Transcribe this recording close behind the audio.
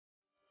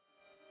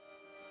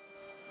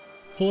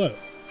Hello,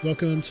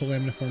 welcome to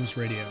Lamniforms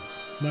Radio.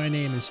 My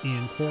name is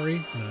Ian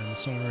Corey, and I'm the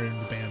songwriter of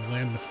the band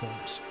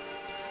Lamniforms.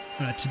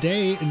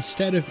 Today,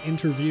 instead of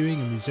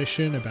interviewing a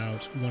musician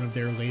about one of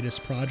their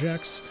latest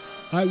projects,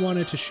 I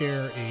wanted to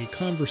share a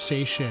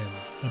conversation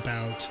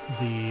about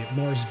the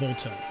Mars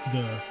Volta,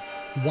 the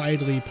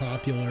widely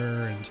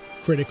popular and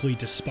critically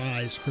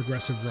despised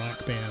progressive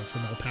rock band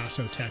from El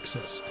Paso,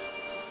 Texas.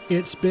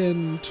 It's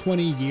been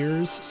 20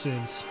 years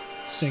since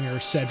singer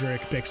Cedric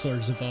Bixler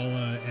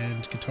Zavala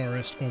and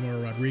guitarist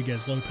Omar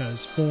Rodriguez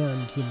Lopez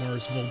formed the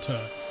Mars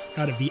Volta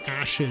out of the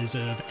ashes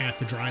of At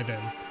the Drive-In,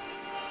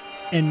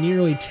 and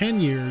nearly 10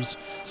 years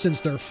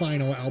since their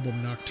final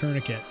album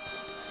Nocturnicate.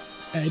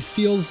 It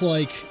feels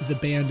like the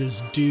band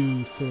is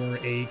due for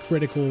a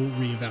critical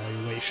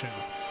reevaluation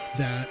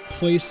that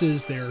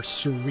places their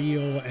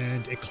surreal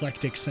and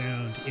eclectic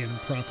sound in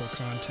proper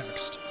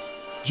context.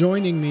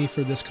 Joining me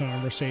for this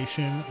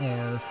conversation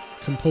are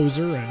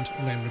composer and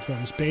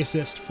Lamniforms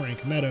bassist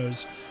Frank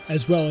Meadows,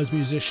 as well as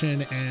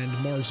musician and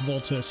Mars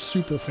Volta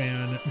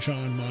superfan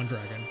John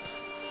Mondragon.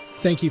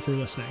 Thank you for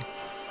listening.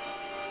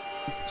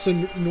 So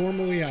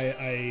normally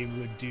I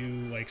would do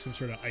like some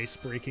sort of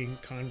ice-breaking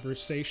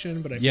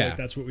conversation, but I feel like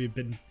that's what we've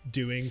been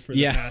doing for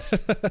the past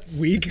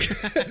week.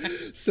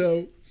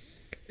 So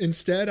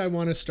instead, I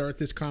want to start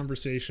this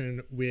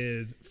conversation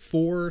with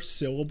 4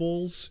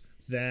 syllables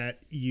that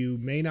you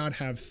may not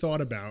have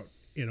thought about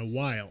in a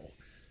while.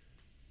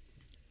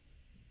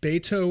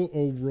 Beto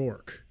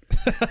O'Rourke.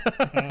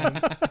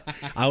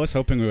 I was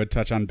hoping we would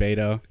touch on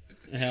Beto.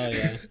 Hell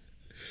yeah.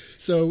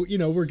 So,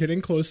 we're getting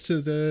close to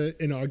the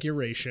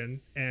inauguration,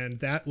 and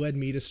that led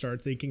me to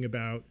start thinking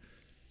about,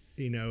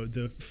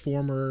 the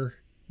former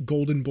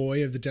golden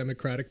boy of the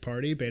Democratic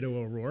Party, Beto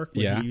O'Rourke,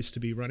 when he used to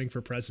be running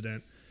for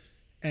president.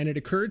 And it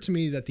occurred to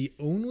me that the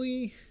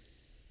only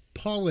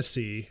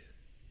policy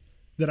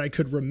that I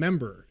could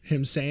remember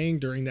him saying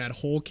during that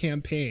whole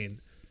campaign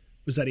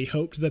was that he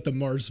hoped that the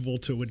Mars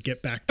Volta would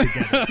get back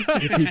together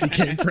if he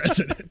became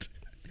president.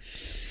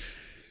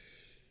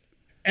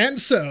 And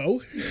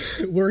so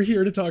we're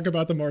here to talk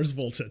about the Mars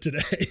Volta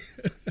today.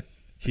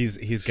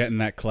 He's getting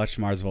that clutch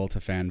Mars Volta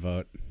fan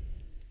vote.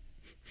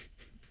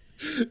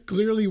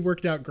 Clearly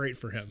worked out great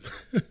for him.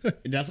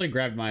 It definitely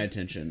grabbed my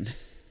attention.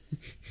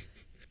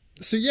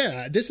 So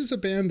this is a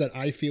band that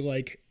I feel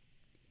like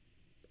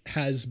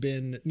has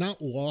been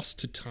not lost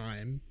to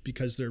time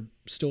because they're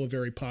still a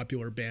very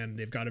popular band.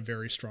 They've got a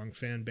very strong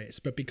fan base,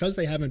 but because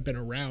they haven't been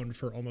around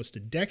for almost a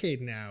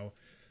decade now,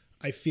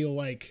 I feel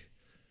like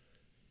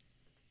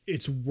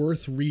it's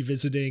worth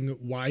revisiting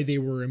why they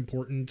were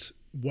important,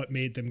 what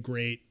made them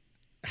great,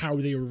 how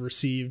they were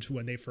received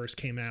when they first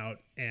came out,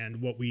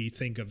 and what we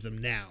think of them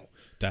now.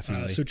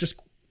 Definitely. So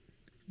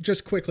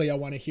just quickly, I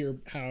want to hear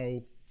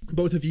how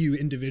both of you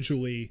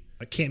individually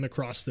came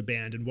across the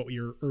band and what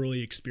your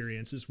early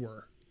experiences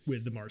were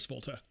with the Mars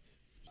Volta.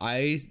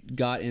 I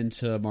got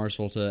into Mars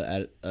Volta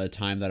at a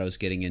time that I was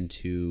getting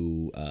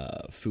into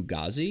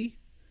Fugazi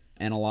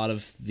and a lot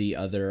of the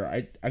other...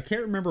 I can't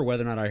remember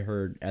whether or not I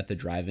heard At the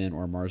Drive-In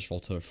or Mars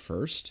Volta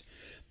first,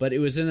 but it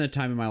was in a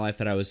time in my life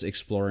that I was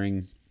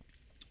exploring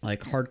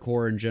like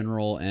hardcore in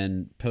general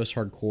and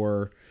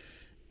post-hardcore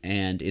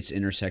and its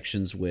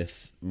intersections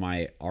with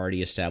my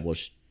already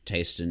established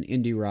taste in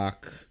indie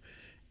rock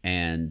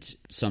and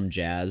some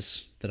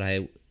jazz that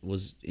I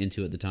was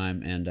into at the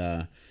time.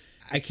 And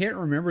I can't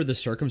remember the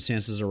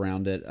circumstances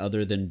around it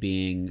other than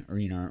being,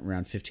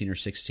 around 15 or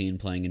 16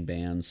 playing in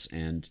bands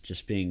and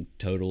just being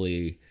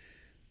totally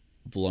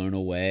blown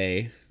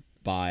away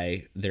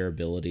by their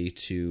ability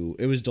to...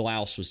 It was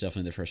Delouse was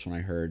definitely the first one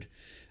I heard.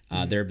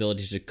 Their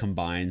ability to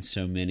combine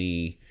so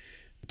many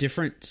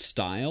different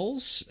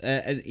styles,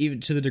 and even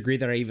to the degree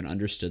that I even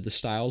understood the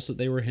styles that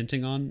they were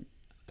hinting on,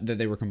 that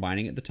they were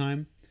combining at the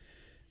time.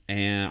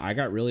 And I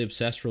got really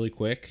obsessed really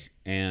quick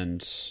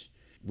and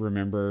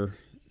remember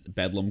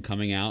Bedlam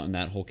coming out and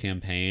that whole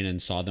campaign and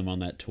saw them on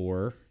that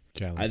tour.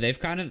 They've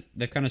kind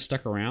of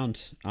stuck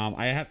around.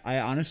 I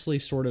honestly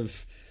sort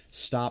of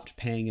stopped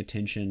paying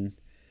attention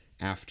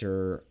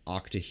after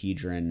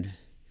Octahedron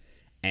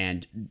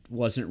and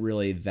wasn't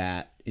really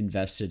that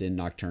invested in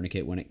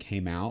Nocturnicate when it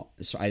came out.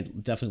 So I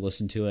definitely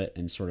listened to it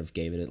and sort of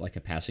gave it like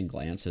a passing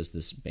glance as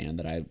this band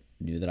that I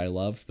knew that I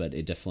loved, but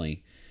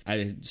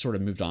I sort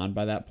of moved on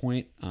by that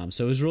point.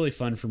 So it was really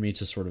fun for me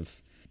to sort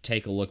of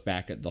take a look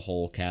back at the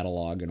whole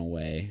catalog in a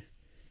way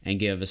and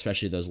give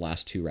especially those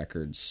last 2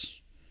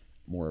 records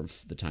more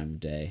of the time of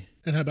day.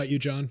 And how about you,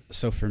 John?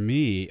 So for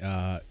me,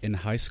 in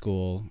high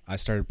school, I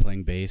started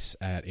playing bass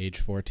at age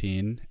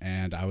 14,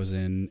 and I was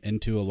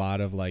into a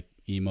lot of like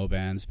emo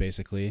bands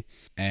basically,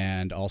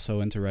 and also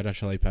into Red Hot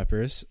Chili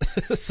Peppers.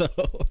 So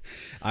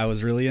I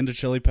was really into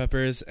Chili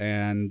Peppers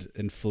and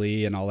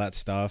Flea and all that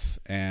stuff,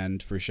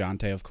 and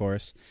Frusciante, of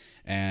course.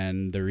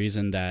 And the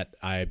reason that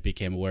I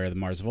became aware of the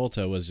Mars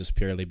Volta was just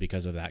purely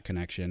because of that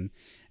connection.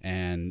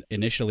 And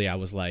initially I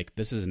was like,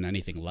 this isn't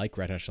anything like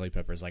Red Hot Chili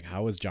Peppers. Like,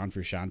 how is John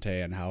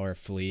Frusciante and how are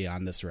Flea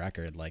on this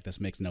record? Like,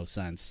 this makes no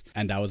sense.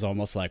 And that was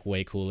almost like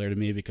way cooler to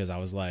me because I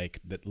was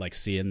like,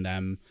 seeing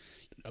them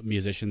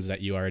musicians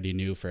that you already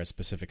knew for a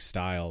specific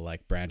style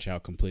like branch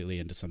out completely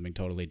into something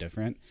totally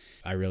different.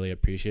 I really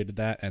appreciated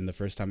that. And the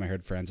first time I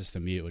heard Francis the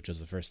Mute, which was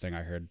the first thing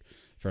I heard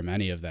from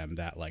any of them,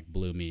 that like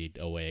blew me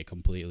away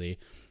completely.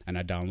 And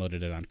I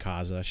downloaded it on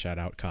Kazaa. Shout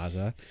out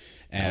Kazaa.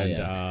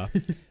 And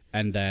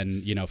and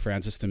then, you know,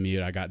 Francis the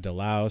Mute, I got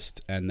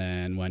Deloused, and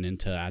then went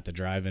into At the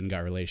Drive-In,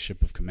 got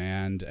Relationship of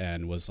Command,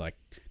 and was like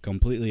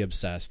completely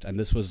obsessed. And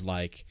this was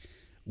like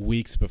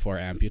weeks before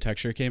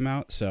Amputecture came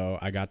out, so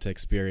I got to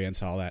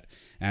experience all that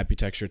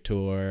Amputecture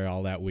tour,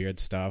 all that weird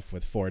stuff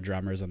with 4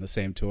 drummers on the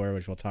same tour,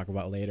 which we'll talk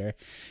about later.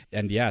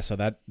 And yeah, so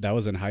that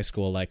was in high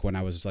school, like when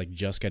I was like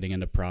just getting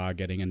into prog,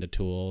 getting into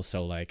Tool,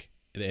 so like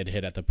it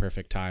hit at the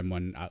perfect time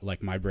when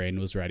like my brain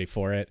was ready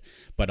for it,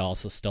 but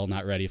also still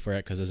not ready for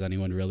it, because is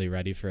anyone really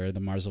ready for the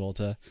Mars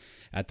Volta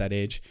at that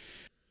age?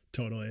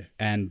 Totally.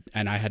 And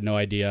I had no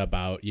idea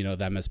about, you know,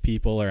 them as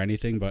people or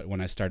anything, but when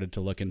I started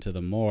to look into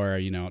them more,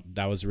 you know,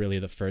 that was really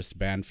the first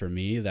band for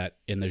me that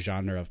in the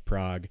genre of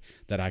prog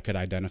that I could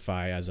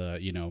identify as a,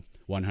 you know,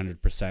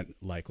 100%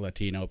 like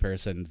Latino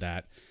person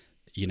that,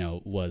 you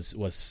know, was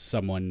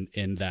someone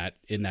in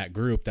that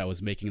group that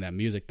was making that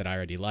music that I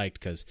already liked,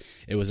 because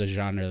it was a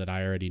genre that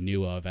I already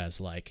knew of as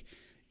like,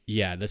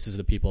 yeah, this is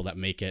the people that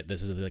make it.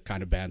 This is the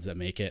kind of bands that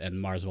make it.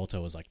 And Mars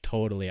Volta was like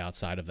totally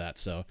outside of that.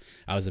 So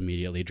I was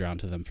immediately drawn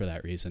to them for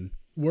that reason.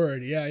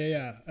 Word.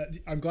 Yeah.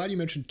 I'm glad you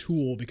mentioned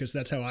Tool, because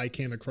that's how I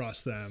came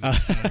across them.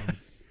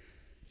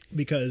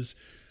 Because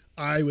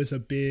I was a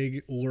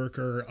big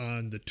lurker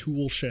on the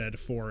Tool Shed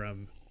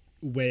forum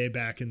way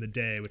back in the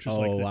day, which was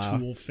the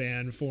Tool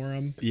fan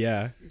forum.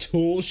 Yeah.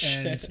 Tool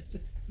Shed.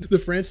 And the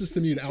Francis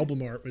the Mute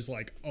album art was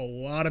like a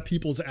lot of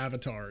people's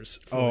avatars.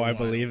 I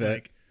believe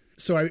it.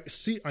 So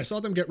I saw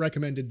them get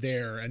recommended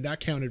there, and that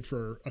counted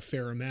for a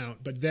fair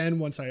amount. But then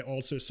once I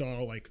also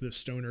saw like the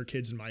stoner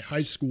kids in my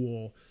high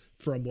school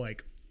from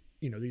like,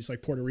 you know, these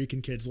like Puerto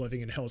Rican kids living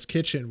in Hell's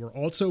Kitchen were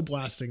also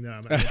blasting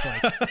them. And I was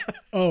like,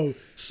 oh,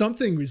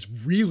 something is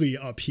really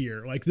up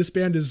here. Like this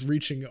band is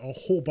reaching a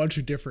whole bunch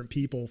of different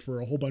people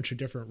for a whole bunch of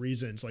different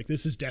reasons. Like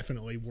this is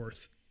definitely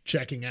worth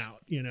checking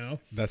out, you know?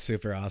 That's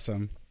super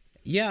awesome.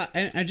 Yeah.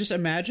 And I just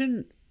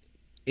imagine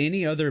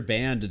any other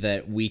band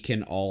that we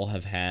can all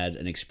have had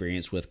an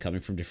experience with coming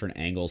from different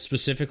angles,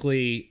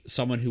 specifically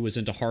someone who was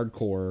into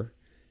hardcore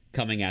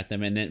coming at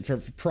them. And then for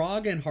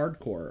prog and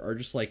hardcore are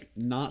just like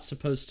not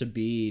supposed to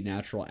be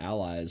natural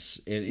allies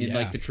in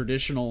like the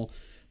traditional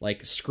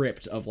like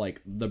script of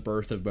like the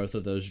birth of both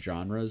of those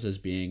genres as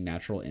being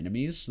natural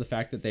enemies. The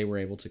fact that they were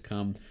able to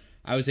come,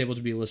 I was able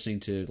to be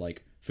listening to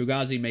like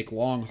Fugazi make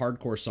long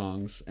hardcore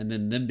songs and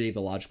then them being the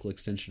logical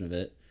extension of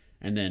it.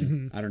 And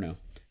then, I don't know.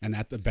 And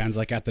at the bands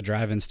like At the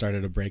Drive-In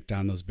started to break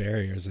down those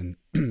barriers and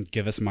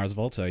give us Mars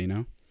Volta, you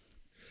know?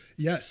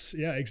 Yes,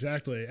 yeah,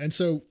 exactly. And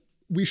so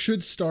we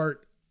should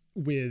start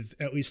with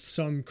at least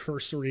some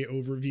cursory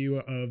overview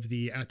of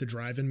the At the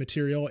Drive-In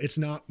material. It's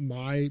not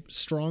my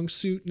strong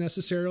suit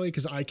necessarily,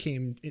 because I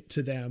came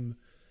to them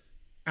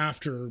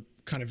after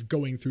kind of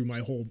going through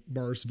my whole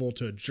Mars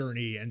Volta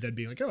journey and then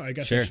being like, oh, I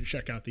guess I should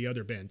check out the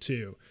other band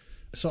too.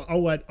 So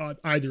I'll let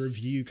either of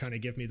you kind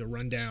of give me the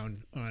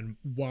rundown on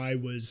why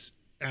was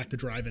At the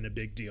Drive-In a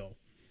big deal.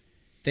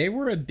 They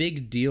were a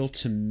big deal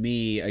to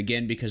me,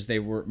 again, because they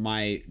were,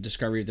 my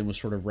discovery of them was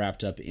sort of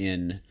wrapped up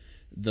in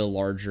the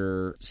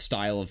larger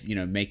style of, you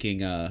know, making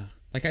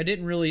like I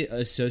didn't really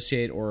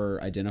associate or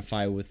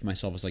identify with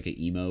myself as like an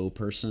emo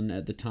person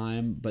at the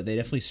time, but they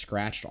definitely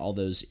scratched all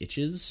those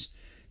itches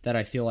that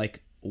I feel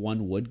like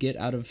one would get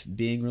out of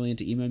being really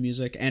into emo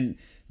music. And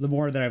the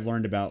more that I've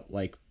learned about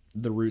like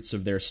the roots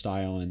of their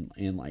style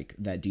and like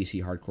that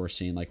DC hardcore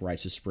scene, like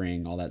Rites of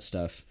Spring, all that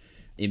stuff,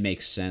 it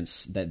makes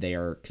sense that they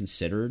are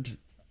considered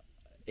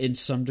in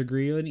some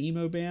degree an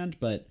emo band.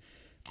 But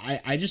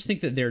I just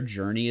think that their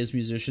journey as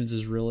musicians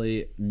is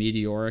really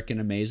meteoric and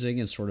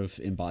amazing, and sort of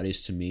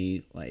embodies to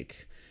me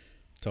like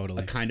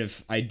totally a kind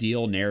of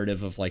ideal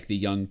narrative of like the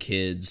young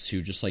kids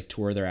who just like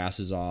tour their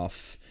asses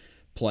off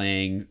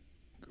playing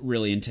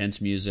really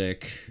intense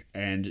music,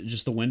 and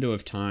just the window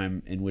of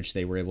time in which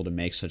they were able to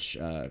make such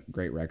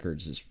great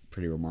records is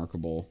pretty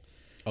remarkable.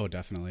 Oh,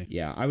 definitely.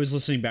 Yeah, I was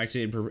listening back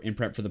to in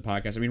prep for the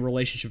podcast. I mean,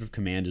 Relationship of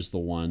Command is the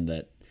one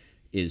that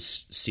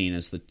is seen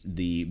as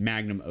the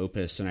magnum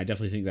opus, and I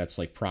definitely think that's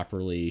like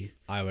properly,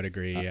 I would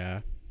agree,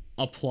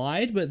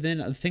 applied. But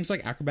then things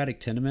like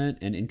Acrobatic Tenement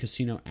and In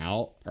Casino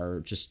Out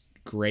are just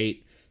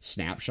great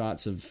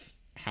snapshots of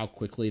how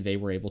quickly they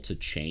were able to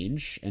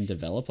change and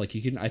develop. Like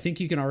I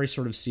think you can already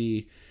sort of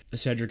see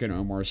Cedric and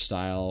Omar's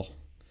style,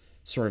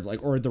 sort of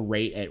like, or the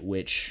rate at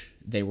which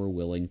they were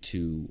willing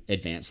to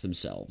advance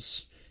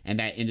themselves. And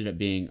that ended up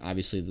being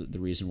obviously the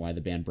reason why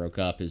the band broke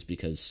up, is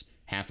because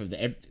half of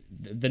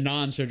the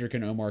non-Cedric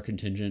and Omar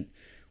contingent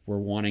were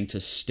wanting to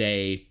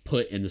stay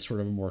put in this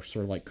sort of a more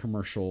sort of like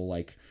commercial,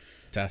 like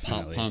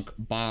definitely pop punk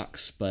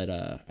box. But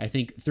I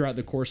think throughout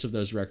the course of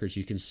those records,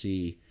 you can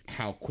see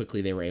how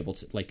quickly they were able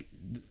to, like,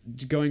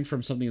 going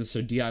from something that's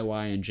so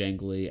DIY and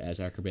jangly as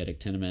Acrobatic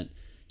Tenement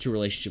to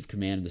Relationship of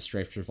Command in the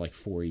stretch of like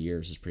 4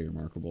 years is pretty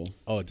remarkable.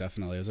 Oh,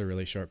 definitely. It was a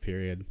really short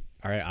period.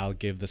 All right, I'll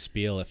give the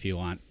spiel if you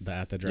want the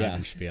At the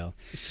Drive-In spiel.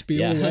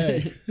 Spiel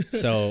away.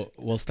 So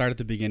we'll start at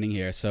the beginning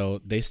here. So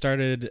they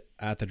started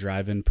at the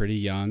Drive-In pretty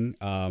young.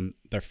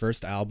 Their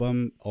first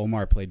album,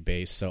 Omar played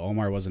bass. So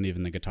Omar wasn't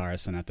even the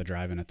guitarist in At the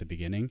Drive-In at the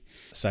beginning.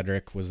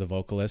 Cedric was the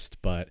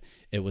vocalist, but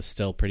it was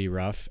still pretty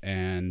rough.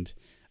 And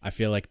I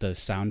feel like the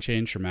sound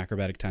change from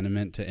Acrobatic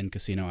Tenement to In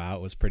Casino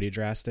Out was pretty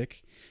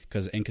drastic,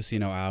 because In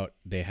Casino Out,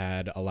 they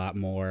had a lot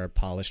more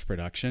polished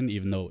production,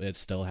 even though it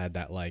still had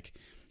that like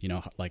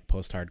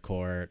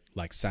post-hardcore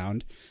like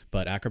sound.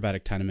 But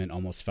Acrobatic Tenement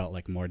almost felt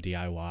like more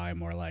DIY,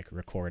 more like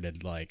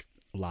recorded, like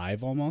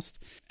live almost.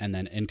 And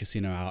then In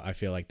Casino Out, I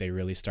feel like they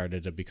really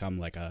started to become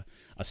like a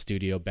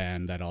studio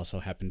band that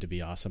also happened to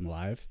be awesome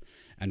live.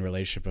 And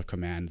Relationship of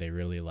Command, they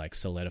really like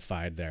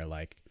solidified their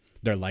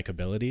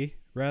likability,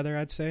 rather,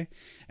 I'd say.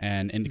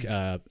 And in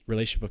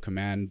Relationship of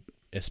Command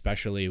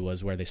especially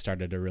was where they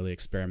started to really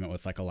experiment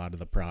with like a lot of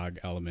the prog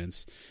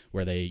elements,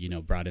 where they, you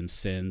know, brought in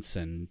synths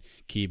and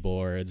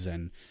keyboards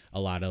and a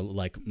lot of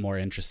like more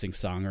interesting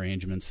song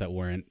arrangements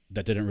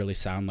that didn't really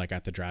sound like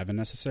At the Drive-In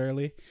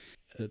necessarily.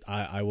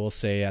 I will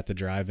say At the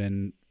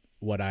Drive-In,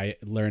 what I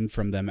learned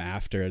from them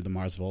after the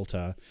Mars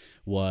Volta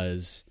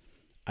was,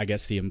 I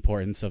guess, the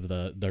importance of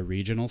the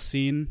regional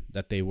scene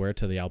that they were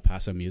to the El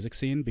Paso music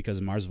scene, because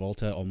Mars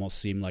Volta almost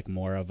seemed like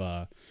more of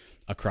a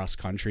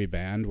cross-country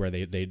band where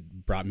they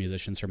brought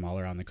musicians from all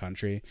around the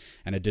country,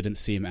 and it didn't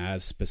seem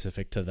as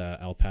specific to the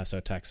El Paso,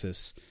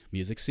 Texas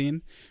music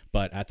scene.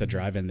 But at the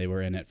Drive-In, they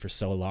were in it for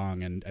so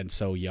long and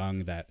so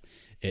young that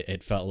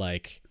it felt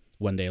like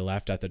when they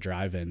left At the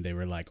Drive-In, they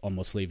were like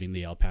almost leaving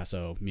the El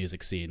Paso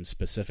music scene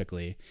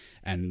specifically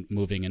and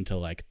moving into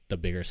like the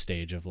bigger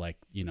stage of like,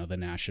 you know, the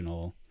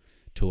national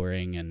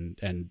touring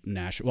and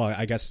national. Well,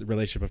 I guess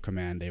Relationship of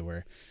Command, they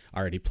were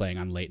already playing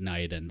on late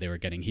night and they were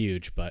getting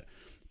huge, but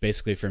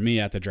basically for me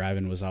At the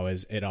Drive-In was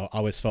always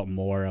felt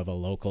more of a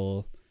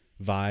local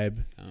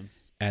vibe.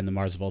 And the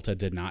Mars Volta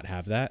did not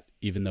have that,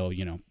 even though,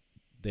 you know,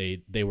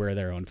 they were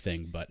their own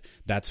thing. But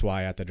that's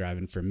why At the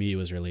Drive-In for me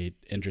was really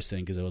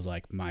interesting, because it was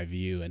like my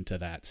view into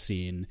that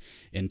scene,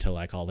 into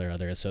like all their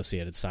other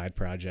associated side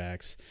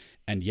projects.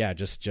 And yeah,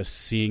 just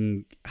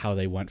seeing how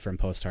they went from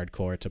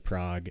post-hardcore to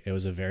prog, it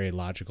was a very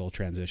logical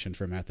transition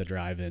from At the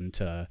Drive-In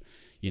to,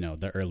 you know,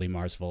 the early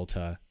Mars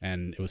Volta.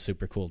 And it was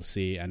super cool to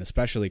see, and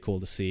especially cool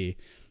to see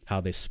how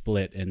they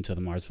split into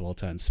the Mars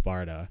Volta and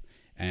Sparta.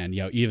 And,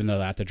 you know, even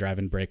though At the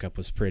Drive-In breakup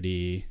was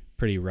pretty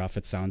rough,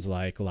 it sounds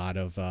like a lot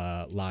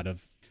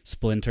of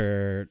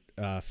splinter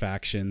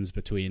factions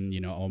between,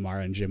 you know, Omar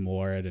and Jim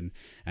Ward, and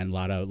a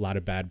lot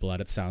of bad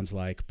blood, it sounds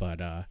like.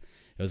 But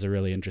it was a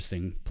really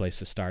interesting place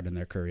to start in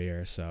their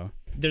career. So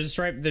there's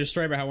a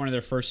story about how one of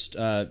their first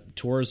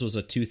tours was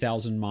a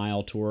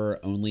 2,000-mile tour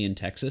only in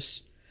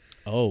Texas.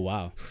 Oh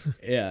wow!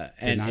 Yeah,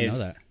 did not know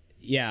that.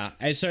 Yeah,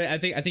 so I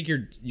think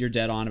you're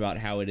dead on about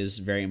how it is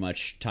very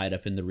much tied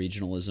up in the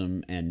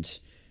regionalism, and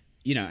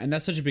you know, and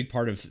that's such a big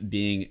part of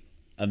being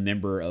a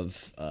member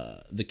of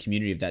the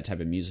community of that type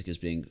of music, is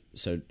being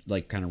so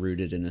like kind of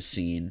rooted in a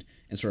scene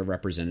and sort of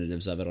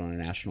representatives of it on a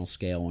national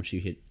scale once you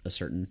hit a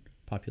certain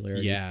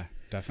popularity. Yeah,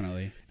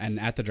 definitely. And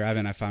At the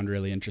Drive-In I found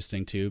really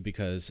interesting too,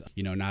 because,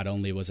 you know, not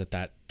only was it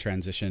that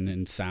transition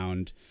in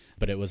sound,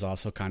 but it was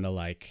also kind of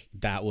like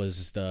that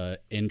was the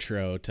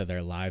intro to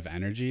their live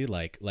energy.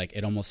 Like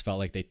it almost felt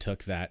like they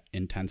took that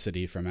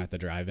intensity from At the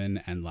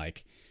Drive-In and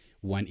like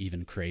went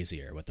even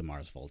crazier with the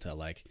Mars Volta.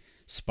 Like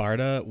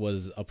Sparta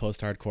was a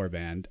post-hardcore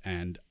band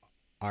and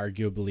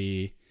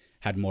arguably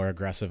had more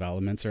aggressive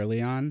elements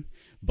early on,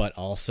 but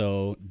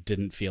also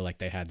didn't feel like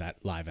they had that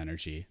live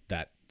energy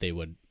that they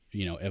would,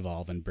 you know,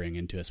 evolve and bring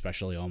into,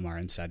 especially Omar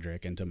and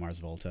Cedric, into Mars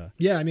Volta.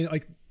 Yeah, I mean,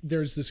 like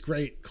there's this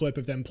great clip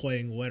of them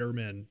playing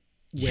Letterman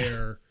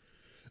where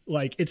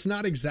like it's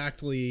not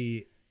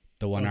exactly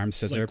the one-armed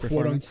scissor like,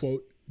 performance, quote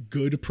unquote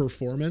good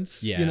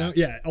performance. Yeah, you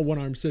know, a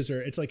one-armed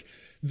scissor. It's like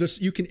this,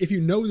 you can, if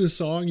you know the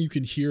song, you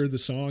can hear the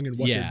song and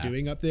what they're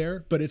doing up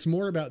there, but it's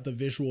more about the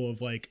visual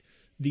of like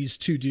these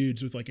two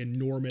dudes with like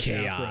enormous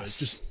afros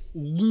just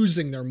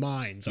losing their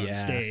minds on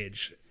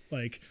stage,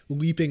 like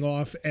leaping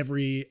off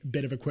every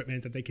bit of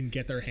equipment that they can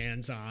get their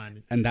hands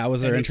on. And that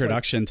was their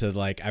introduction to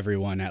like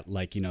everyone at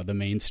like, you know, the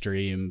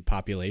mainstream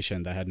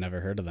population that had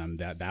never heard of them.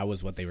 That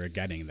was what they were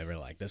getting. They were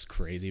like this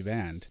crazy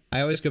band.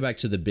 I always go back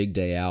to the Big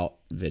Day Out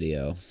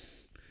video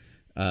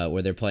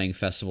where they're playing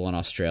festival in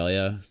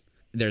Australia.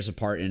 There's a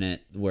part in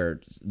it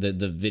where the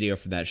video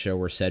from that show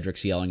where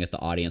Cedric's yelling at the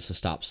audience to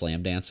stop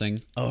slam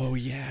dancing. Oh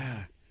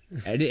yeah.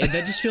 And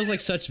that just feels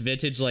like such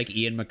vintage, like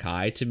Ian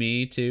MacKaye to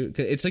me too.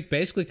 It's like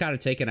basically kind of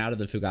taken out of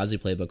the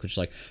Fugazi playbook, which is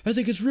like, I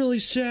think it's really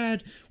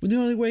sad when the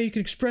only way you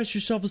can express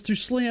yourself is through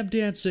slam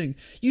dancing.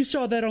 You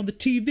saw that on the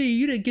TV.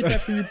 You didn't get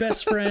that from your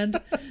best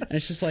friend. And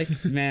it's just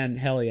like, man,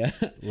 hell yeah.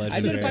 Legendary. I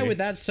identify with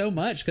that so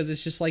much because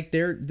it's just like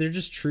they're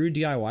just true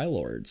DIY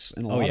lords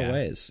in a lot of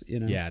ways.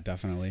 You know? Yeah,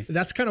 definitely.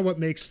 That's kind of what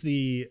makes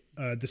the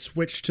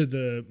switch to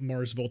the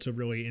Mars Volta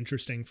really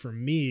interesting for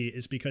me,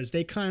 is because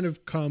they kind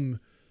of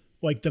come.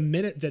 Like the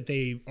minute that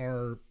they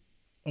are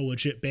a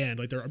legit band,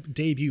 like their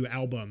debut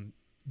album,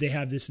 they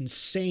have this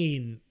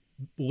insane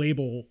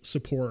label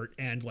support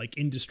and like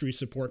industry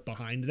support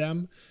behind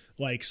them.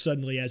 Like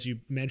suddenly, as you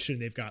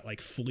mentioned, they've got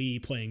like Flea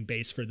playing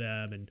bass for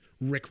them and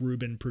Rick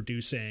Rubin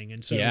producing.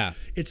 And so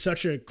it's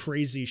such a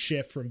crazy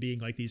shift from being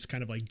like these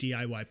kind of like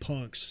DIY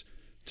punks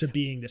to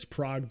being this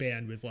prog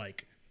band with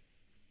like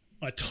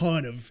a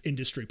ton of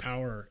industry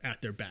power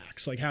at their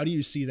backs. Like, how do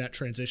you see that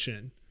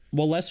transition?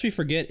 Well, lest we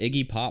forget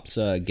Iggy Pop's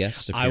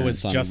guest appearance. I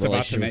was just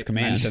about to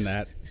mention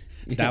that.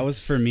 Yeah. That was,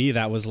 for me,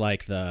 that was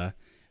like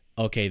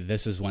okay,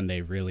 this is when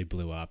they really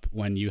blew up.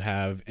 When you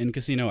have In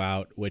Casino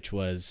Out, which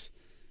was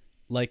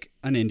like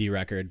an indie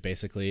record,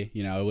 basically.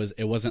 You know,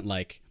 it wasn't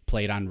like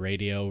played on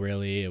radio,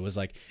 really. It was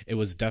like, it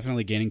was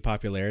definitely gaining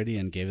popularity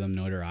and gave them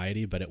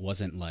notoriety, but it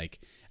wasn't like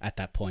at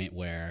that point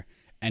where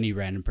any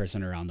random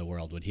person around the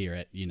world would hear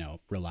it, you know,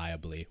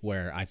 reliably,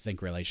 where I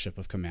think Relationship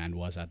of Command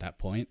was at that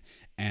point.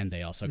 And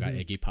they also got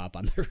Iggy Pop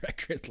on the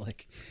record.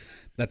 Like,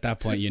 at that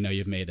point, you know,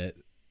 you've made it.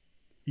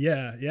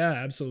 Yeah,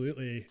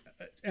 absolutely.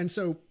 And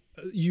so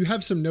you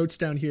have some notes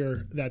down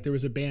here that there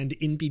was a band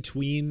in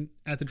between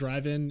At the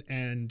Drive-In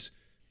and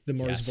the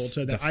Mars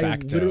Volta that I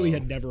literally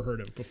had never heard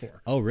of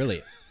before. Oh,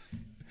 really?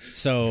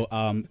 So,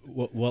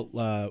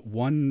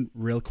 one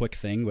real quick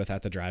thing with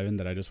At the Drive-In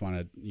that I just want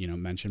to, you know,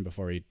 mention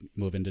before we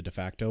move into De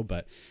Facto,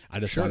 but I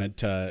just wanted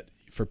to,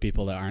 for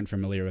people that aren't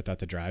familiar with At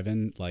the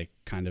Drive-In, like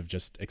kind of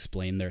just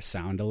explain their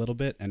sound a little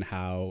bit and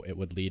how it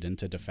would lead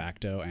into De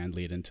Facto and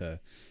lead into,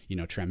 you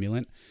know,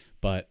 Tremulant.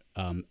 But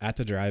At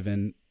the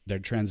Drive-In, their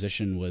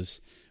transition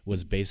was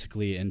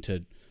basically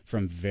into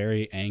from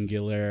very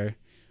angular,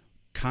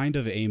 kind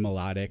of a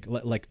melodic,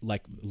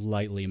 like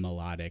lightly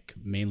melodic,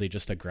 mainly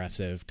just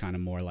aggressive, kind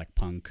of more like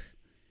punk,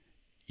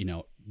 you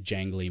know,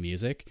 jangly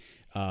music,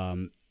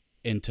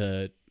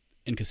 into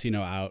In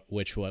Casino Out,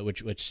 which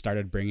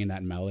started bringing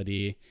that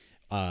melody,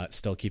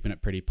 still keeping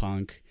it pretty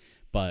punk,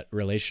 but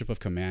Relationship of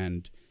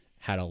Command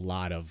had a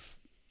lot of,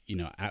 you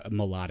know,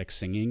 melodic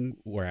singing,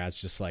 whereas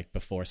just like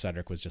before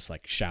Cedric was just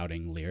like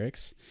shouting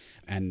lyrics,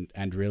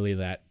 and really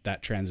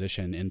that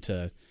transition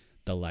into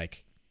the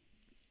like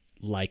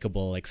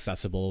likable,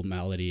 accessible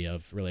melody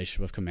of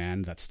Relationship of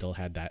Command that still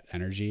had that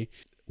energy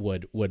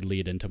would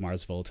lead into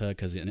Mars Volta,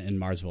 because in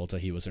Mars Volta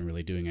he wasn't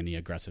really doing any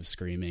aggressive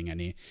screaming,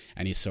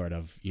 any sort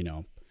of, you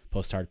know,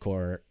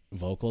 post-hardcore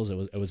vocals.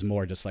 It was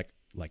more just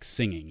like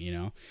singing, you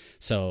know.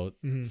 So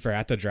for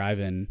At the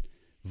Drive-In,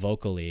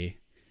 vocally,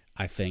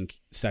 I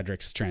think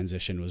Cedric's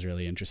transition was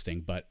really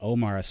interesting, but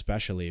Omar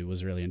especially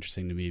was really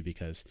interesting to me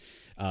because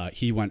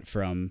he went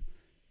from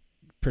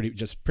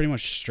pretty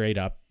much straight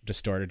up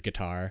distorted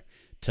guitar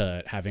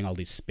to having all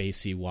these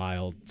spacey,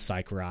 wild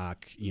psych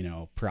rock, you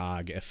know,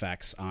 prog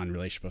effects on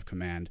Relationship of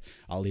Command,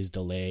 all these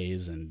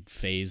delays and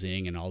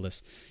phasing and all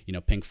this, you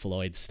know, Pink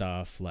Floyd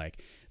stuff.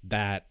 Like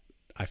that,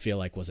 I feel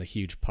like was a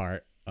huge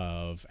part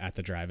of At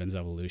the Drive-In's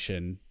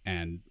evolution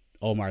and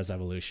Omar's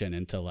evolution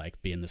into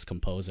like being this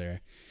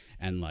composer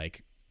and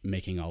like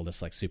making all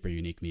this like super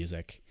unique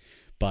music.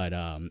 But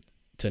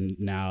to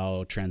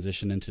now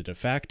transition into De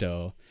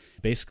Facto,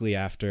 basically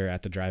after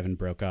At the Drive-In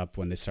broke up,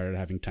 when they started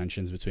having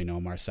tensions between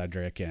Omar,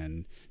 Cedric,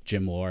 and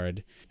Jim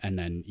Ward, and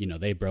then, you know,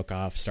 they broke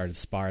off, started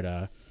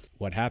Sparta,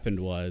 what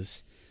happened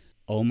was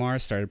Omar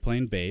started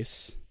playing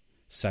bass,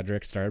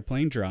 Cedric started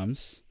playing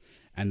drums,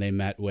 and they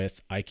met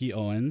with Ike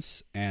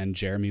Owens and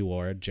Jeremy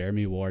Ward.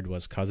 Jeremy Ward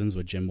was cousins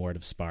with Jim Ward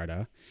of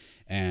Sparta,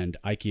 and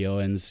Ike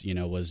Owens, you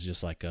know, was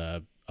just like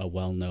a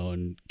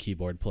well-known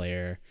keyboard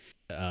player.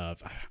 I'm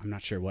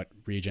not sure what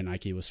region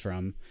Ike was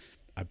from.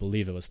 I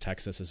believe it was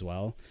Texas as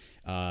well.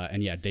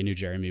 And yeah, they knew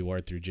Jeremy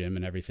Ward through Jim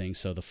and everything.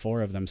 So the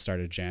four of them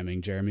started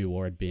jamming. Jeremy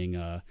Ward being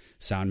a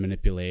sound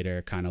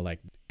manipulator, kind of like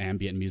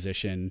ambient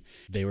musician.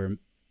 They were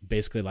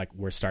basically like,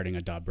 we're starting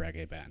a dub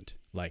reggae band.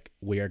 Like,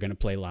 we are going to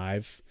play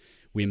live.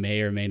 We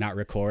may or may not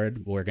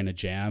record. We're going to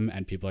jam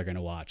and people are going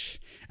to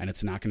watch. And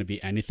it's not going to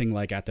be anything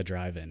like At the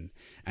Drive-In.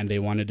 And they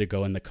wanted to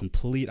go in the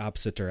complete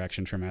opposite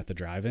direction from At the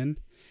Drive-In.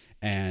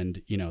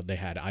 And, you know, they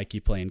had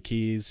Ike playing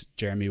keys,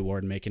 Jeremy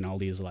Ward making all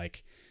these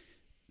like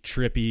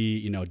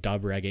trippy, you know,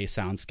 dub reggae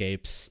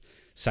soundscapes,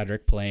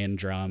 Cedric playing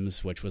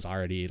drums, which was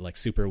already like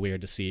super weird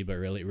to see, but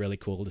really, really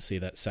cool to see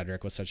that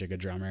Cedric was such a good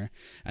drummer.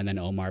 And then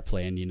Omar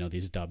playing, you know,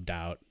 these dubbed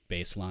out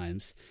bass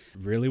lines.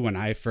 Really, when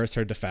I first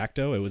heard De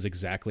Facto, it was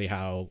exactly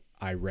how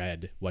I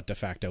read what De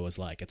Facto was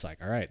like. It's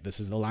like, all right, this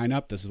is the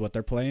lineup, this is what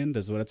they're playing,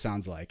 this is what it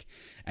sounds like.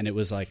 And it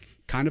was like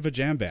kind of a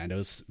jam band. It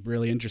was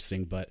really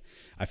interesting, but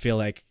I feel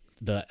like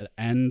the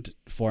end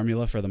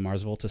formula for the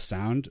Mars Volta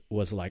sound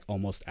was like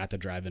almost At the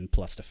Drive-In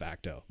plus De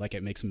Facto. Like,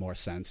 it makes more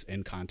sense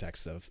in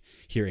context of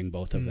hearing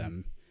both of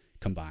them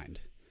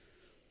combined.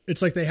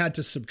 It's like they had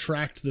to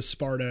subtract the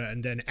Sparta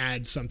and then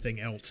add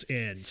something else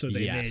in. So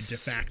they made De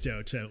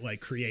Facto to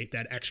like create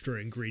that extra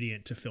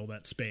ingredient to fill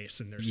that space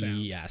in their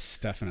sound. Yes,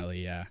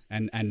 definitely. Yeah.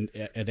 And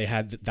they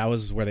had, that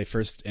was where they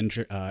first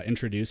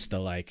introduced the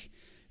like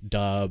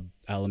dub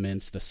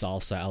elements, the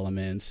salsa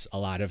elements, a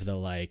lot of the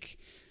like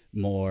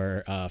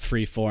more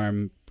free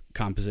form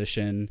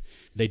composition.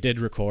 They did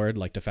record,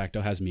 like De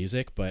Facto has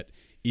music, but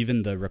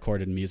even the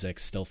recorded music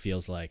still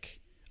feels like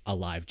a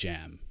live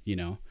jam, you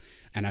know?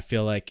 And I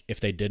feel like if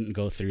they didn't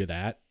go through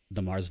that,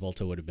 the Mars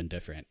Volta would have been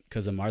different,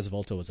 because the Mars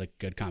Volta was a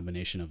good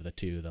combination of the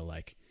two,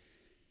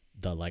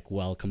 the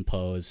well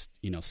composed,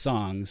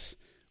 songs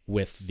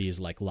with these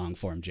like long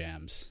form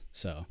jams.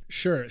 So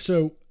sure.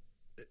 So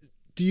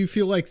do you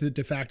feel like the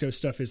De Facto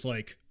stuff is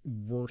like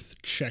worth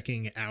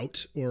checking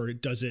out, or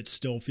does it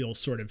still feel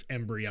sort of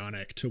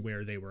embryonic to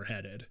where they were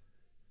headed?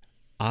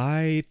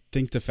 I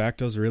think De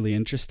Facto is really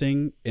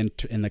interesting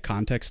in the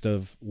context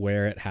of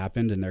where it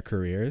happened in their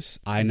careers.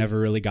 I never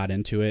really got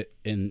into it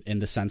in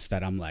the sense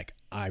that I'm like,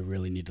 I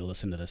really need to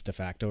listen to this De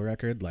Facto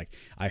record. Like,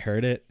 I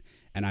heard it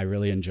and I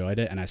really enjoyed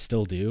it, and I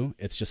still do.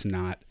 It's just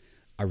not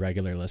a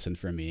regular listen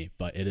for me,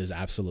 but it is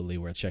absolutely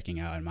worth checking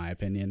out, in my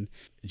opinion.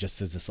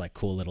 Just as this like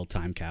cool little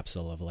time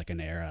capsule of like an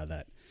era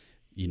that,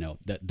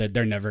 that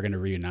they're never going to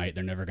reunite.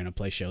 They're never going to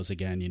play shows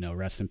again.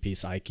 Rest in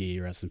peace, Ike.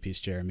 Rest in peace,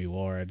 Jeremy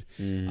Ward.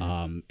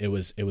 It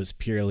was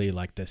purely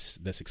like this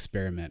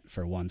experiment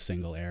for one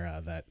single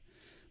era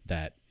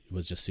that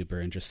was just super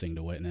interesting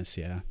to witness.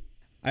 Yeah.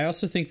 I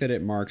also think that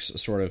it marks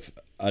sort of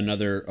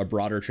a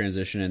broader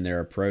transition in their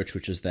approach,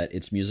 which is that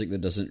it's music that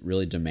doesn't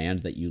really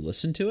demand that you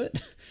listen to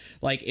it.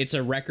 Like, it's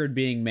a record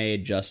being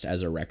made just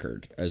as a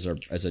record, as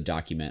a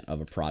document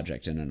of a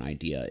project and an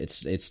idea.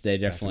 They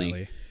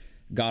definitely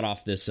got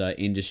off this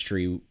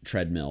industry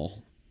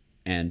treadmill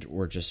and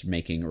were just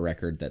making a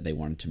record that they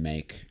wanted to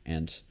make.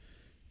 And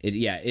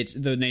it's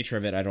the nature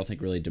of it, I don't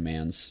think really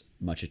demands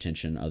much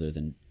attention other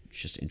than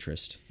just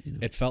interest.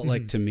 It felt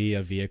like to me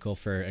a vehicle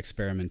for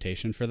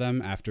experimentation for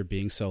them after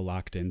being so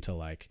locked into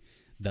like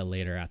the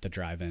later At the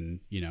Drive-In,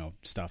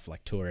 stuff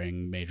like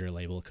touring, major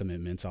label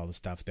commitments, all the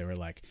stuff. They were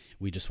like,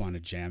 we just want to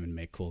jam and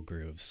make cool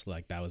grooves.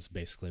 Like, that was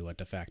basically what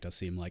De Facto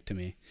seemed like to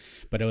me.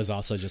 But it was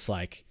also just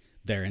like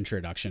their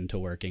introduction to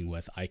working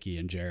with Ike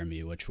and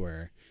Jeremy, which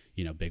were,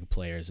 big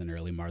players in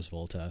early Mars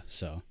Volta.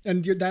 So,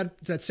 and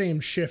that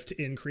same shift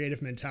in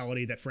creative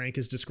mentality that Frank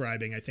is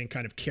describing, I think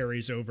kind of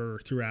carries over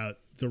throughout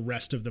the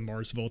rest of the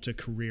Mars Volta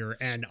career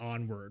and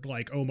onward.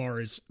 Like,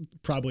 Omar is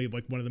probably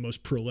like one of the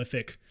most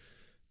prolific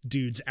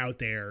dudes out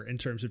there in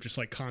terms of just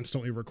like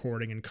constantly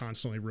recording and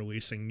constantly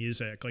releasing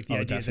music. Like, the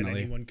idea definitely. that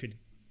anyone could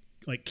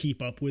like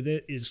keep up with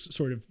it is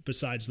sort of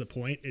besides the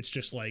point. It's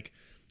just like,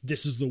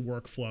 this is the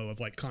workflow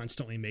of like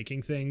constantly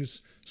making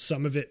things.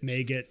 Some of it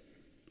may get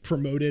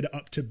promoted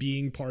up to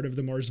being part of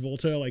the Mars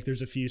Volta. Like,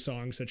 there's a few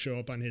songs that show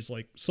up on his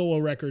like solo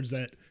records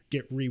that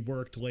get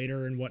reworked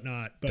later and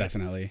whatnot. But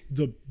definitely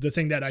the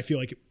thing that I feel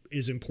like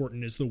is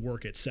important is the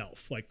work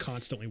itself, like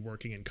constantly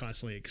working and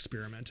constantly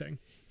experimenting.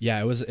 Yeah,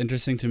 it was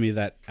interesting to me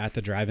that At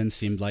the Drive-In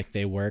seemed like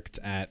they worked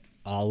at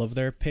all of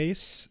their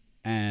pace,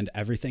 and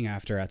everything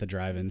after At the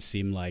Drive-In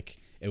seemed like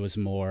it was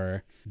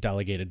more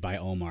delegated by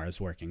Omar's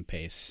working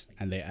pace,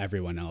 and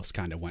everyone else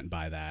kind of went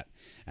by that.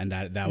 And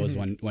that was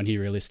when he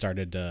really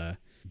started to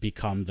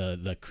become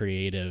the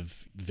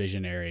creative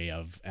visionary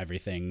of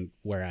everything,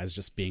 whereas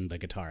just being the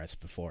guitarist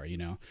before,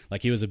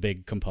 like he was a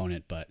big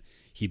component, but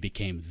he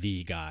became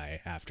the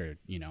guy after,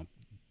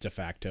 De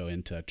Facto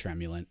into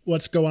Tremulant.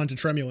 Let's go on to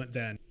Tremulant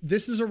then.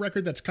 This is a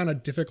record that's kind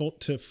of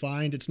difficult to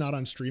find. It's not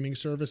on streaming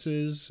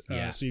services.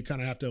 So you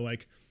kind of have to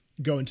like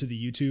go into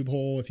the YouTube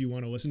hole if you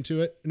want to listen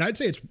to it. And I'd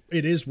say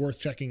it is worth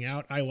checking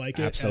out. I like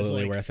it.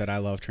 Absolutely worth it. I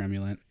love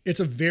Tremulant. It's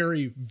a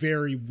very,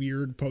 very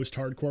weird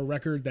post-hardcore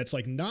record that's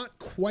like not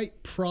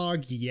quite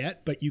prog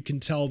yet, but you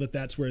can tell that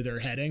that's where they're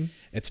heading.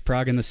 It's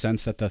prog in the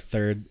sense that the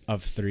third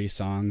of 3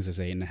 songs is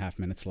 8.5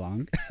 minutes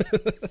long.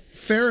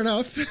 Fair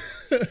enough.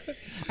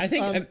 I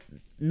think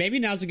maybe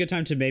now's a good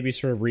time to maybe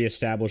sort of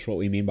reestablish what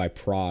we mean by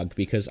prog,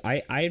 because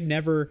I've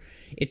never...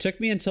 It took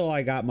me until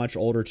I got much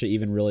older to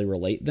even really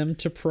relate them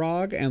to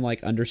prog and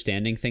like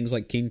understanding things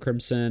like King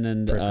Crimson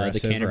and the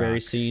Canterbury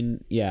rock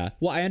scene. Yeah.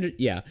 Well,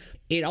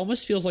 it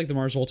almost feels like the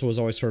Mars Volta was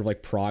always sort of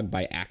like prog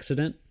by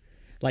accident.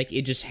 Like,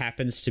 it just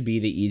happens to be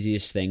the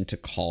easiest thing to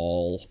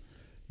call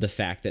the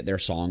fact that their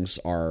songs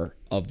are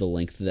of the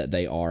length that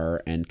they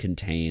are and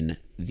contain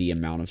the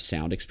amount of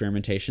sound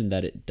experimentation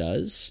that it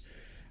does.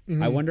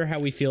 I wonder how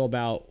we feel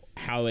about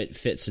how it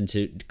fits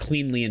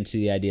cleanly into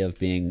the idea of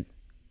them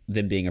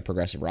being a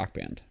progressive rock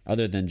band,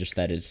 other than just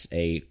that it's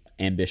a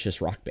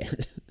ambitious rock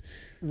band.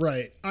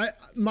 Right.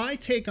 My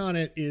take on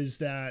it is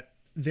that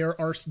there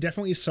are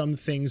definitely some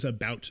things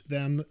about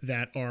them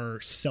that are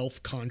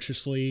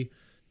self-consciously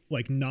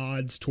like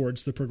nods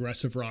towards the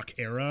progressive rock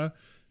era.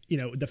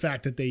 The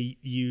fact that they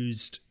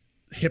used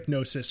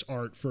hypnosis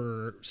art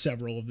for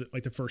several of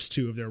the first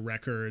 2 of their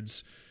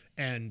records,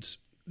 and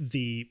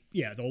the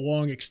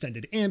long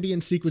extended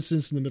ambient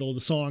sequences in the middle of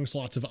the songs,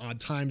 lots of odd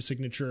time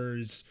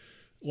signatures,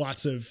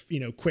 lots of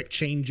quick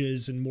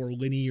changes and more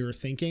linear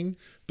thinking.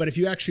 But if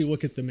you actually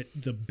look at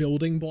the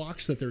building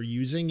blocks that they're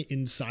using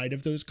inside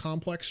of those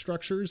complex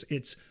structures,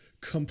 it's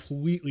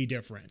completely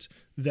different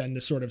than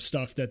the sort of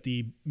stuff that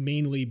the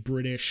mainly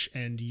British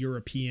and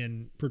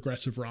European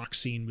progressive rock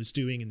scene was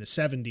doing in the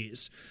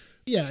 70s.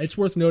 Yeah, it's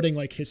worth noting,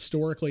 like,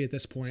 historically at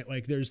this point,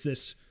 like, there's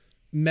this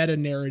meta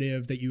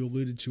narrative that you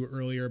alluded to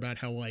earlier about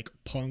how like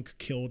punk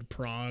killed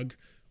prog,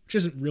 which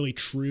isn't really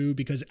true,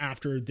 because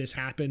after this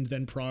happened,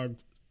 then prog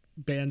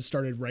bands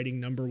started writing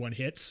number one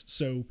hits.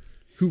 So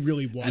who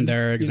really won? And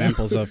there are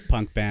examples of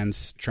punk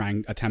bands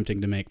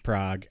attempting to make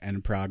prog,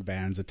 and prog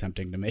bands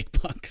attempting to make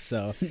punk.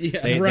 So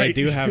they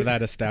do have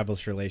that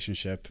established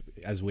relationship,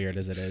 as weird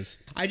as it is.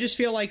 I just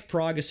feel like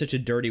prog is such a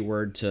dirty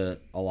word to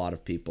a lot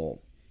of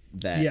people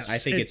that I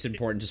think it's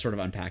important to sort of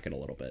unpack it a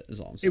little bit, is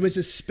all I'm saying. It was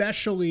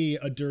especially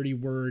a dirty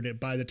word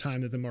by the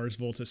time that the Mars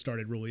Volta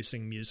started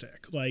releasing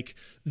music. Like,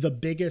 the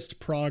biggest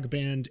prog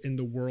band in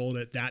the world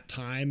at that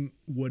time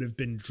would have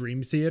been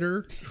Dream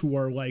Theater, who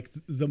are like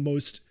the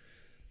most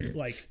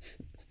like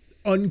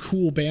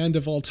uncool band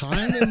of all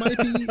time, it might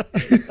be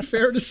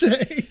fair to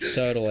say.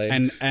 Totally.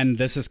 And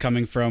this is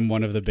coming from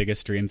one of the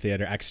biggest Dream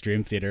Theater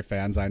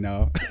fans I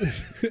know.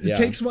 It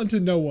takes one to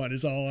know one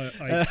is all.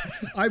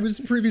 I was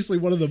previously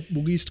one of the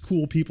least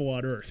cool people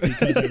on earth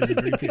because I was a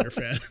Dream Theater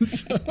fan.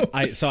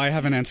 So I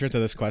have an answer to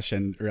this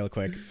question real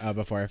quick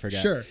before I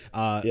forget. Sure.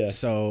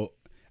 So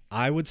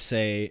I would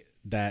say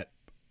that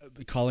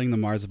calling the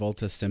Mars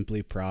Volta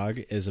simply prog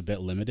is a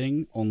bit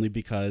limiting, only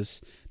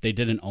because they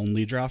didn't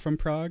only draw from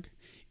prog,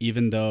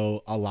 even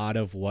though a lot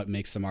of what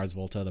makes the Mars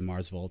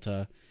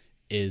Volta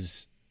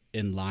is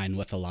in line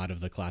with a lot of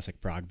the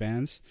classic prog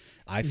bands.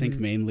 I think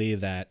mainly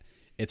that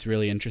it's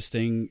really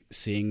interesting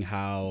seeing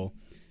how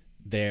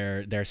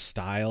their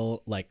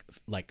style, like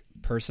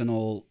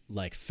personal,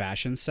 like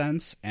fashion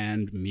sense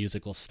and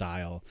musical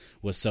style,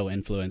 was so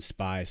influenced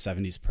by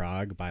 70s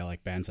prog, by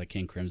like bands like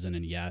King Crimson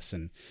and Yes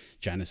and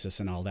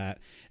Genesis and all that,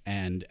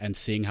 and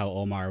seeing how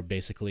Omar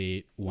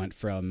basically went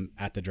from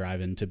At the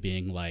Drive-In to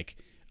being like,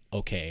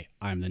 okay,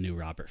 I'm the new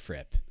Robert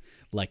Fripp.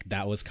 Like,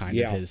 that was kind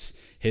of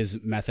his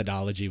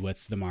methodology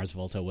with the Mars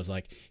Volta, was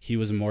like he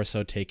was more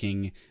so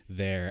taking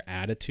their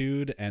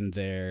attitude and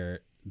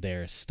their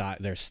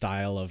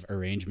style of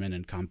arrangement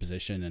and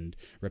composition and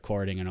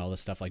recording and all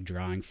this stuff, like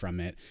drawing from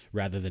it,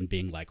 rather than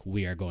being like,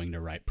 we are going to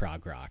write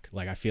prog rock.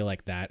 Like, I feel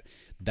like that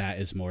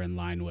is more in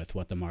line with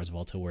what the Mars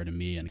Volta were to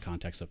me in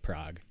context of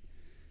prog.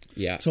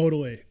 Yeah,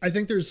 totally. I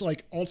think there's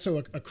like also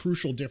a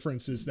crucial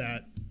difference is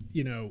that,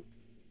 you know,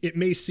 it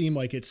may seem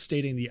like it's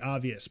stating the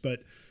obvious,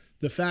 but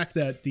the fact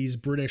that these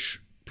British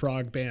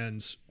prog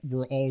bands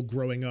were all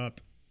growing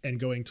up and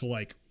going to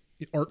like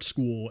art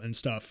school and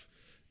stuff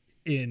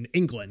in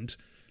England,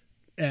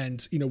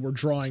 and, you know, we're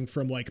drawing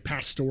from like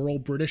pastoral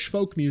British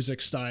folk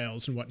music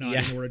styles and whatnot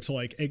in order to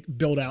like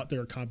build out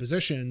their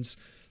compositions.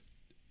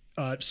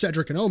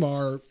 Cedric and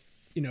Omar,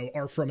 you know,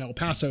 are from El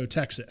Paso,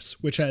 Texas,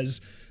 which has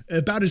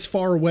about as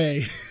far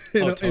away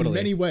in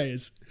many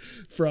ways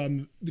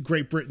from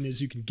Great Britain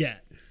as you can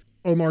get.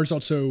 Omar's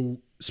also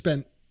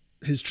spent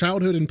his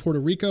childhood in Puerto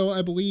Rico,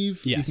 I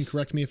believe. Yes. You can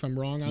correct me if I'm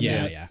wrong on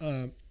that.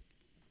 Yeah.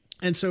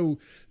 And so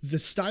the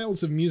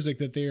styles of music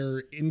that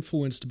they're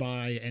influenced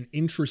by and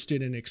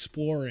interested in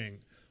exploring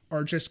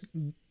are just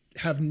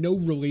have no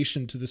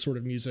relation to the sort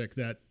of music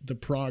that the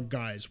prog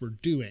guys were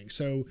doing.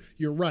 So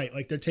you're right.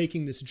 Like, they're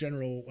taking this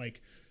general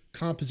like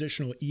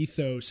compositional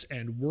ethos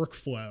and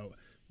workflow,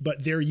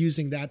 but they're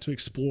using that to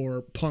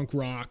explore punk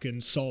rock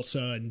and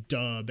salsa and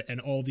dub and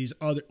all these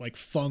other, like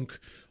funk,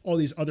 all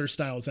these other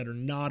styles that are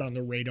not on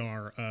the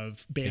radar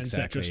of bands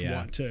that just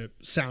want to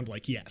sound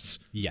like Yes.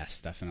 Yes,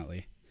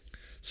 definitely.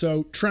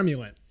 So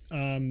Tremulant,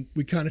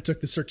 we kind of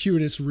took the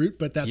circuitous route,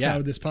 but that's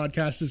how this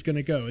podcast is going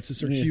to go. It's a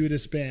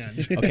circuitous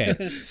band. Okay,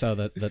 so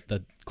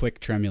the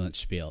quick Tremulant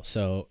spiel.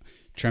 So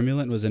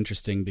Tremulant was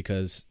interesting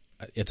because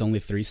it's only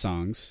 3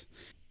 songs.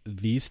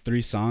 These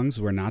 3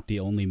 songs were not the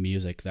only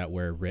music that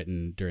were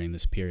written during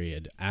this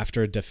period.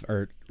 After,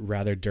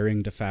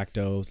 during De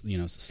Facto, you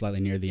know, slightly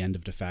near the end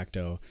of De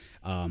Facto,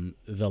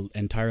 the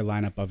entire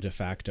lineup of De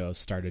Facto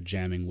started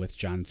jamming with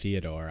John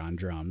Theodore on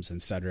drums,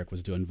 and Cedric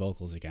was doing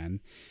vocals again,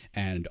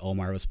 and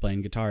Omar was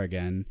playing guitar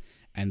again,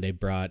 and they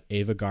brought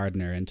Ava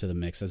Gardner into the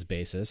mix as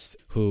bassist,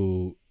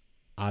 who,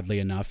 oddly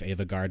enough,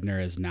 Ava Gardner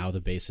is now the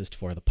bassist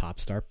for the pop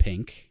star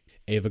Pink.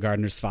 Ava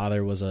Gardner's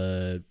father was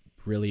a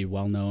really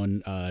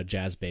well-known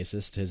jazz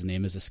bassist. His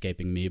name is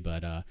escaping me,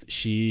 but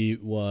she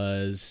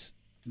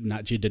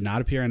did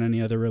not appear on any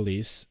other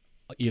release,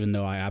 even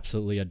though I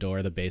absolutely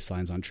adore the bass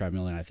lines on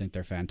Tremulant. I think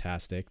they're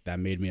fantastic. That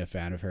made me a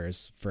fan of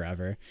hers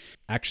forever.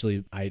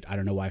 Actually, I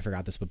don't know why I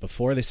forgot this, but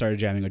before they started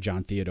jamming with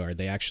John Theodore,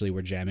 they actually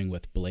were jamming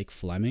with Blake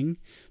Fleming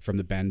from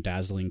the band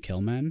Dazzling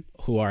Killmen,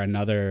 who are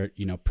another,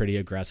 you know, pretty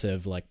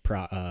aggressive, like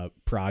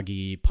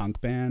proggy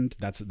punk band.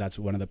 That's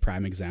one of the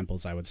prime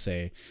examples, I would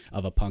say,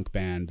 of a punk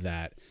band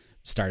that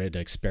started to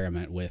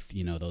experiment with,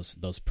 you know,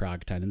 those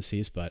prog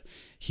tendencies. But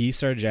he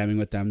started jamming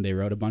with them. They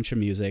wrote a bunch of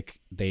music.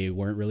 They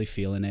weren't really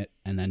feeling it,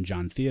 and then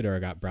John Theodore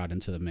got brought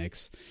into the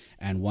mix.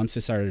 And once they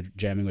started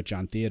jamming with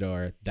John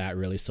Theodore, that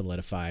really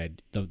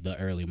solidified the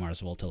early Mars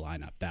Volta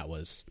lineup. That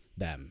was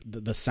them.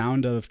 The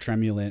sound of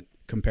Tremulant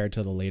compared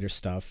to the later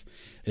stuff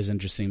is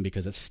interesting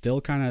because it still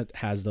kind of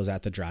has those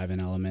At the Drive-In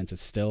elements.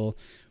 It's still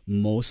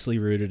mostly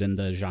rooted in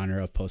the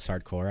genre of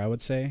post-hardcore, I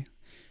would say,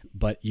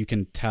 but you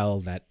can tell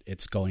that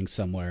it's going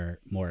somewhere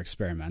more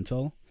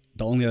experimental.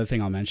 The only other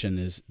thing I'll mention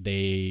is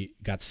they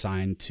got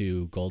signed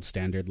to Gold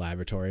Standard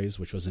Laboratories,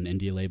 which was an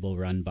indie label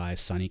run by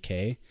Sonny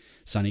K.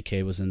 Sonny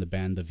K was in the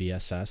band The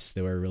VSS.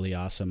 They were a really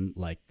awesome,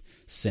 like,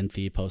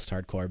 synthy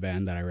post-hardcore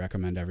band that I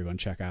recommend everyone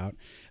check out.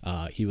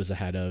 He was the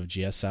head of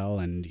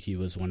GSL, and he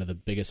was one of the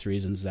biggest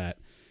reasons that,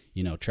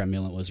 you know,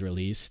 Tremulant was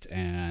released,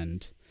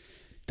 and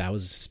that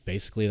was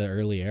basically the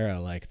early era.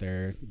 Like,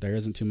 there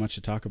isn't too much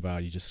to talk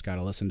about. You just got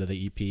to listen to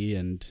the EP.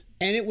 And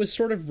it was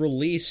sort of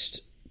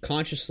released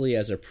consciously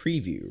as a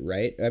preview,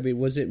 right? I mean,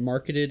 was it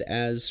marketed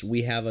as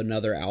we have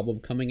another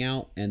album coming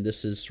out and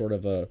this is sort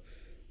of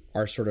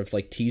our sort of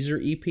like teaser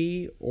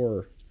EP?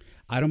 Or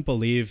I don't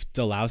believe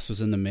Deloused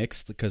was in the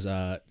mix because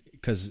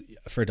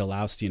for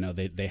Deloused, you know,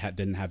 they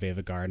didn't have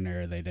Ava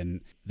Gardner.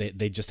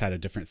 They just had a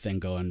different thing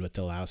going with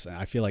Deloused.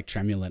 I feel like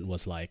Tremulant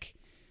was like,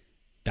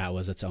 that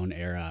was its own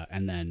era,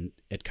 and then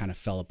it kind of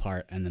fell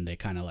apart, and then they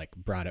kind of like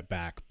brought it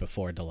back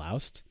before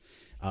Deloused.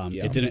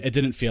 It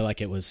didn't feel like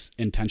it was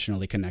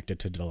intentionally connected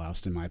to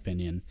Deloused, in my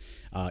opinion,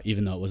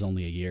 even though it was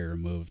only a year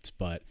removed.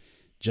 But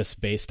just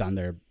based on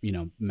their, you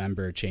know,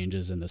 member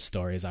changes and the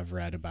stories I've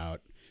read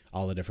about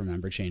all the different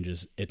member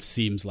changes, it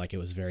seems like it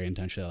was very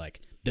intentional.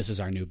 Like, this is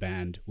our new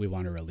band, we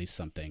want to release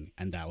something,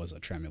 and that was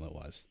what Tremulant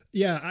was.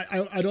 Yeah,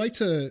 I'd like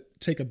to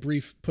put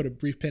a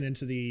brief pin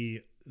into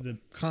the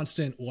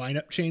constant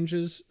lineup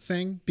changes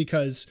thing,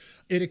 because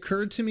it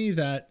occurred to me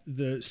that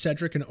the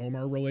Cedric and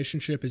Omar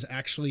relationship is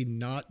actually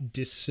not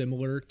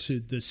dissimilar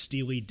to the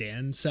Steely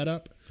Dan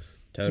setup.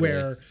 Totally.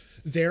 Where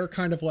they're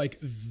kind of like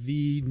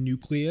the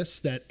nucleus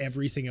that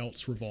everything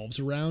else revolves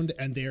around,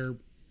 and they're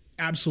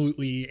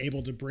absolutely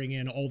able to bring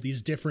in all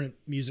these different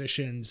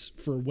musicians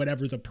for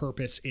whatever the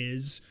purpose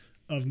is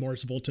of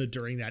Mars Volta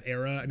during that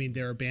era. I mean,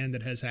 they're a band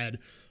that has had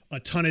a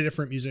ton of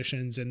different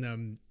musicians in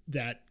them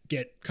that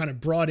get kind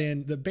of brought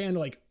in. The band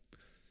like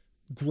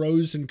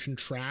grows and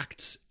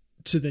contracts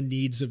to the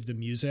needs of the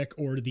music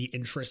or the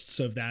interests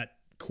of that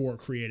core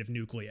creative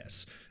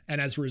nucleus. And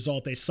as a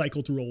result, they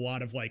cycle through a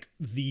lot of like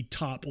the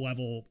top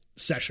level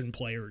session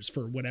players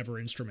for whatever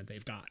instrument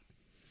they've got.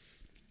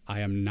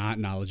 I am not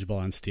knowledgeable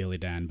on Steely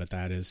Dan, but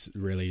that is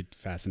really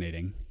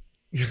fascinating.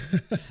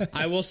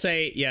 I will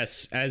say,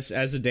 yes, as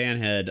a Dan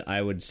head,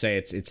 I would say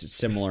it's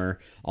similar,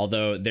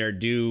 although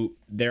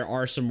there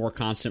are some more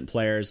constant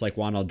players, like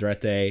Juan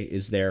Aldrete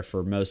is there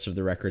for most of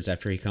the records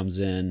after he comes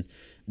in.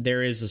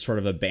 There is a sort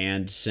of a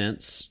band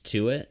sense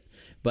to it,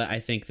 but I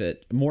think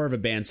that more of a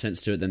band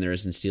sense to it than there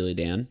is in Steely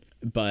Dan.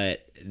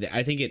 But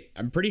I think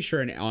I'm pretty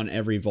sure on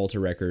every Volta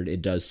record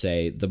it does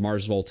say the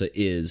Mars Volta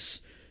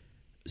is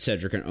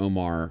Cedric and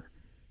Omar.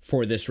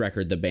 For this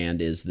record, the band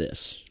is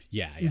this.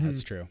 Yeah,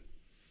 that's true.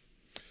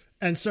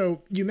 And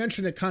so you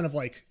mentioned it kind of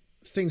like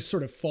things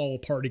sort of fall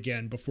apart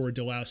again before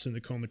Deloused and the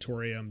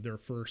Comatorium, their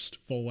first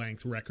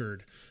full-length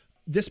record.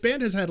 This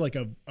band has had like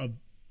and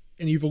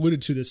you've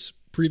alluded to this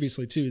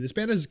previously too, this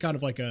band has kind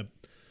of like a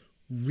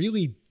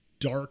really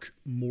dark,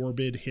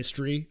 morbid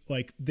history.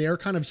 Like, they're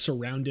kind of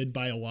surrounded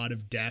by a lot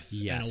of death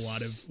and a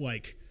lot of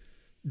like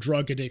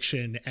drug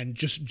addiction and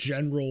just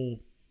general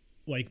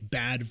like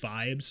bad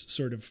vibes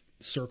sort of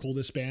circle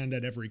this band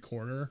at every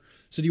corner.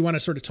 So do you want to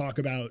sort of talk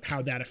about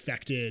how that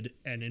affected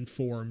and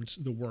informed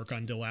the work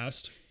on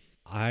Deloused?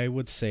 I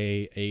would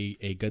say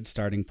a good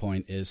starting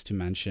point is to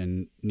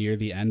mention near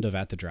the end of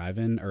At the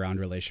Drive-In, around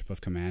Relationship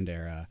of Command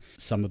era,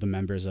 some of the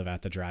members of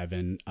At the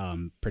Drive-In,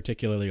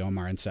 particularly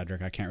Omar and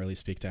Cedric, I can't really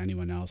speak to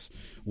anyone else,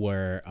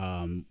 were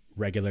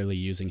regularly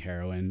using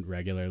heroin,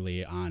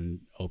 regularly on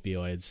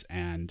opioids,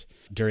 and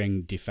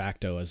during De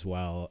Facto as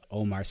well,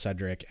 Omar,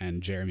 Cedric,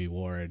 and Jeremy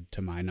Ward,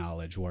 to my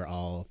knowledge, were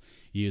all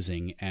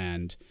using.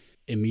 And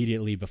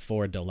immediately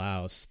before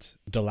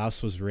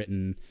Deloused was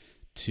written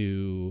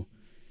to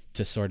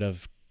sort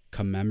of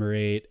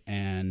commemorate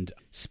and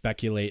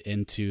speculate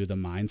into the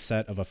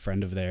mindset of a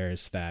friend of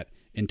theirs that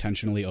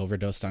intentionally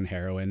overdosed on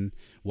heroin,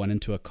 went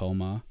into a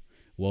coma,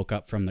 woke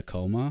up from the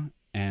coma,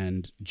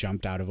 and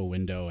jumped out of a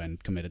window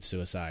and committed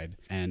suicide.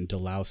 And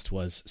Deloused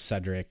was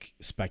Cedric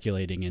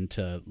speculating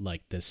into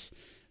like this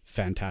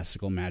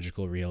fantastical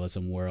magical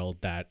realism world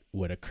that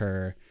would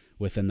occur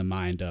within the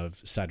mind of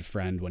said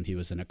friend when he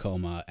was in a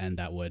coma, and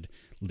that would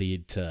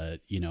lead to,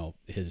 you know,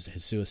 his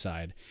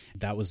suicide.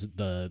 That was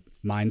the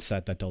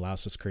mindset that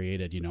Deloused was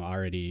created, you know,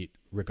 already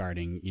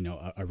regarding, you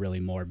know, a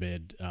really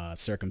morbid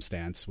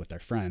circumstance with their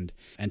friend.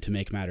 And to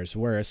make matters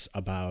worse,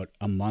 about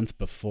a month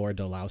before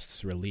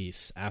Deloust's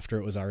release, after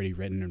it was already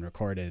written and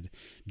recorded,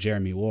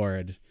 Jeremy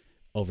Ward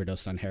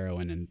overdosed on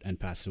heroin and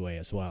passed away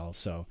as well.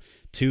 So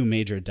 2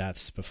 major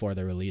deaths before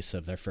the release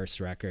of their first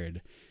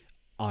record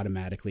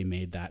automatically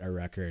made that a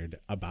record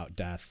about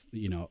death,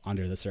 you know,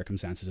 under the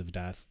circumstances of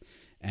death.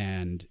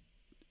 And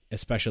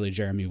especially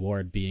Jeremy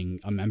Ward being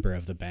a member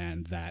of the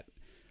band, that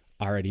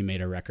already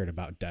made a record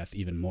about death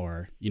even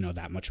more, you know,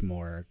 that much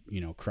more, you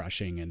know,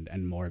 crushing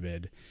and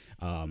morbid.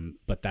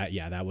 But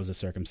that was a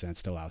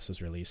circumstance Deloused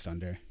was released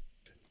under.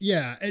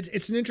 Yeah,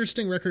 it's an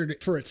interesting record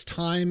for its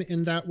time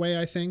in that way,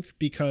 I think,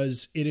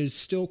 because it is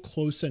still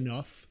close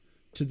enough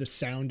to the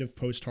sound of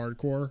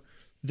post-hardcore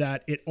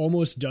that it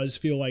almost does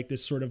feel like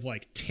this sort of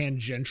like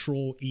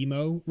tangential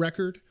emo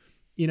record.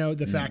 You know,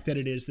 the fact that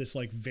it is this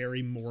like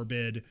very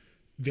morbid,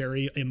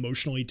 very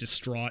emotionally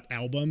distraught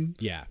album.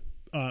 Yeah.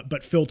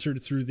 But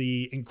filtered through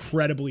the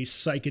incredibly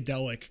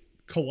psychedelic,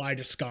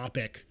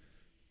 kaleidoscopic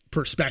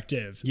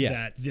perspective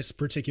that this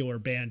particular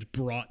band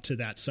brought to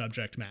that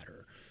subject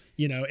matter.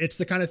 You know, it's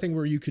the kind of thing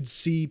where you could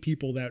see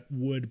people that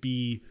would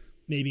be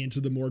maybe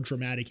into the more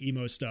dramatic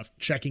emo stuff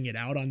checking it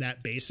out on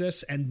that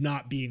basis and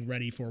not being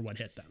ready for what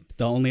hit them.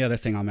 The only other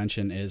thing I'll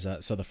mention is,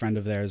 so the friend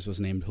of theirs was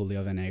named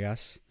Julio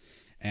Venegas,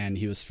 and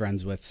he was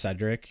friends with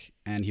Cedric,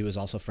 and he was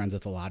also friends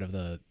with a lot of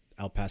the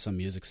El Paso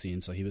music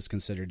scene, so he was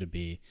considered to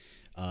be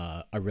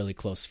a really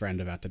close friend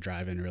of At the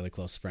Drive-In, a really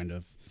close friend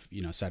of,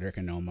 you know, Cedric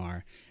and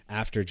Omar.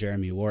 After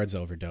Jeremy Ward's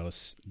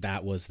overdose,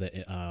 that was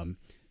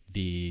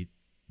the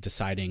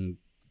deciding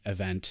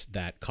event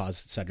that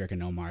caused Cedric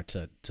and Omar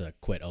to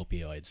quit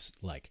opioids,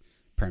 like,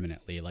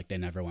 permanently. Like, they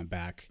never went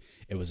back.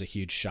 It was a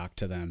huge shock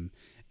to them,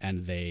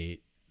 and they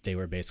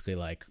were basically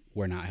like,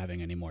 we're not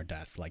having any more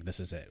death. Like, this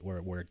is it.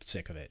 We're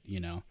sick of it, you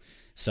know?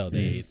 So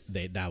they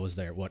that was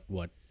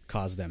what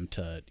caused them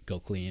to go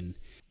clean,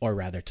 or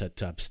rather to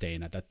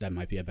abstain. That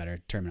might be a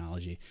better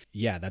terminology.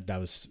 Yeah, that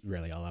was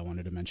really all I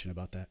wanted to mention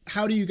about that.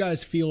 How do you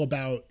guys feel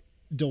about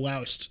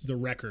Deloused, the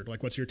record?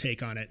 Like, what's your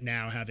take on it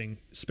now, having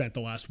spent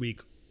the last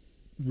week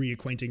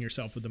reacquainting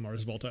yourself with the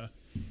Mars Volta?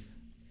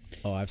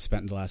 Oh, I've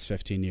spent the last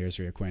 15 years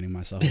reacquainting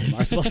myself with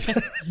Mars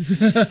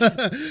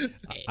Volta.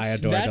 I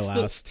adore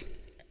Deloused.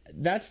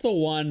 That's the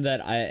one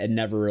that I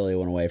never really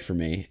went away from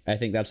me. I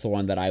think that's the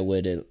one that I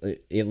would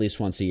at least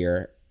once a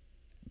year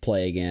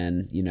play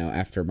again, you know,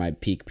 after my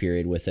peak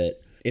period with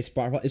it. It's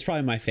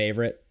probably my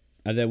favorite.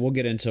 Then we'll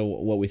get into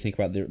what we think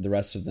about the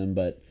rest of them,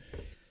 but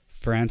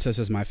Francis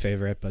is my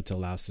favorite, but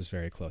Deloused is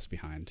very close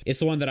behind. It's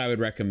the one that I would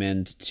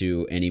recommend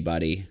to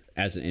anybody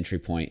as an entry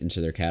point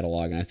into their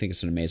catalog, and I think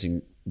it's an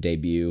amazing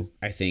debut.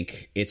 I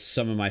think it's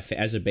some of my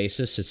as a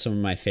bassist, it's some of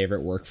my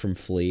favorite work from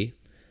Flea.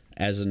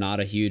 As not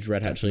a huge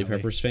Red Hot Chili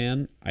Peppers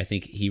fan, I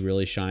think he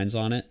really shines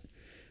on it.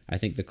 I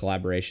think the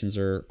collaborations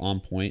are on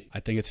point. I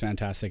think it's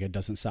fantastic. It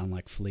doesn't sound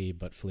like Flea,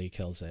 but Flea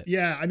kills it.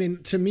 Yeah, I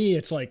mean, to me,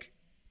 it's like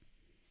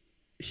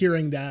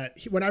hearing that.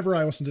 Whenever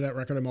I listen to that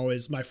record,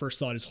 my first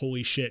thought is,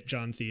 holy shit,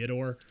 John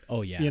Theodore.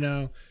 Oh, yeah. You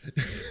know?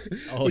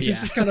 Which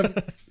is just kind of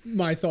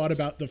my thought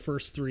about the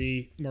first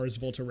three Mars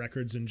Volta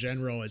records in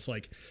general. It's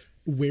like,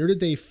 where did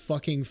they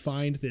fucking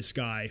find this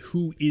guy?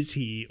 Who is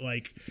he?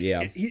 Like,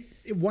 yeah, he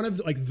one of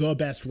like the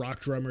best rock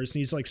drummers, and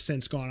he's like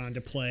since gone on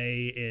to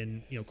play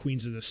in, you know,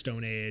 Queens of the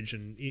Stone Age,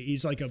 and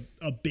he's like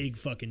a big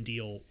fucking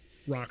deal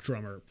rock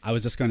drummer. I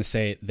was just going to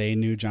say they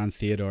knew John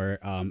Theodore,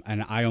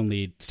 and I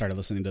only started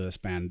listening to this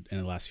band in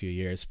the last few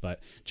years,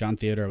 but John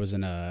Theodore was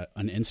in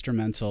an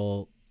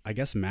instrumental, I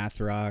guess, math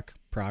rock,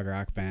 prog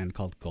rock band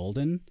called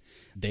Golden.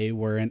 They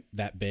weren't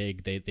that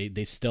big.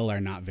 They still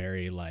are not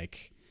very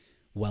like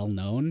well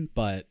known,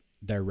 but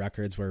their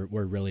records were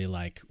really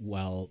like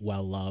well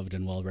loved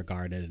and well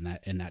regarded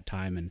in that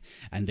time,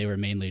 and they were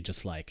mainly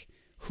just like,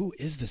 who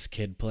is this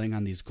kid playing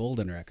on these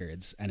Golden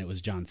records? And it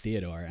was John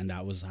Theodore, and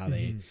that was how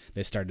they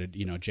started,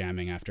 you know,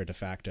 jamming after De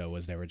Facto.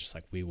 Was they were just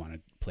like, we want to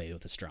play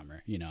with this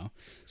drummer, you know.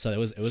 So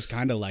it was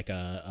kind of like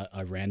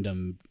a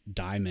random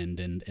diamond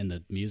in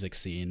the music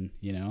scene,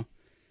 you know.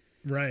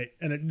 Right.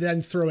 And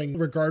then throwing,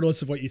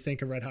 regardless of what you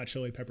think of Red Hot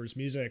Chili Peppers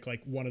music,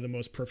 like one of the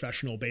most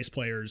professional bass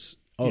players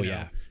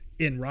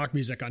in rock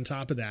music on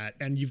top of that.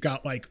 And you've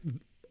got like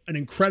an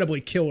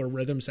incredibly killer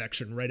rhythm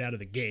section right out of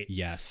the gate.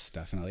 Yes,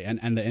 definitely.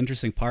 And the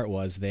interesting part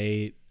was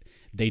they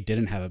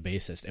didn't have a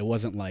bassist. It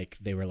wasn't like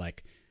they were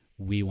like,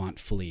 we want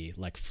Flea.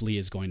 Like, Flea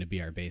is going to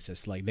be our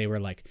bassist. Like, they were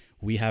like,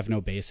 we have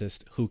no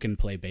bassist. Who can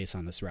play bass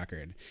on this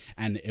record?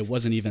 And it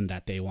wasn't even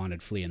that they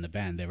wanted Flea in the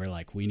band. They were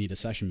like, we need a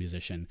session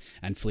musician.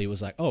 And Flea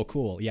was like, oh,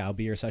 cool. Yeah, I'll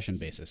be your session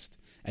bassist.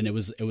 And it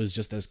was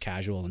just as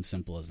casual and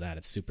simple as that.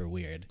 It's super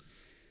weird.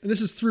 And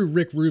this is through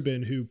Rick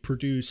Rubin, who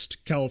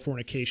produced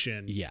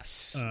Californication.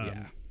 Yes.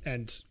 Yeah.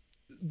 And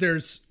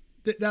there's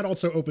that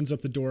also opens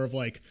up the door of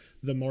like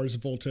the Mars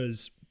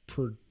Volta's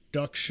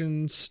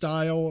production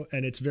style.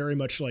 And it's very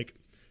much like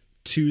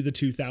to the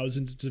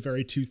 2000s. It's a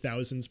very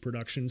 2000s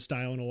production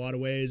style in a lot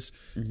of ways.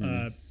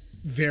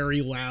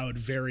 Very loud,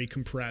 very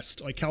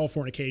compressed. Like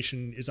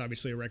Californication is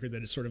obviously a record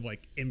that is sort of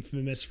like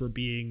infamous for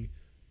being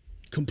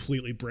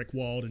completely brick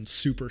walled and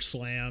super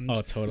slammed.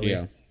 Oh, totally.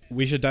 Yeah.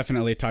 We should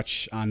definitely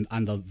touch on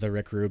the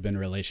Rick Rubin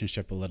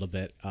relationship a little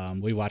bit.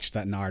 We watched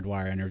that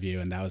Nardwuar interview,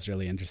 and that was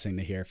really interesting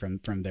to hear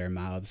from their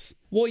mouths.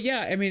 Well,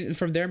 yeah, I mean,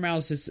 from their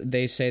mouths,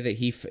 they say that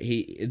he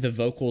the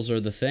vocals are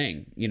the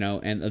thing, you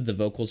know, and the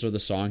vocals are the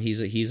song.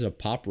 He's a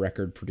pop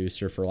record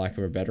producer, for lack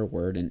of a better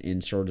word, and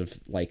in sort of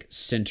like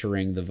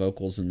centering the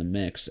vocals in the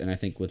mix. And I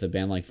think with a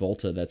band like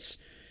Volta, that's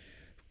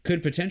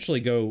could potentially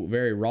go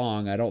very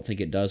wrong. I don't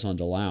think it does on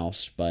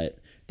Deloused, but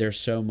there's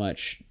so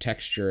much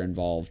texture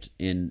involved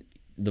in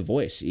the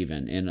voice,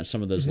 even in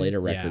some of those later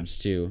records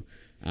too.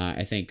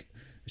 I think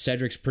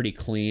Cedric's pretty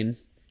clean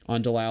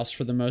on Deloused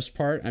for the most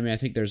part. I mean, I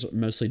think there's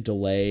mostly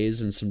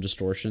delays and some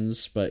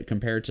distortions, but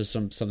compared to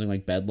something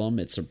like Bedlam,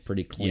 it's a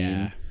pretty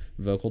clean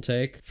vocal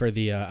take. For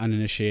the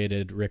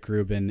uninitiated, Rick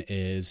Rubin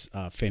is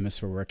famous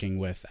for working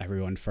with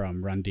everyone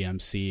from Run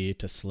DMC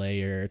to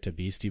Slayer to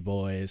Beastie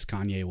Boys,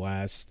 Kanye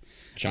West,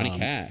 Johnny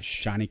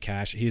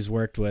Cash. He's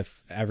worked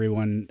with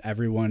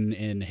everyone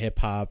in hip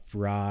hop,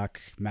 rock,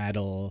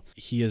 metal.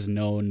 He is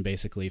known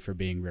basically for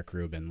being Rick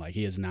Rubin. Like,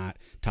 he is not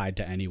tied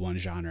to any one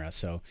genre.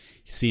 So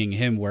seeing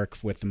him work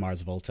with the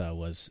Mars Volta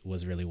was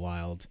really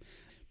wild.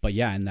 But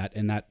yeah, in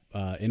that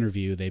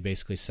interview, they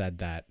basically said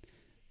that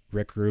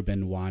Rick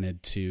Rubin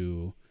wanted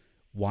to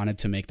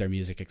make their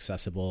music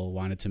accessible,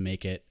 wanted to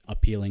make it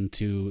appealing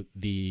to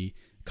the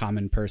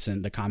common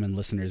person, the common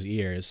listener's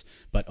ears,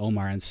 but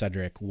Omar and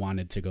Cedric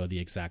wanted to go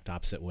the exact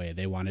opposite way.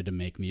 They wanted to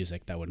make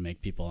music that would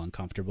make people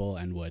uncomfortable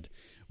and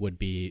would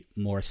be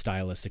more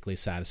stylistically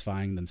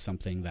satisfying than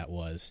something that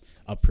was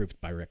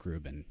approved by Rick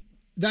Rubin.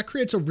 That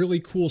creates a really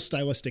cool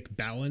stylistic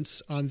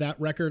balance on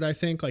that record, I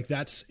think. Like,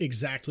 that's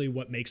exactly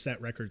what makes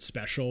that record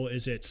special,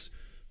 is its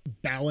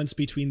balance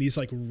between these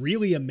like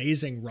really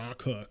amazing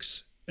rock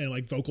hooks and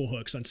like vocal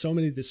hooks on so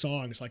many of the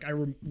songs. Like,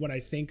 when I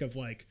think of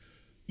like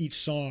each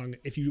song,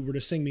 if you were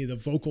to sing me the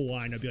vocal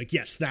line, I'd be like,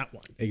 yes, that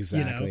one.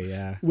 Exactly.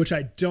 Yeah. Which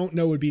I don't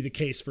know would be the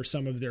case for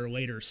some of their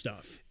later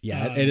stuff.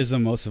 Yeah. It is the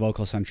most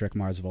vocal centric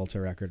Mars Volta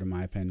record in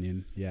my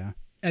opinion. Yeah.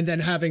 And then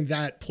having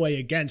that play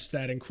against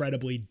that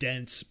incredibly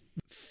dense,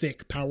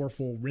 thick,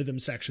 powerful rhythm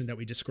section that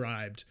we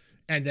described,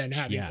 and then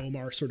having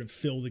Omar sort of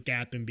fill the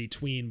gap in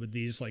between with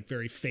these like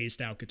very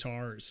phased out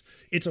guitars.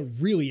 It's a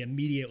really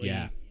immediately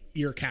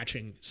ear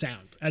catching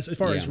sound. As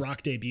far as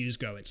rock debuts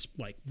go, it's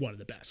like one of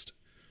the best.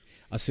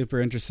 A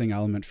super interesting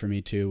element for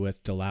me too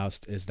with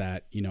Deloused is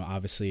that, you know,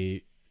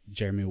 obviously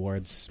Jeremy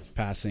Ward's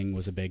passing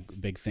was a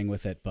big thing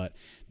with it, but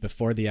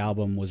before the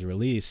album was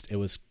released, it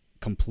was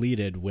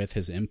completed with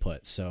his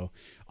input. So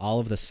all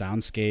of the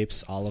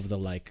soundscapes, all of the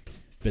like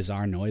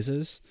bizarre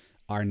noises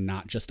are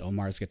not just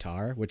Omar's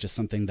guitar, which is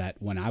something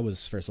that when I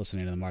was first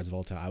listening to the Mars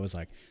Volta, I was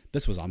like,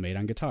 this was all made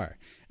on guitar.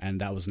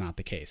 And that was not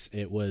the case.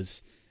 It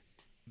was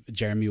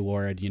Jeremy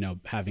Ward, you know,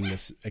 having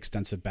this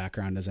extensive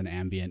background as an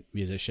ambient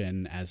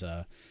musician, as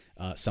a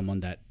someone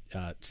that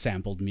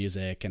sampled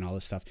music and all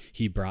this stuff.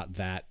 He brought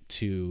that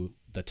to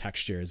the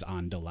textures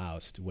on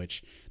Deloused,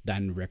 which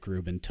then Rick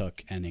Rubin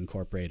took and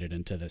incorporated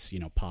into this, you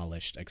know,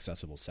 polished,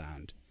 accessible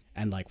sound.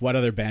 And like, what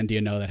other band do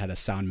you know that had a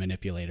sound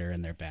manipulator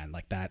in their band?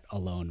 Like, that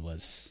alone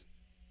was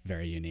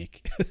very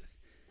unique.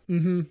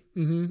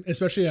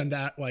 Especially on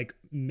that like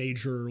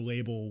major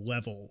label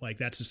level. Like,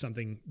 that's just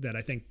something that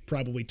I think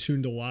probably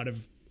tuned a lot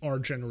of our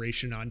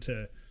generation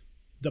onto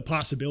the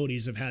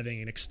possibilities of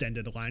having an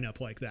extended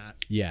lineup like that.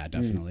 Yeah,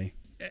 definitely.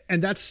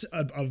 And that's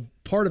a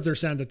part of their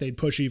sound that they'd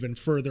push even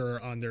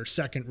further on their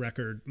second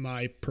record,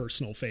 my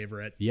personal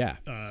favorite. Yeah.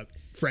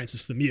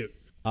 Francis the Mute.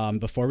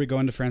 Before we go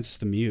into Francis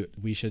the Mute,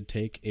 we should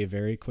take a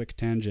very quick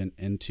tangent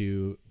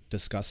into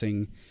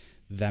discussing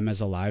them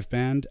as a live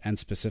band, and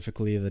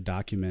specifically the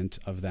document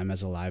of them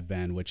as a live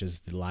band, which is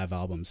the live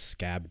album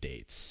Scab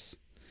Dates.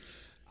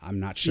 I'm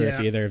not sure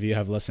if either of you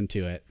have listened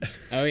to it.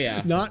 Oh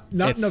yeah. Not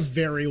in a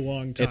very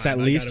long time. It's at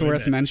least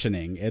worth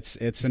mentioning. It's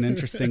an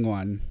interesting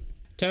one.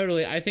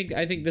 Totally. I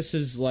think this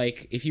is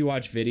like, if you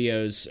watch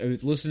videos,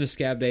 listen to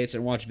Scab Dates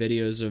and watch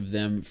videos of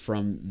them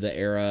from the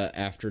era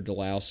after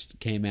Deloused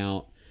came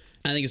out,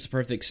 I think it's a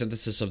perfect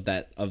synthesis of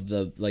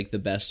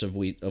the best of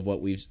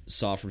what we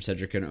saw from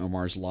Cedric and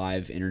Omar's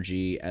live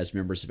energy as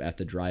members of At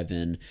the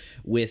Drive-In,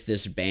 with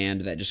this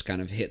band that just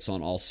kind of hits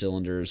on all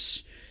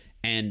cylinders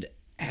and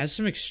has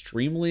some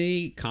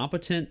extremely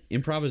competent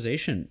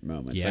improvisation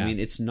moments. Yeah. I mean,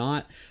 it's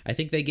not, I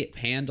think they got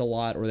panned a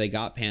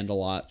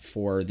lot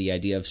for the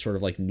idea of sort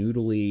of like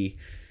noodly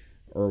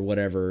or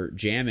whatever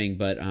jamming,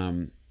 but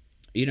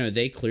you know,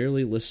 they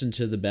clearly listen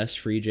to the best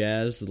free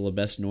jazz, the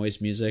best noise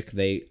music.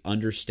 They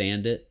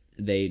understand it.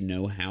 They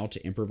know how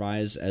to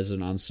improvise as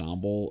an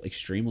ensemble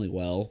extremely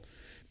well.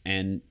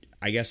 And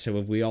I guess,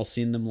 have we all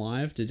seen them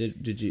live? Did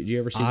you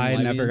ever see them live?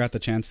 I never got the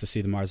chance to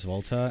see the Mars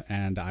Volta,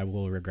 and I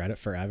will regret it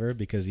forever,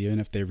 because even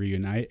if they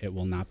reunite, it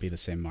will not be the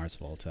same Mars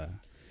Volta.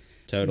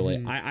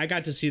 Totally. I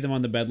got to see them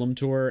on the Bedlam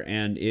tour,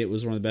 and it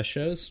was one of the best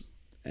shows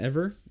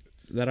ever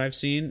that I've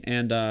seen.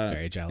 And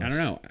very jealous. I don't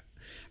know.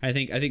 I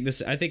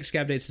think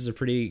Scab Dates is a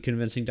pretty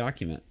convincing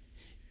document.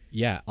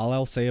 Yeah, all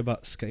I'll say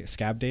about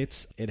Scab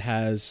Dates, it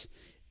has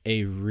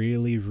a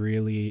really,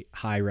 really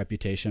high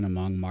reputation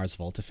among Mars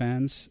Volta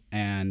fans,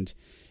 and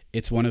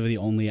it's one of the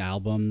only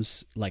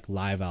albums, like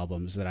live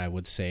albums, that I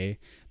would say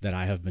that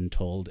I have been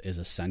told is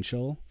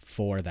essential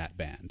for that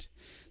band.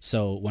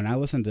 So when I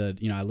listened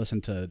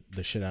to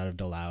the shit out of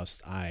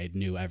Deloused, I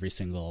knew every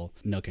single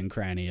nook and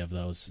cranny of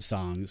those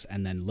songs,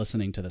 and then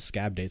listening to the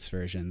Scab Dates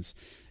versions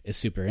is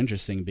super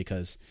interesting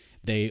because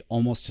they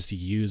almost just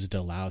use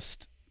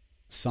Deloused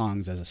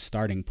songs as a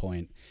starting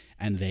point,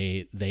 and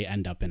they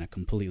end up in a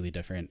completely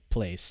different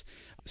place.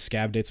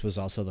 Scab Dates was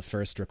also the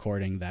first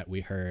recording that we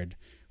heard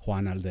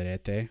Juan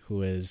Alderete,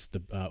 who is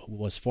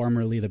was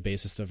formerly the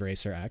bassist of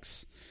Racer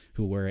X,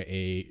 who were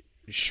a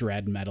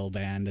shred metal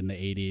band in the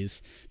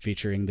 80s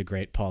featuring the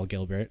great Paul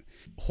Gilbert.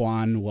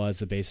 Juan was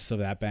the bassist of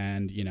that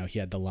band. You know, he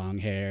had the long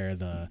hair,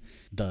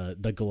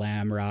 the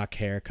glam rock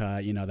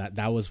haircut. You know,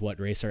 that was what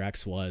Racer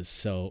X was.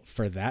 So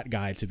for that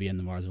guy to be in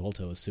the Mars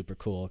Volta was super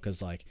cool,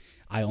 because like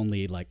I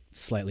only like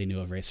slightly knew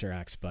of Racer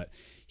X, but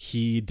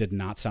he did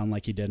not sound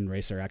like he did in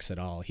Racer X at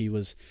all. He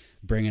was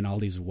bringing all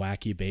these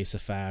wacky bass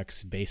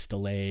effects, bass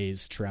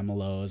delays,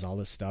 tremolos, all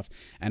this stuff.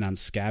 And on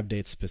Scab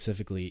Dates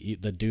specifically,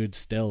 the dude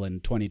still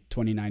in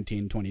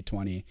 2019,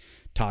 2020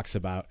 talks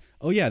about,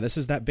 oh yeah, this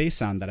is that bass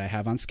sound that I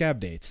have on Scab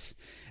Dates.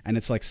 And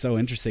it's like so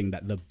interesting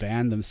that the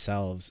band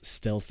themselves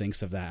still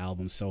thinks of that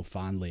album so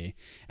fondly.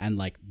 And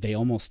like they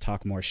almost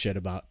talk more shit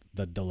about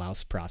the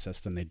Delouse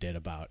process than they did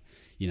about,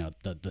 you know,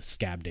 the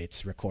Scab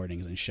Dates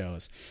recordings and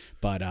shows.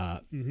 But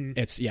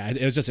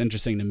it was just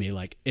interesting to me,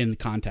 like in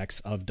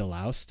context of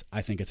Deloused,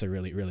 I think it's a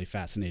really, really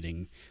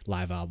fascinating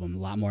live album. A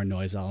lot more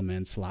noise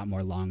elements, a lot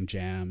more long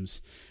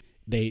jams.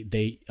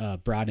 They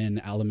brought in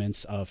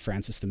elements of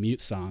Francis the Mute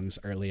songs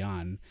early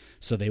on,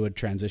 so they would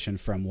transition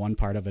from one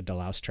part of a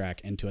Delouse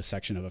track into a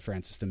section of a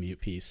Francis the Mute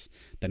piece,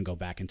 then go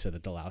back into the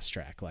Delouse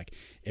track. Like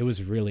it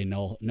was really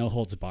no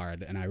holds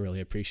barred, and I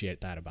really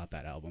appreciate that about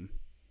that album.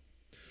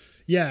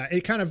 Yeah,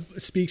 it kind of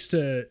speaks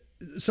to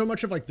so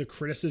much of like the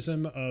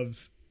criticism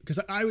of, because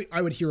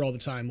I would hear all the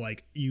time,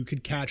 like you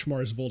could catch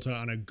Mars Volta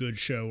on a good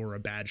show or a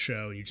bad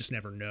show, and you just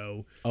never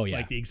know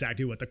like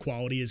exactly what the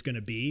quality is going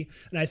to be.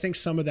 And I think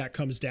some of that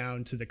comes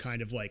down to the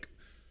kind of like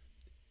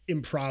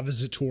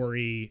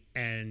improvisatory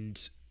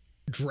and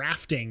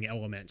drafting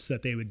elements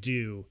that they would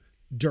do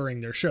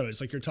during their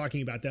shows. Like you're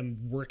talking about them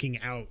working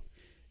out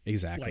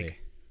exactly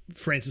like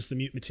Francis the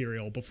Mute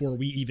material before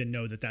we even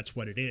know that that's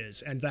what it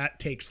is. And that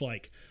takes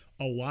like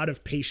a lot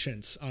of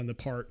patience on the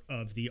part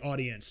of the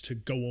audience to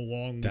go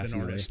along with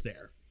an artist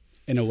there.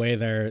 In a way,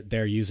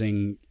 they're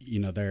using, you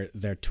know,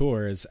 their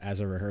tours as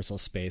a rehearsal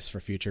space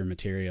for future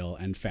material,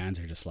 and fans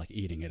are just like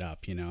eating it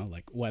up, you know,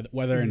 like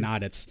whether or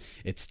not it's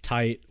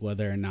tight,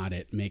 whether or not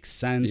it makes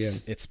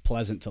sense, it's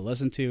pleasant to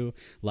listen to.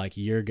 Like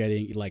you're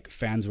getting, like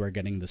fans were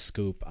getting the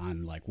scoop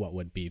on like what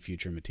would be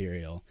future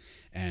material,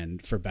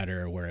 and for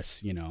better or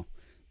worse, you know,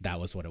 that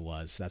was what it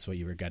was. That's what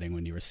you were getting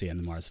when you were seeing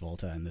the Mars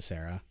Volta in this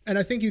era. And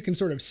I think you can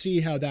sort of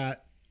see how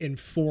that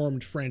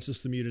informed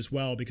Francis the Mute as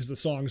well, because the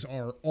songs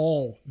are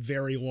all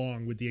very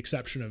long with the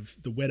exception of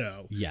The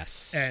Widow.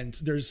 Yes. And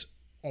there's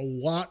a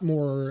lot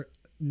more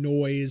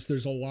noise.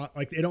 There's a lot,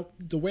 like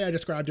the way I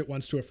described it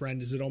once to a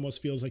friend is it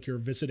almost feels like you're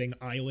visiting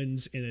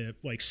islands in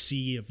a like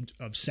sea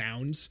of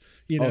sounds,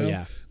 you know? Oh,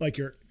 yeah. Like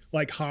you're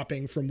like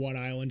hopping from one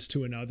island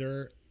to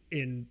another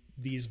in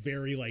these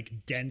very like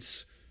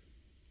dense,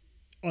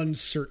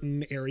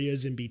 uncertain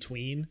areas in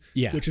between,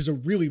 which is a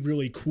really,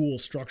 really cool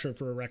structure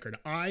for a record.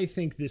 I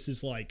think this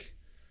is like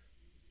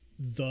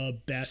the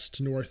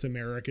best North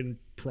American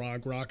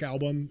prog rock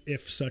album,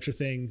 if such a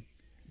thing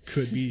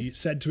could be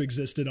said to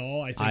exist at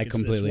all. I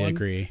completely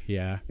agree.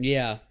 Yeah.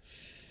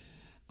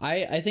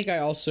 I think I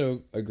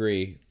also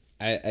agree.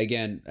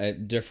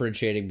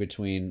 Differentiating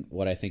between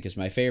what I think is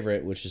my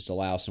favorite, which is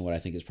Delouse, and what I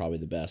think is probably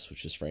the best,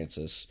 which is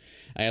Francis.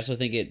 I also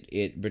think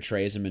it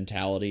betrays a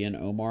mentality in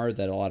Omar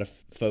that a lot of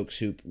folks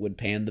who would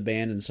pan the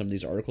band in some of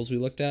these articles we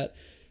looked at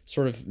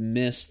sort of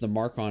miss the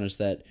mark on, is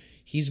that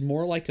he's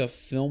more like a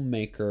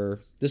filmmaker.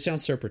 This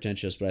sounds so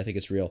pretentious, but I think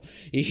it's real.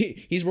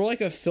 He's more like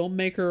a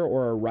filmmaker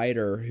or a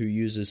writer who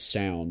uses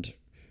sound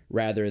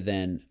rather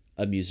than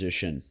a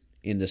musician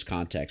in this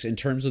context, in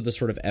terms of the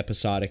sort of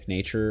episodic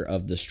nature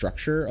of the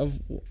structure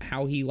of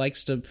how he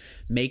likes to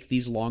make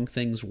these long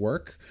things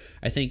work.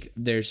 I think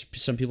there's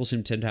some people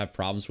tend to have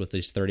problems with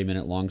these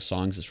 30-minute long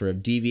songs that sort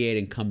of deviate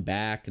and come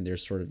back, and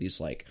there's sort of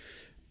these like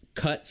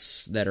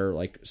cuts that are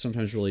like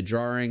sometimes really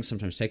jarring,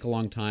 sometimes take a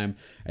long time.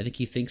 I think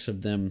he thinks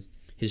of them,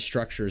 his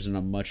structures, in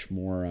a much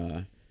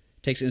more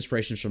takes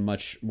inspirations from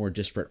much more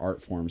disparate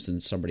art forms than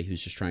somebody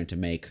who's just trying to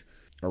make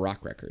a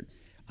rock record.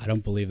 I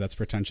don't believe that's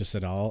pretentious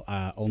at all,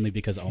 only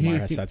because Omar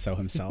has said so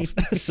himself.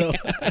 So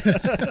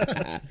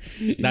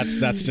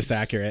that's just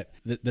accurate.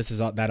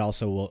 That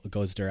also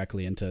goes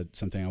directly into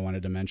something I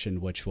wanted to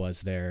mention, which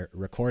was their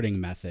recording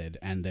method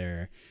and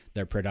their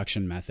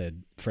production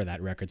method for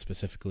that record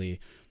specifically,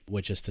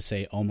 which is to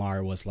say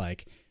Omar was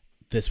like,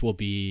 this will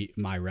be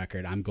my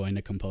record. I'm going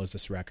to compose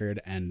this record,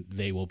 and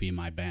they will be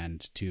my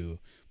band to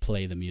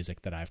play the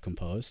music that I've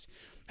composed.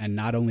 And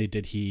not only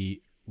did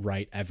he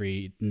write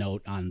every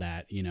note on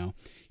that, you know,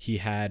 he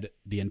had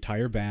the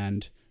entire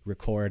band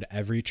record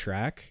every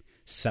track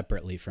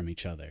separately from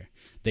each other.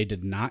 They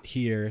did not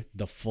hear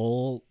the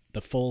full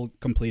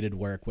completed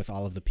work with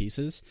all of the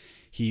pieces.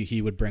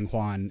 He would bring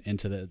Juan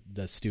into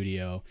the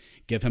studio,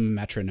 give him a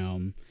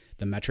metronome.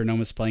 The metronome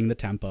was playing the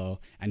tempo,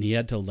 and he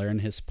had to learn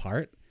his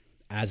part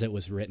as it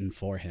was written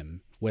for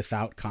him,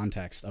 without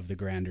context of the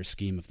grander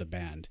scheme of the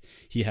band.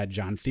 He had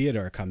John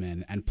Theodore come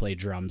in and play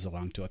drums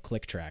along to a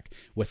click track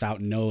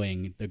without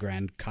knowing the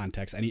grand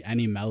context,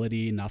 any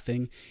melody,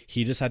 nothing.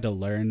 He just had to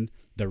learn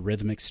the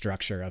rhythmic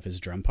structure of his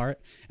drum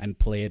part and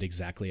play it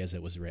exactly as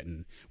it was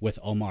written, with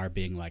Omar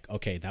being like,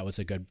 okay, that was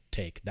a good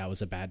take, that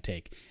was a bad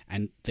take.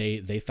 And they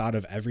thought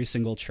of every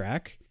single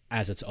track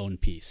as its own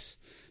piece.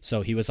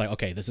 So he was like,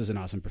 okay, this is an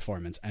awesome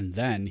performance. And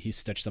then he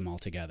stitched them all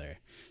together.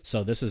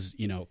 So this is,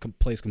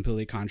 plays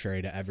completely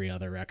contrary to every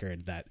other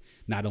record that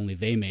not only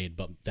they made,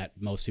 but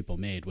that most people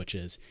made, which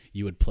is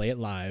you would play it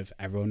live,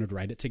 everyone would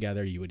write it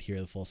together, you would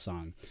hear the full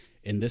song.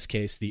 In this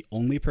case, the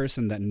only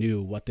person that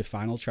knew what the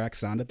final track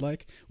sounded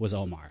like was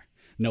Omar.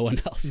 No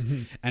one else.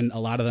 Mm-hmm. And a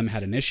lot of them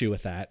had an issue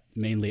with that,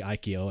 mainly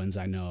Ike Owens,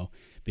 I know,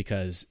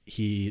 because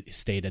he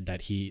stated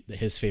that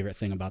his favorite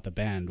thing about the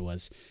band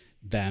was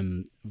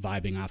them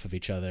vibing off of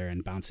each other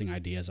and bouncing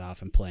ideas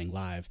off and playing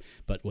live.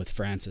 But with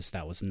Francis,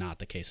 that was not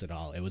the case at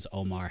all. It was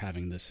Omar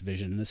having this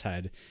vision in his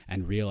head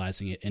and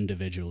realizing it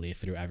individually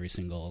through every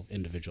single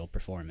individual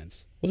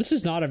performance. Well, this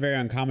is not a very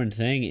uncommon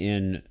thing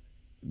in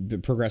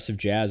progressive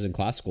jazz and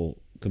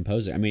classical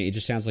composing. I mean, it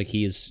just sounds like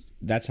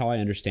that's how I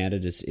understand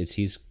it, is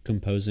he's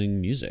composing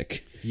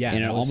music in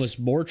an almost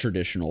more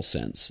traditional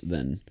sense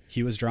than...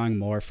 He was drawing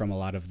more from a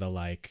lot of the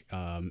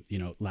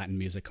Latin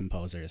music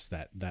composers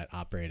that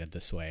operated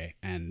this way,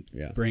 and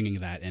bringing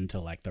that into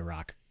like the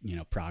rock,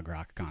 prog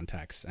rock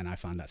context. And I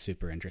found that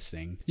super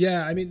interesting.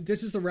 Yeah. I mean,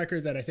 this is the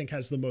record that I think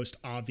has the most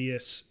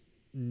obvious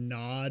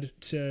nod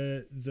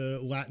to the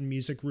Latin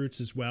music roots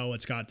as well.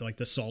 It's got like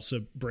the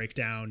salsa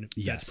breakdown.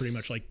 Yes. That's pretty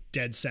much like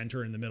dead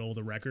center in the middle of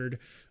the record.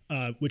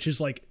 Which is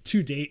like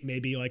to date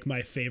maybe like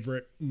my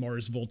favorite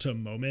Mars Volta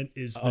moment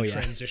is the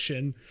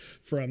transition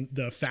from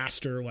the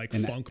faster like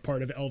funk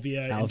part of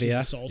Elvia into the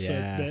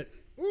salsa bit.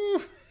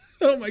 Ooh,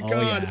 oh my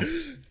god,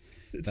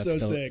 it's so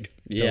sick,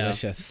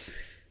 delicious.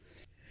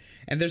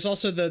 And there's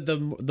also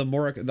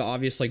the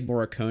obvious like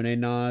Morricone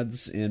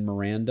nods in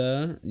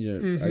Miranda.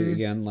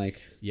 Again,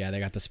 like they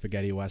got the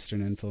spaghetti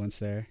western influence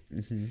there.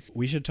 Mm-hmm.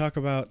 We should talk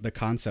about the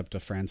concept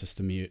of Francis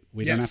the Mute.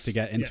 We don't have to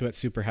get into it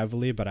super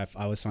heavily, but I've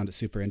always found it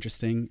super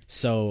interesting.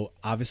 So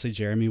obviously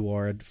Jeremy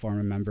Ward,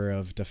 former member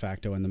of De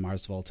Facto and the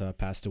Mars Volta,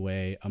 passed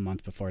away a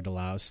month before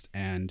Deloused,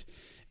 and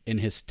in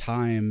his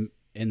time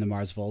in the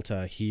Mars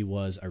Volta, he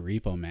was a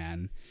repo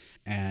man,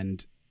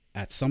 and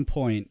at some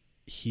point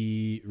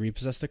he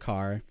repossessed a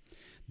car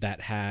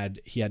that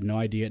he had no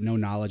idea, no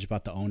knowledge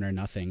about the owner,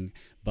 nothing.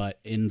 But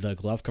in the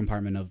glove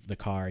compartment of the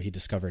car, he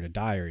discovered a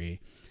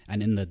diary.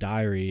 And in the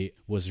diary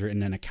was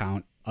written an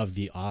account of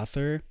the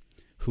author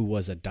who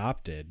was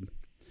adopted,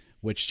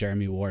 which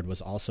Jeremy Ward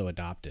was also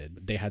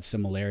adopted. They had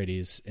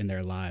similarities in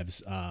their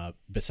lives.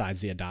 Besides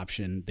the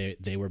adoption,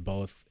 they were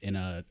both in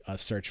a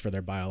search for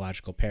their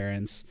biological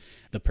parents.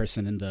 The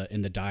person in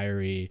the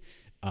diary,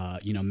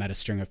 met a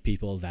string of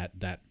people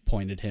that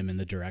pointed him in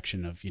the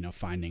direction of,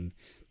 finding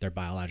their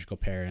biological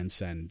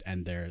parents and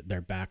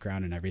their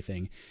background and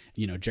everything.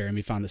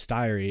 Jeremy found this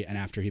diary, and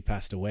after he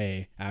passed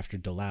away, after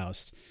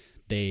Deloused,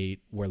 they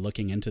were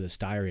looking into this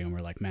diary and were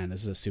like, man,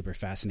 this is a super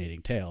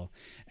fascinating tale.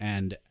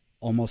 And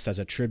almost as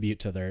a tribute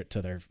to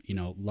their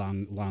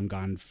long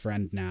gone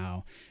friend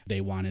now,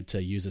 they wanted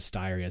to use this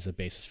diary as a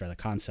basis for the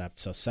concept.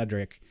 So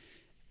Cedric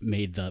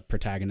made the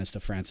protagonist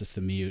of Francis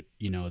the Mute,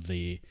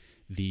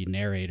 the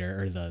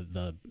narrator or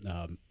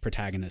the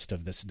protagonist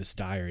of this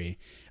diary,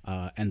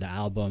 and the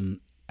album,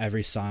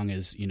 every song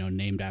is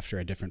named after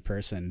a different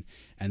person,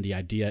 and the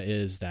idea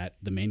is that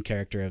the main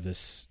character of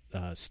this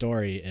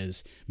story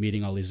is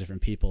meeting all these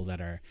different people that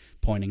are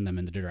pointing them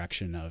in the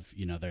direction of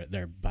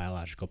their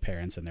biological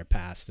parents and their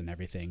past and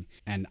everything.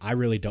 And I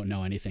really don't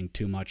know anything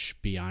too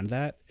much beyond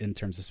that in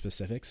terms of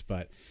specifics,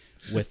 but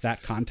with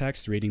that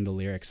context, reading the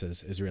lyrics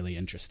is really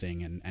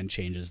interesting and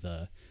changes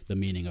the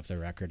meaning of the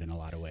record in a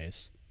lot of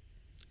ways.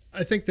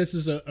 I think this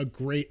is a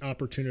great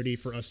opportunity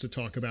for us to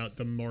talk about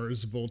the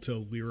Mars Volta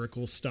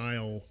lyrical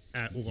style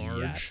at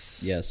large.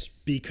 Yes.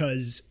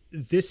 Because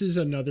this is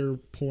another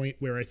point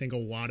where I think a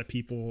lot of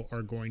people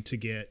are going to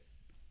get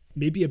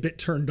maybe a bit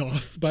turned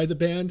off by the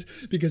band,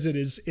 because it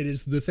is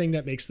the thing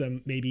that makes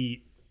them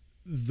maybe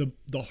the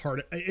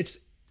hard. It's,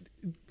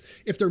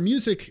 if their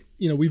music,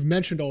 we've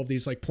mentioned all of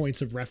these like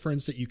points of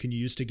reference that you can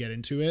use to get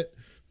into it,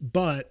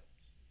 but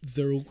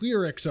their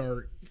lyrics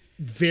are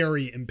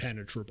very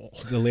impenetrable.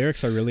 The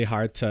lyrics are really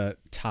hard to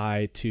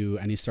tie to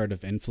any sort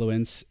of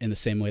influence in the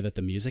same way that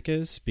the music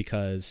is,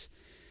 because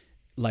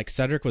like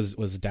Cedric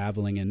was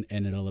dabbling in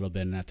it a little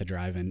bit and at the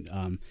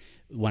drive-in.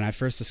 When I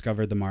first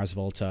discovered the Mars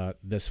Volta,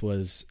 this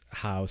was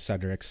how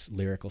Cedric's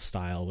lyrical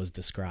style was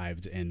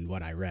described in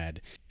what I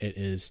read. It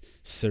is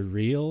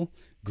surreal,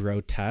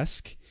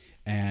 grotesque,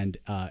 and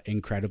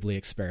incredibly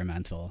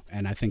experimental.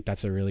 And I think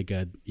that's a really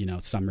good,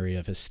 summary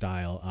of his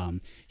style.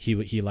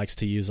 He likes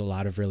to use a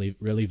lot of really,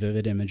 really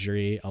vivid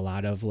imagery, a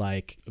lot of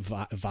like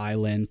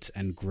violent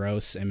and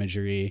gross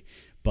imagery,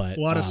 but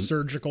a lot of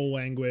surgical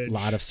language,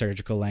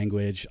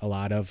 a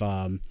lot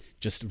of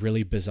just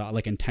really bizarre,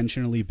 like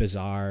intentionally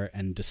bizarre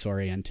and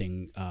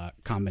disorienting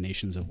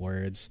combinations of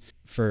words.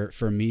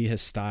 For me,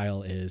 his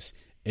style is,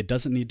 it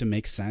doesn't need to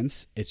make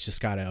sense. It's just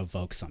got to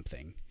evoke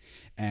something.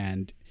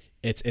 And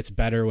it's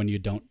better when you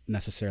don't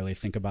necessarily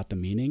think about the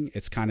meaning.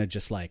 It's kind of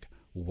just like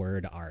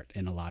word art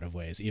in a lot of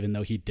ways. Even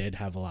though he did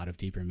have a lot of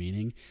deeper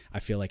meaning, I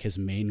feel like his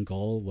main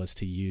goal was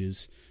to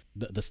use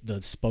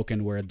the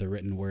spoken word, the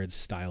written words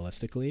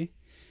stylistically,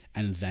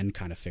 and then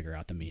kind of figure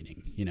out the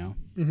meaning, you know?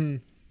 Mm-hmm.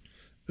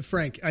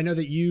 Frank, I know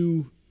that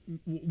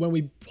when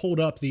we pulled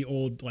up the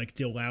old like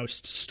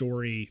Deloused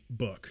story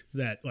book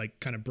that like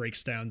kind of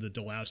breaks down the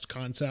Deloused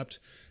concept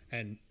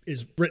and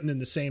is written in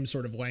the same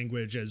sort of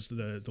language as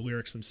the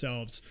lyrics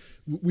themselves,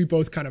 we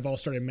both kind of all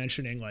started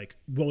mentioning like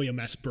William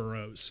S.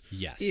 Burroughs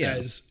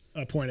as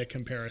a point of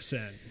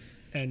comparison.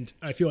 And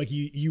I feel like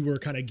you were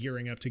kind of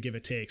gearing up to give a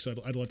take, so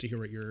I'd love to hear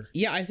what you're...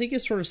 Yeah, I think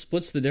it sort of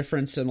splits the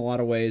difference in a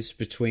lot of ways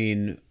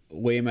between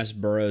William S.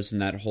 Burroughs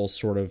and that whole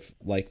sort of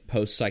like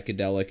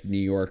post-psychedelic New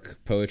York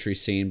poetry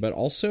scene, but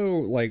also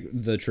like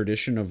the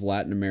tradition of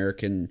Latin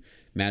American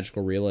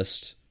magical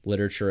realist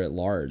literature at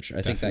large.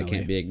 I think that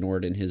can't be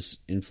ignored in his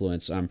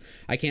influence.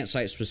 I can't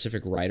cite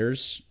specific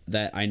writers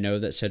that I know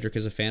that Cedric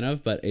is a fan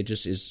of, but it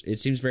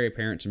seems very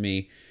apparent to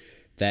me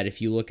that if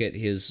you look at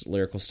his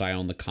lyrical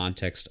style in the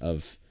context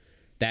of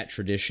that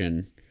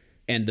tradition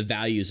and the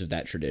values of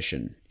that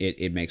tradition,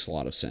 it makes a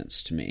lot of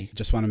sense to me.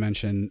 Just want to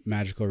mention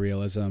magical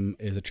realism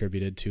is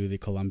attributed to the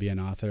Colombian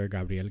author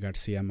Gabriel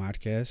Garcia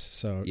Marquez,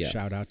 so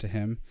shout out to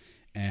him.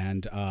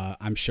 And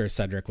I'm sure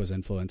Cedric was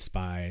influenced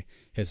by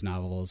his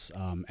novels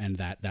and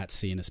that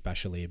scene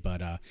especially,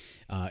 but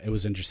it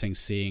was interesting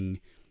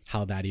seeing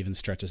how that even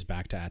stretches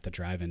back to At the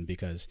Drive-In,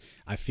 because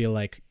I feel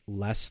like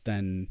less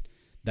than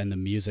the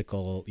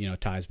musical,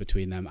 ties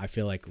between them. I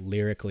feel like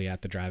lyrically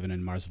At the Drive-In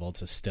and Mars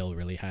Volta still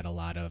really had a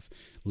lot of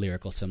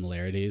lyrical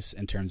similarities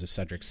in terms of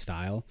Cedric's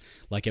style.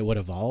 Like it would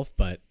evolve,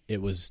 but it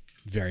was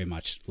very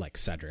much like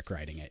Cedric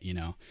writing it,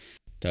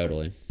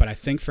 Totally. But I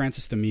think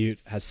Francis the Mute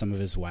has some of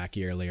his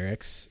wackier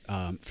lyrics,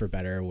 for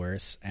better or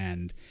worse,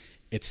 and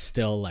it's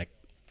still like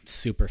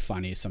super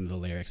funny, some of the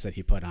lyrics that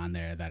he put on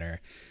there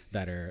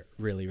that are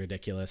really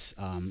ridiculous.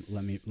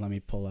 Let me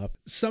pull up.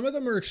 Some of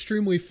them are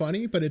extremely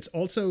funny, but it's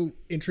also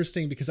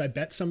interesting because I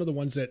bet some of the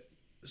ones that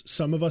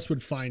some of us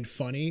would find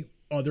funny,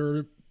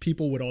 other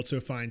people would also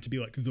find to be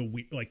like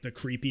the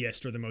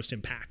creepiest or the most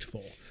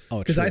impactful. Oh,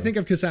 because I think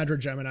of Cassandra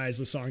Gemini as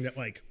the song that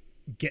like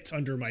gets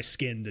under my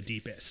skin the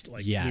deepest,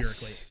 like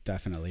lyrically.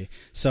 Definitely.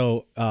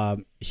 So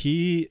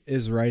he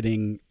is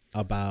writing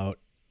about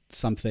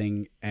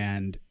something,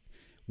 and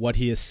what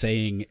he is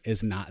saying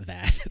is not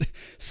that.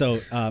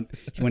 So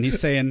when he's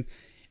saying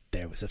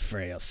there was a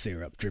frail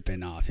syrup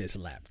dripping off his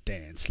lap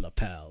dance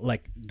lapel,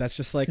 like that's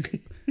just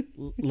like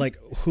like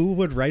who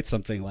would write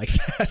something like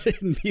that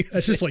in music?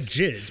 That's just like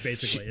jizz,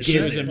 basically. She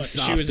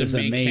was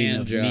a mane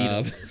of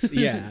job. needles.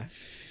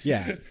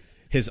 Yeah.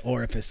 His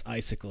orifice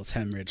icicles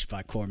hemorrhaged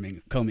by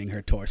combing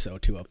her torso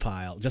to a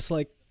pile. Just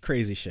like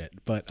crazy shit,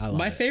 but I love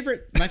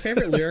it. My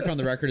favorite lyric on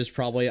the record is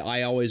probably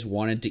 "I always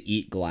wanted to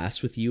eat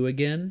glass with you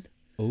again."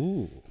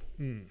 Ooh.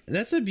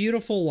 That's a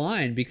beautiful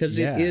line because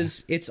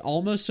it's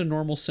almost a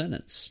normal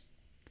sentence.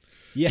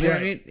 Yeah. You know what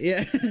I mean?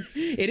 Yeah.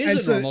 It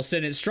is a normal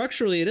sentence.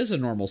 Structurally, it is a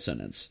normal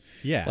sentence.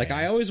 Yeah. Like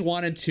I always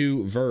wanted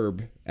to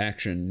verb,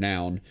 action,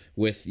 noun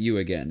with you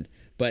again.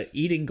 But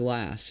eating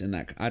glass in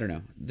that, I don't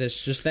know.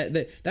 There's just that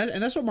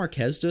and that's what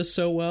Marquez does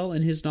so well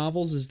in his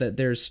novels, is that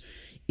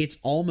it's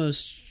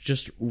almost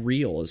just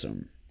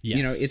realism.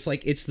 Yes. It's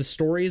like it's the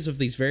stories of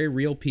these very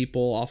real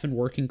people, often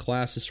working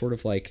class, is sort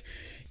of like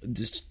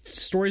the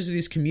stories of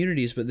these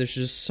communities, but there's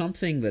just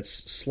something that's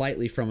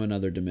slightly from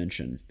another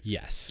dimension.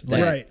 Yes.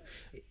 Right.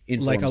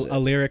 Like a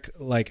lyric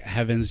like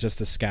 "Heaven's just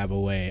a scab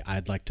away,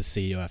 I'd like to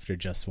see you after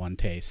just one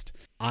taste."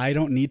 I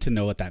don't need to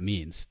know what that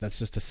means. That's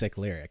just a sick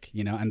lyric,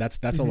 and that's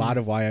a lot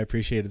of why I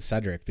appreciated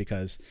Cedric,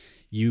 because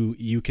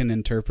you can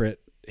interpret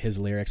his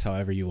lyrics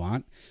however you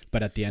want,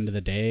 but at the end of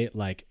the day,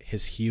 like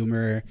his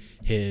humor,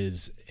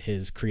 his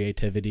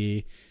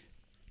creativity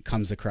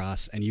comes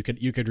across, and you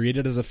could read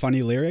it as a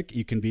funny lyric,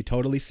 you can be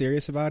totally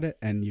serious about it,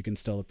 and you can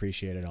still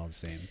appreciate it all the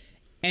same.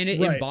 And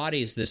it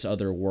embodies this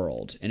other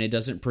world, and it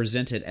doesn't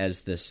present it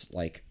as this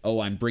like,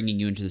 oh, I'm bringing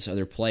you into this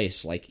other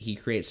place. Like he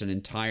creates an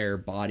entire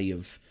body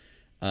of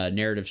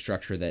narrative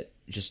structure that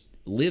just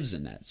lives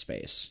in that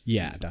space.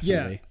 Yeah,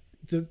 definitely.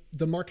 Yeah.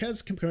 The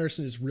Marquez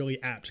comparison is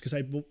really apt because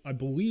I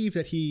believe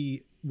that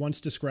he once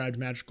described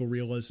magical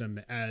realism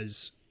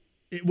as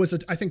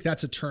I think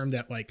that's a term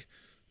that like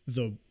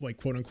the like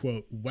quote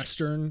unquote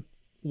Western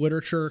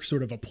literature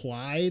sort of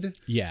applied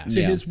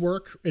to his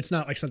work. It's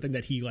not like something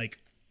that he like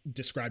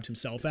described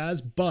himself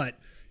as, but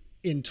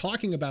in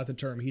talking about the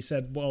term, he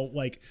said, well,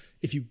 like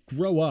if you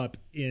grow up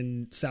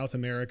in South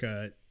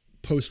America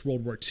post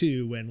World War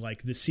II when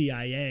like the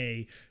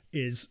CIA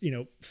is,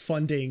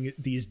 funding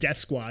these death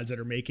squads that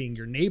are making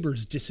your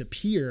neighbors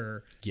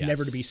disappear,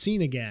 never to be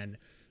seen again,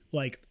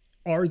 like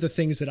are the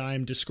things that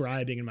I'm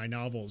describing in my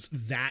novels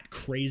that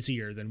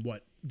crazier than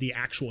what the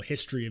actual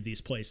history of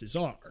these places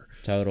are?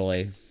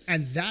 Totally.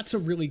 And that's a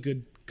really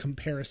good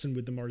comparison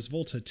with the Mars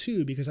Volta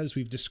too, because as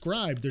we've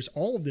described, there's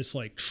all of this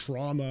like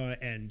trauma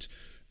and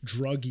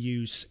drug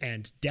use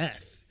and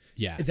death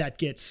that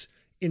gets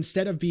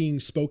instead of being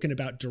spoken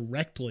about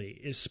directly,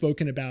 is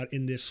spoken about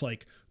in this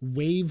like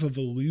wave of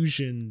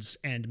allusions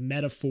and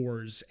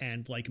metaphors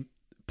and like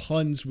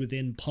puns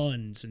within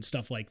puns and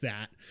stuff like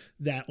that,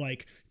 that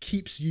like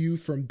keeps you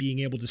from being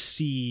able to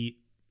see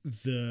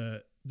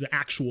the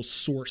actual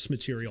source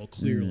material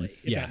clearly,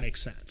 if that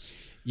makes sense.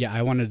 Yeah,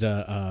 I wanted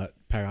to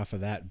pair off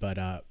of that,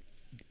 but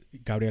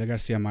Gabriel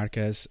Garcia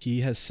Marquez,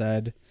 he has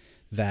said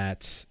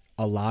that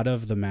a lot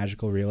of the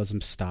magical realism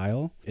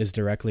style is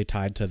directly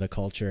tied to the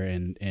culture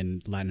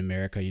in Latin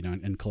America, you know,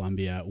 in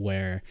Colombia,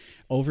 where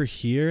over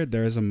here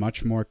there is a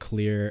much more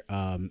clear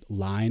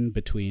line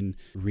between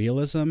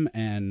realism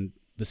and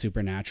the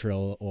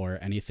supernatural or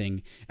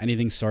anything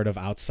sort of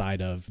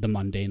outside of the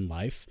mundane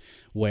life,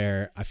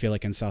 where I feel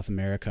like in South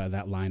America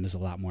that line is a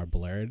lot more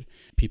blurred.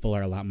 People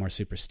are a lot more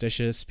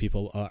superstitious.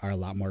 People are a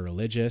lot more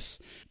religious.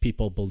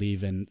 People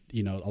believe in,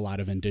 you know, a lot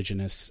of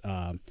indigenous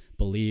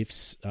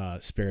beliefs,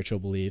 spiritual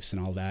beliefs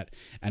and all that.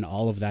 And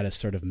all of that is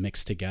sort of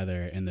mixed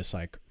together in this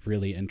like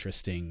really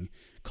interesting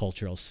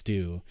cultural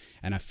stew.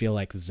 And I feel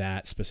like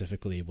that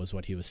specifically was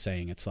what he was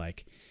saying. It's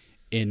like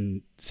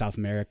in South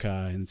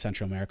America and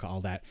Central America, all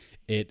that,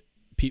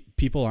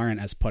 people aren't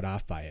as put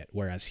off by it.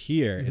 Whereas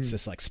here, it's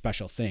this like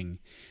special thing.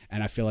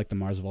 And I feel like the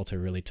Mars Volta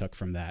really took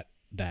from that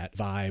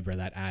vibe or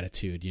that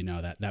attitude, you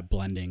know, that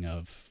blending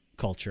of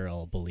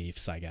cultural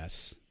beliefs, I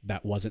guess.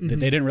 That wasn't, they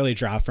didn't really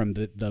draw from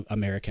the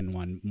American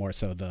one, more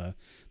so the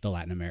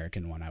Latin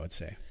American one, I would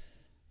say.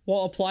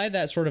 Well, apply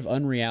that sort of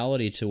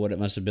unreality to what it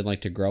must have been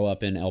like to grow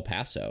up in El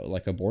Paso,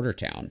 like a border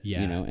town,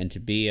 you know, and to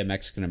be a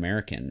Mexican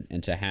American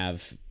and to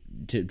have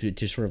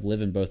to sort of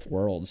live in both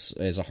worlds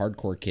as a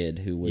hardcore kid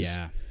who was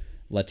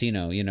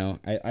Latino, you know.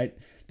 I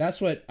that's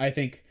what I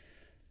think.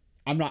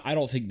 I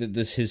don't think that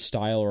his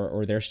style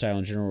or their style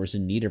in general was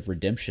in need of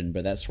redemption,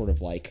 but that sort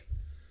of like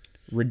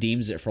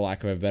redeems it, for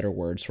lack of a better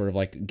word, sort of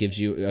like gives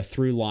you a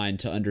through line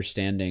to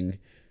understanding,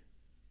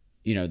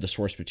 you know, the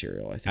source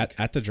material, I think.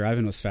 At the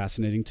Drive-In was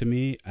fascinating to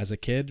me as a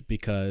kid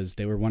because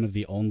they were one of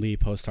the only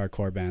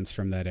post-hardcore bands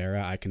from that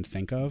era I can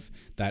think of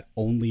that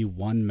only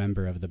one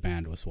member of the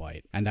band was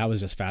white. And that was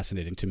just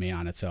fascinating to me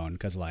on its own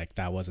because, like,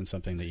 that wasn't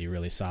something that you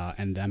really saw.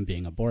 And them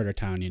being a border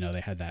town, you know,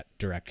 they had that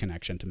direct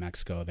connection to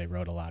Mexico. They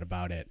wrote a lot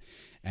about it.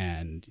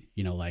 And,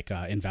 you know, like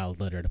Invalid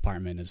Litter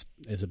Department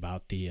is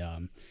about the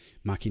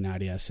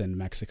maquinarias in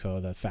Mexico,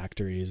 the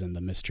factories and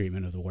the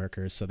mistreatment of the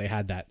workers. So they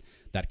had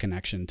that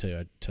connection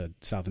to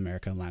South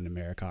America and Latin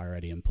America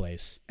already in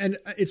place. And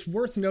it's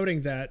worth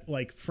noting that,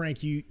 like,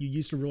 Frank, you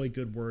used a really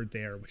good word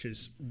there, which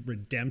is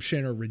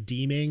redemption or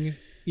redeeming,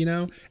 you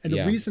know? And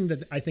the reason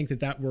that I think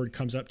that word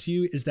comes up to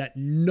you is that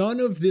none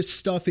of this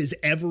stuff is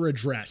ever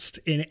addressed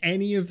in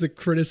any of the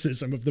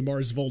criticism of the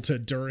Mars Volta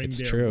during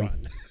their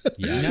run.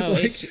 Yeah, no,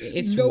 like,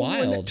 it's no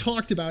wild. one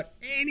talked about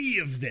any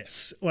of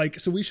this. Like,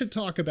 so we should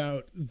talk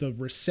about the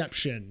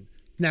reception.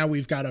 Now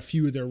we've got a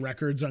few of their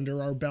records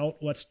under our belt.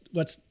 Let's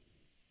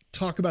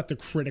talk about the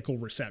critical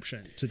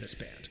reception to this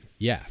band.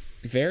 Yeah.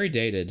 Very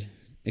dated.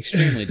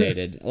 Extremely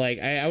dated. Like,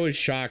 I was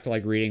shocked,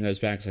 like, reading those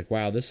back. Like,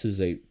 wow, this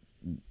is a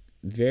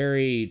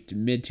very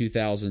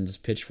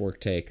mid-2000s Pitchfork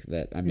take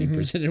that I'm being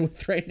presented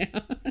with right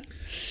now.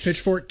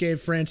 Pitchfork gave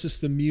Francis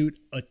the Mute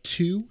a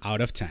 2 out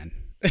of 10.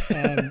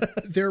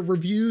 Their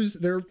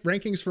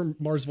rankings for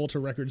Mars Volta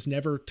Records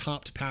never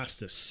topped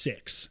past a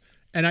 6.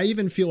 And I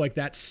even feel like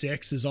that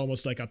 6 is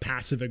almost like a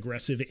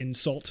passive-aggressive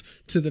insult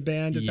to the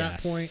band at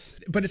that point.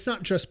 But it's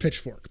not just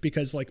Pitchfork,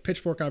 because like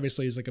Pitchfork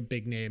obviously is like a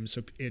big name,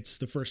 so it's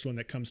the first one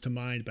that comes to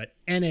mind. But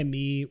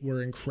NME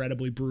were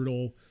incredibly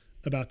brutal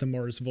about the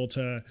Mars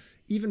Volta.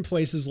 Even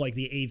places like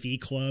the AV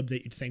Club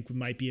that you'd think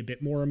might be a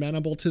bit more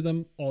amenable to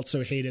them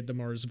also hated the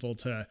Mars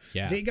Volta.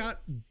 Yeah. They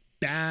got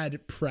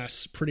bad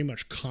press pretty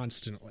much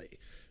constantly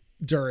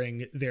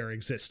during their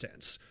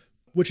existence,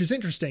 which is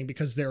interesting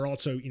because they're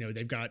also, you know,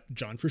 they've got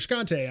John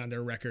Frusciante on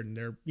their record and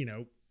they're, you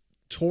know,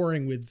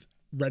 touring with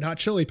Red Hot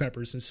Chili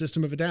Peppers and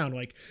System of a Down.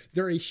 Like,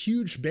 they're a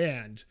huge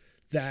band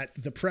that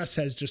the press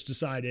has just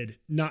decided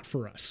not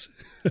for us.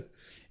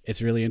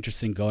 It's really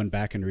interesting going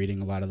back and reading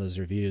a lot of those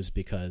reviews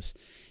because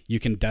you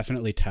can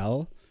definitely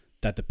tell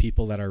that the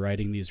people that are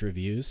writing these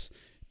reviews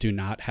do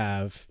not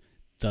have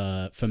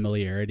the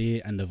familiarity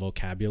and the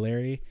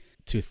vocabulary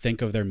to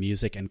think of their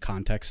music in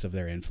context of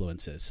their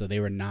influences. So they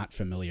were not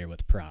familiar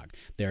with prog.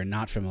 They were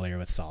not familiar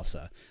with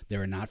salsa. They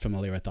were not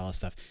familiar with all this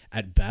stuff.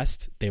 At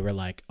best, they were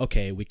like,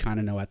 okay, we kind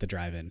of know At the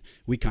Drive-In.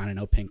 We kind of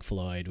know Pink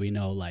Floyd. We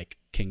know like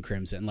King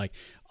Crimson, like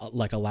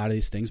a lot of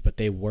these things, but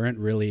they weren't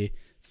really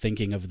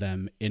thinking of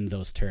them in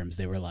those terms.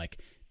 They were like,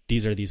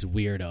 these are these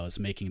weirdos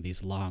making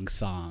these long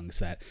songs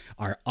that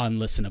are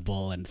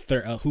unlistenable and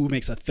who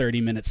makes a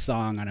 30-minute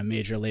song on a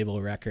major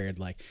label record?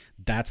 Like,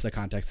 that's the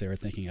context they were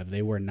thinking of.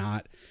 They were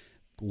not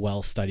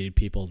well-studied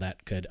people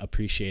that could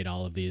appreciate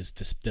all of these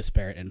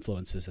disparate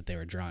influences that they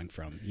were drawing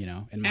from, you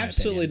know, in my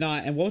Absolutely opinion.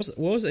 not. And what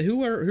was it?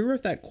 Who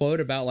wrote that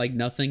quote about like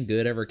nothing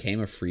good ever came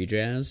of free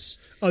jazz?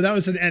 Oh, that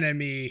was an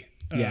NME.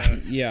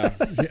 Yeah.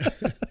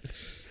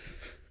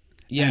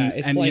 Yeah,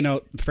 and you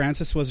know,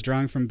 Francis was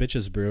drawing from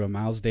Bitches Brew and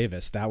Miles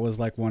Davis. That was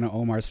like one of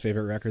Omar's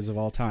favorite records of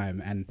all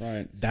time, and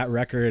that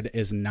record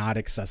is not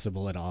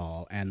accessible at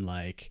all, and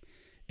like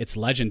it's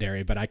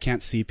legendary. But I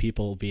can't see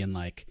people being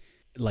like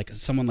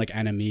someone like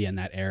NME in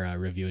that era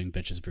reviewing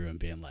Bitches Brew and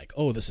being like,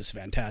 "Oh, this is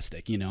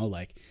fantastic," you know,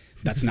 like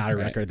that's not a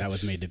record that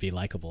was made to be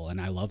likable,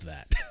 and I love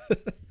that.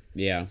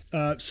 Yeah.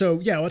 So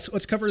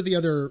let's cover the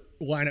other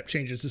lineup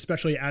changes,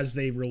 especially as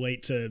they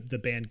relate to the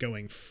band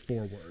going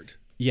forward.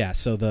 Yeah,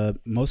 so the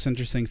most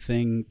interesting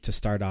thing to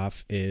start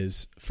off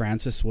is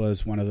Francis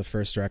was one of the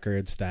first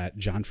records that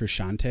John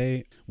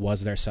Frusciante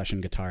was their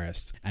session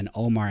guitarist. And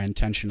Omar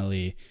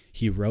intentionally,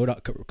 he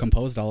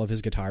composed all of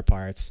his guitar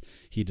parts,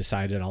 he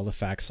decided all the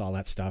effects, all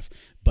that stuff,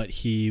 but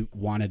he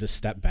wanted to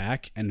step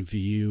back and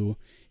view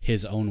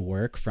his own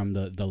work from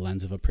the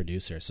lens of a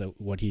producer. So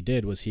what he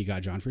did was he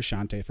got John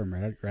Frusciante from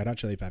Red Hot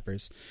Chili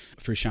Peppers.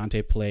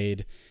 Frusciante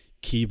played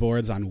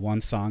keyboards on one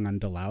song on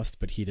Deloused,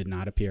 but he did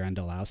not appear on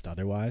Deloused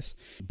otherwise.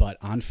 But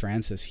on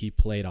Francis, he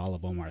played all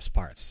of Omar's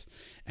parts.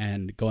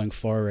 And going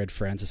forward,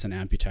 Francis and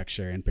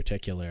Amputecture in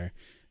particular,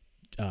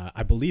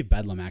 I believe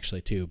Bedlam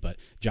actually too, but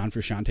John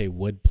Frusciante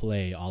would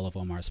play all of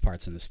Omar's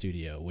parts in the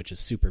studio, which is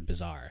super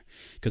bizarre.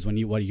 Because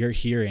what you're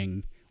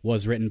hearing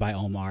was written by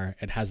Omar.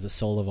 It has the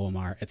soul of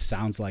Omar. It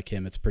sounds like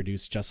him. It's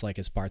produced just like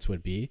his parts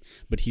would be,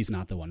 but he's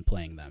not the one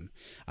playing them.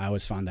 I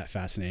always found that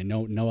fascinating.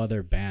 No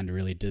other band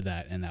really did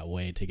that in that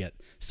way, to get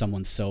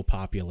someone so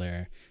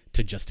popular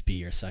to just be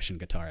your session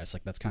guitarist.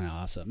 Like, that's kind of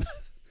awesome.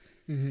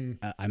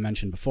 Mm-hmm. I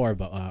mentioned before,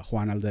 but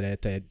Juan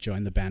Alderete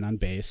joined the band on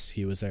bass.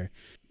 He was their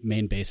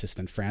main bassist,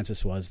 and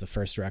Francis was the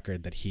first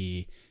record that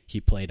he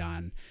played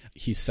on.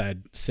 He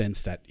said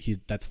since that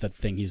that's the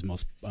thing he's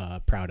most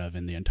proud of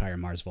in the entire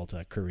Mars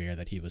Volta career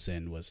that he was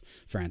in, was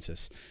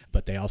Francis.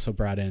 But they also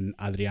brought in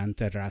Adrian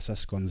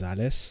Terrazas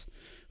Gonzalez,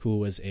 who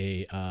was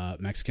a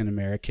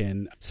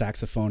Mexican-American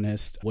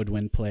saxophonist,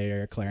 woodwind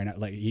player, clarinet.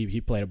 Like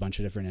he played a bunch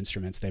of different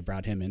instruments. They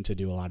brought him in to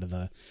do a lot of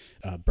the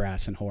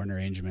brass and horn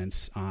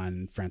arrangements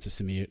on Francis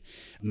the Mute.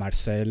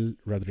 Marcel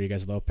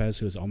Rodriguez Lopez,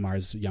 who was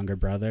Omar's younger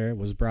brother,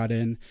 was brought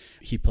in.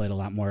 He played a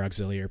lot more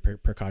auxiliary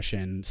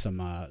percussion,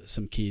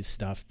 some keys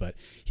stuff, but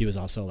he was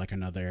also like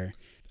another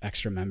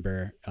extra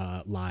member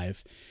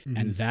live. Mm-hmm.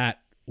 And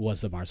that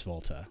was the Mars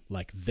Volta.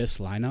 Like, this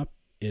lineup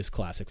is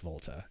classic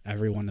Volta.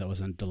 Everyone that was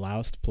on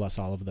Deloused, plus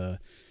all of the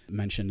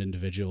mentioned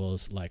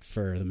individuals, like,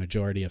 for the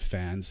majority of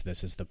fans,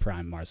 this is the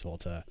prime Mars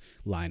Volta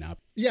lineup.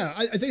 Yeah,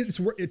 I think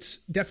it's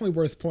definitely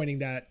worth pointing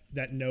that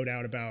note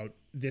out about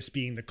this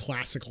being the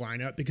classic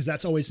lineup, because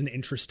that's always an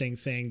interesting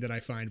thing that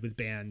I find with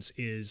bands,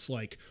 is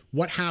like,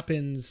 what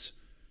happens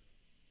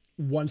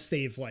once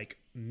they've like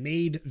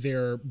made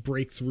their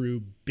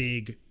breakthrough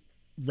big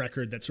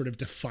record that sort of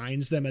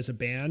defines them as a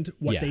band,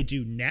 what they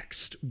do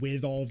next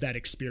with all of that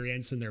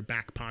experience in their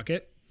back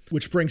pocket,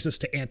 which brings us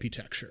to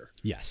Amputecture.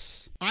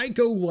 Yes. I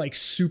go like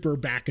super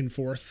back and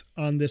forth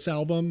on this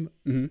album.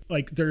 Mm-hmm.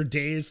 Like, there are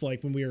days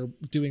like when we were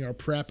doing our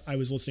prep, I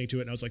was listening to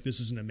it and I was like, this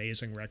is an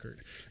amazing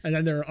record. And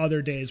then there are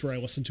other days where I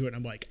listen to it and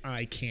I'm like,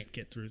 I can't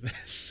get through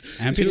this.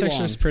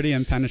 Amputecture is pretty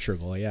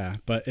impenetrable, yeah,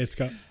 but it's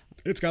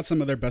got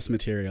some of their best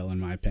material in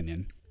my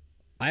opinion.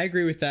 I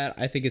agree with that.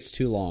 I think it's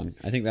too long.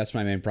 I think that's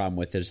my main problem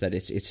with it, is that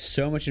it's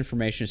so much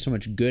information, so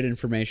much good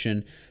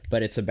information,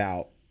 but it's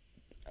about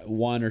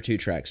one or two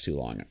tracks too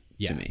long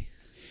to me.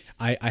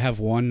 I have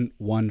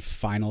one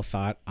final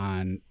thought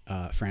on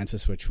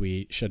Francis, which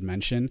we should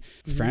mention.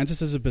 Mm-hmm.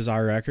 Francis is a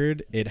bizarre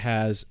record. It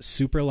has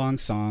super long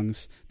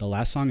songs. The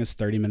last song is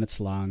 30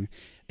 minutes long.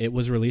 It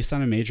was released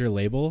on a major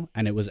label,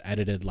 and it was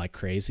edited like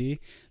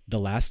crazy. The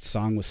last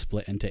song was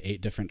split into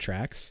 8 different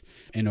tracks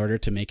in order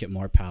to make it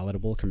more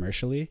palatable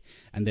commercially.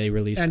 And they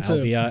released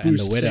Alvia and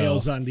The Widow.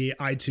 Sales on the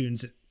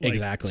iTunes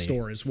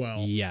store as well.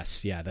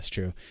 Yes, yeah, that's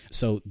true.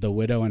 So The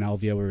Widow and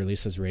Alvia were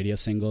released as radio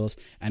singles,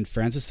 and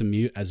Francis the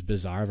Mute, as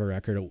bizarre of a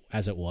record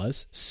as it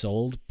was,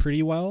 sold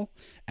pretty well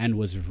and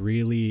was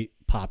really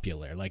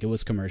popular. Like, it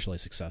was commercially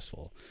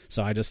successful.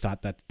 So I just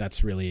thought that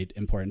that's really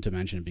important to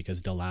mention,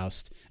 because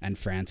Deloused and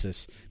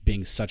Francis,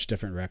 being such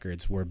different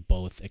records, were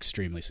both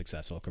extremely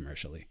successful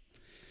commercially.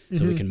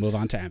 So we can move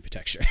on to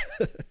Amputecture.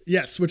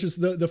 Yes, which is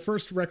the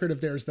first record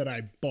of theirs that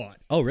I bought.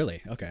 Oh,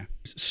 really? Okay.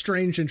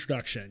 Strange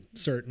introduction,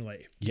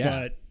 certainly. Yeah.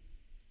 But,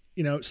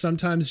 you know,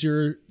 sometimes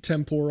your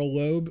temporal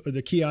lobe, or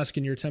the kiosk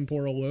in your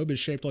temporal lobe, is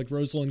shaped like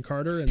Rosalind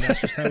Carter, and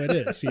that's just how it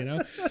is, you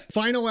know?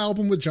 Final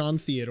album with John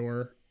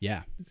Theodore.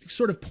 Yeah.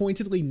 Sort of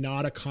pointedly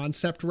not a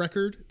concept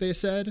record, they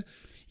said.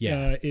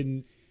 Yeah.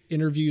 In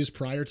interviews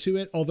prior to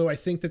it, although I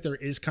think that there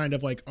is kind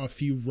of like a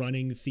few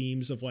running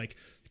themes of like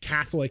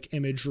Catholic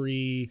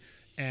imagery,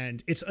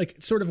 and it's like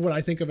sort of what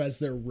I think of as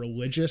their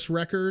religious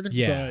record.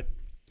 Yeah. But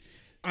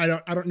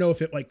I don't know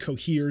if it like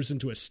coheres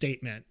into a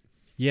statement.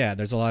 Yeah,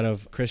 there's a lot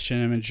of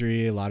Christian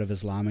imagery, a lot of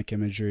Islamic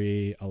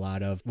imagery, a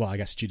lot of, well, I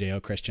guess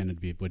Judeo-Christian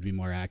would be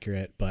more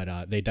accurate,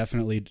 but they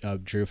definitely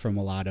drew from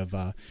a lot of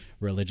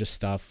religious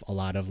stuff, a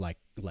lot of like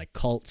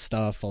cult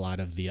stuff, a lot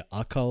of the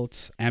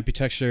occult.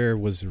 Amputecture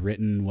was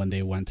written when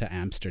they went to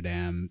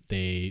Amsterdam.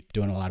 They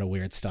doing a lot of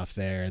weird stuff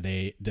there.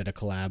 They did a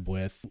collab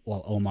with,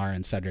 well, Omar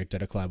and Cedric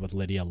did a collab with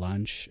Lydia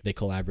Lunch. They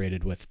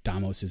collaborated with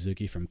Damo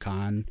Suzuki from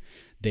Khan.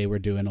 They were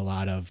doing a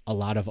lot of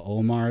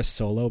Omar's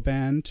solo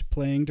band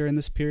playing during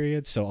this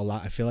period. So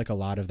I feel like a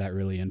lot of that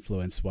really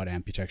influenced what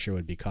Amputecture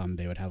would become.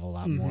 They would have a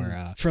lot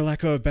more, for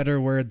lack of a better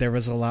word, there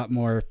was a lot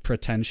more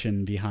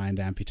pretension behind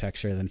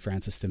Amputecture than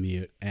Francis the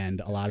Mute.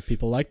 And a lot of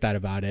people liked that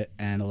about it.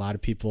 And a lot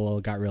of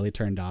people got really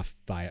turned off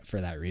by it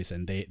for that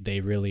reason. They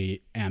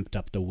really amped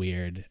up the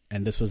weird.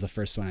 And this was the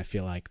first one I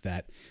feel like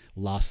that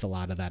lost a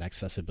lot of that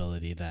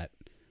accessibility that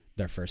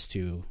their first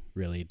two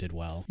really did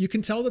well. You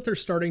can tell that they're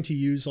starting to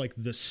use like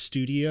the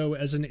studio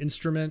as an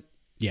instrument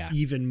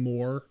even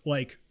more.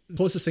 Like the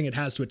closest thing it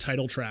has to a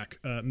title track,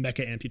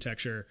 Mecha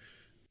Amputecture,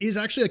 is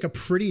actually like a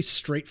pretty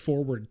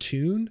straightforward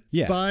tune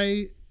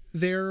by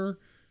their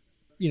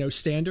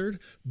standard,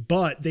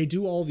 but they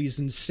do all these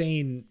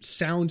insane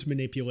sound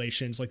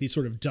manipulations, like these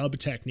sort of dub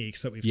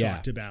techniques that we've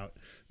talked about,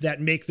 that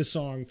make the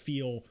song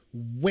feel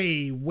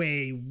way,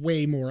 way,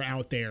 way more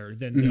out there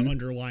than the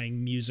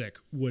underlying music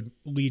would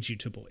lead you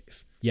to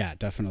believe. Yeah,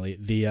 definitely.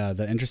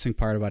 The interesting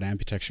part about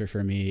Amputecture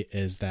for me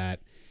is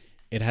that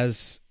it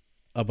has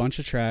a bunch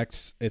of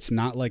tracks. It's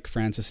not like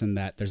Francis in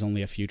that there's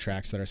only a few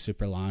tracks that are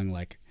super long.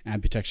 Like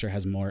Amputecture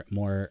has more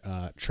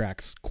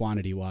tracks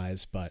quantity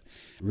wise, but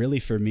really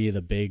for me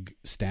the big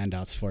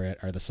standouts for it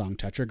are the song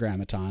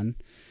Tetragrammaton,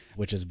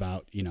 which is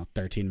about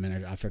 13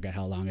 minutes. I forget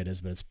how long it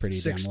is, but it's pretty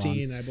 16,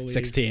 damn long. I believe.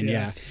 16,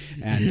 yeah.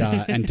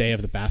 And Day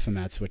of the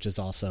Baphomets, which is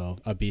also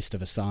a beast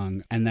of a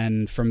song. And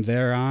then from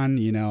there on,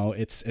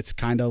 it's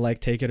kind of like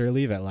take it or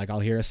leave it. Like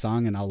I'll hear a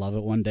song and I'll love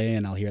it one day,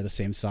 and I'll hear the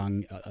same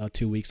song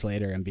 2 weeks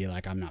later and be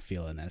like, I'm not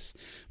feeling this.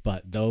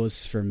 But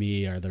those for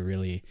me are the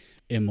really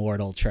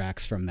immortal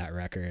tracks from that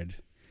record.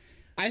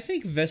 I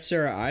think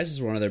Vestera Eyes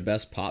is one of their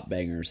best pop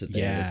bangers that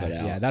they ever put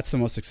out. Yeah, that's the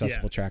most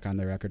accessible track on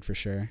the record for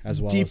sure,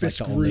 as well deepest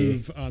as like the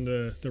groove on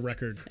the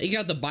record. You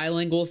got the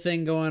bilingual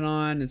thing going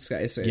on. It's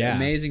an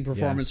amazing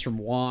performance from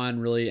Juan.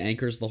 Really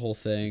anchors the whole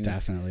thing.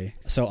 Definitely.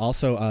 So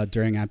also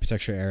during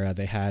Amputecture era,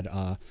 they had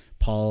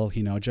Paul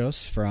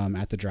Hinojos from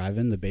At the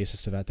Drive-In, the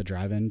bassist of At the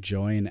Drive-In,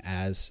 join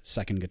as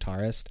second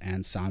guitarist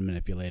and sound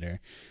manipulator.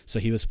 So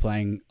he was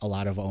playing a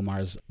lot of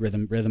Omar's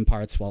rhythm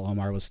parts while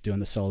Omar was doing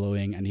the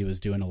soloing, and he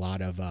was doing a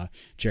lot of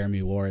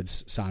Jeremy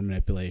Ward's sound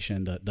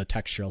manipulation, the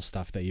textural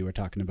stuff that you were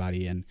talking about,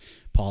 Ian.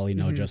 Paul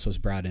Hinojos was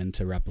brought in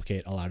to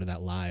replicate a lot of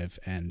that live,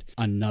 and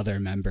another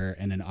member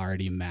in an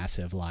already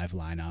massive live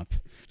lineup.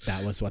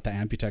 That was what the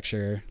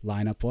Amputecture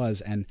lineup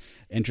was. And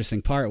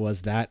interesting part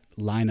was that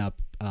lineup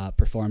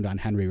performed on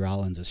Henry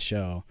Rollins'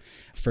 show.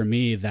 For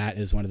me, that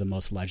is one of the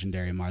most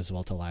legendary Mars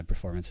Volta live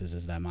performances,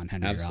 is them on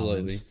Henry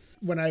Rollins.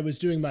 When I was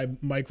doing my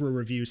micro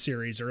review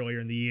series earlier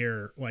in the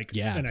year,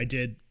 and I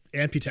did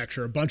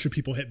Amputecture, a bunch of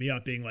people hit me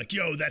up being like,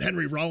 yo, that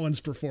Henry Rollins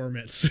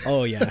performance.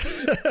 Oh, yeah.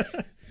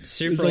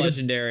 Super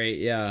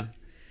legendary, yeah.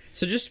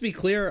 So just to be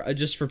clear,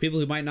 just for people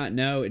who might not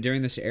know,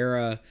 during this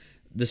era,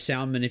 the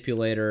sound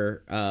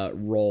manipulator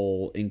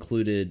role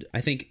included,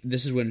 I think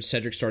this is when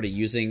Cedric started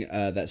using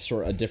that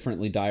sort of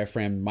differently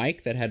diaphragmed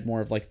mic that had more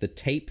of like the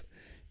tape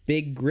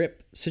big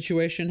grip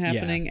situation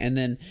happening, and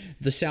then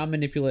the sound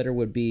manipulator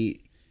would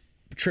be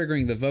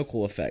triggering the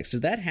vocal effects.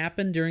 Did that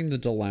happen during the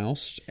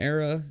Deloused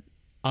era?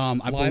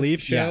 I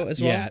believe show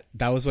as well? Yeah,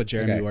 that was what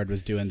Jeremy Ward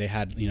was doing. They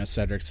had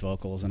Cedric's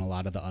vocals and a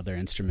lot of the other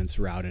instruments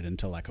routed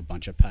into like a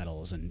bunch of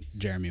pedals, and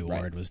Jeremy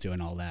Ward was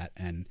doing all that,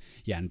 and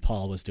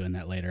Paul was doing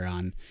that later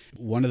on.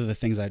 One of the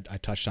things I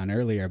touched on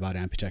earlier about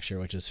Amputecture,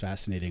 which is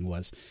fascinating,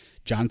 was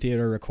John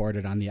Theodore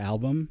recorded on the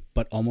album,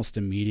 but almost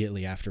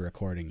immediately after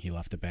recording, he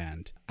left the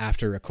band.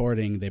 After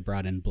recording, they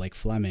brought in Blake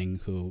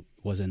Fleming, who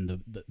was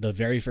in the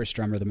very first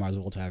drummer the Mars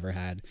Volta ever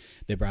had.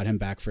 They brought him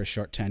back for a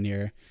short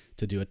tenure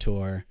to do a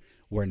tour.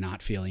 We're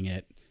not feeling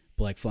it.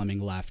 Blake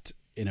Fleming left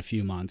in a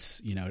few months.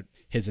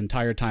 His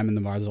entire time in the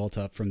Mars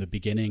Volta from the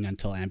beginning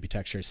until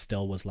Amputecture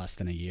still was less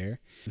than a year.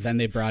 Then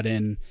they brought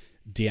in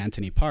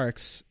D'Anthony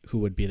Parks, who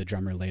would be the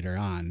drummer later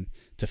on,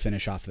 to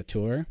finish off the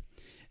tour.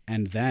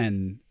 And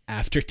then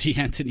after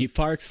D'Anthony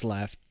Parks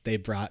left, they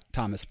brought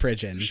Thomas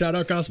Pridgeon. Shout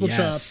out Gospel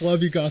Chops.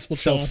 Love you, Gospel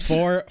Chops.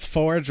 So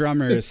four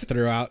drummers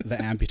throughout the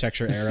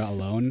Amputecture era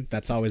alone.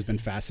 That's always been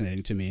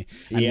fascinating to me.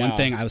 And one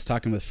thing, I was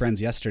talking with friends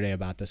yesterday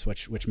about this,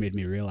 which made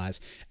me realize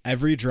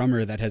every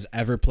drummer that has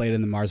ever played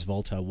in the Mars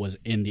Volta was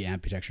in the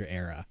Amputecture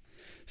era.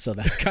 So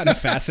that's kind of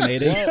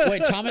fascinating.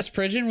 Wait, Thomas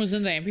Pridgeon was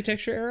in the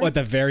Amputecture era? At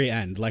the very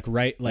end,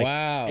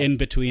 in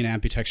between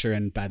Amputecture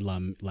and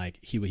Bedlam,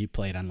 he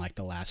played on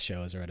the last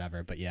shows or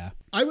whatever. But yeah,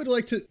 I would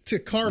like to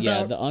carve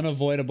out the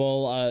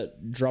unavoidable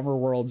drummer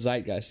world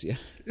zeitgeist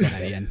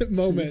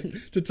moment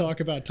to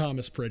talk about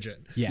Thomas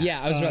Pridgeon.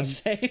 Yeah, I was about to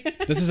say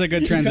this is a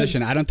good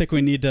transition. I don't think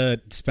we need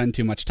to spend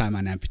too much time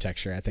on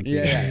Amputecture. I think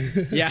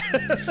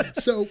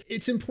So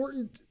it's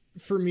important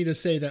for me to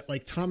say that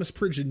Thomas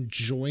Pridgeon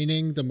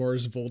joining the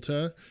Mars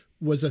Volta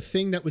was a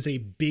thing that was a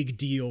big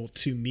deal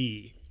to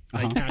me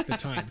like at the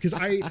time, because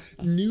I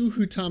knew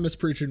who Thomas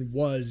Pridgen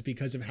was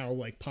because of how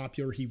like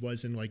popular he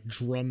was in like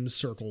drum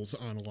circles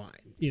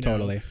online, you know,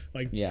 Totally.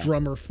 like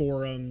drummer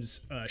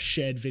forums,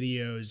 shed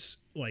videos,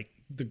 like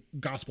the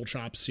Gospel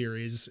Chops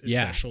series,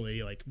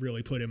 especially like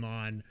really put him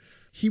on.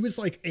 He was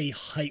like a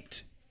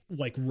hyped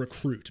like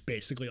recruit,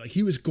 basically. Like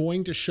he was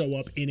going to show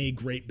up in a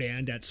great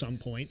band at some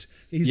point.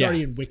 He's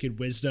already in Wicked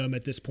Wisdom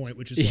at this point,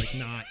 which is like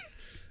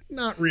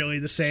not really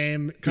the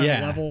same kind of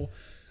level,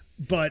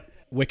 but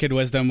Wicked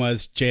Wisdom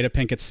was Jada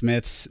Pinkett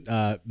Smith's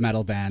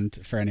metal band,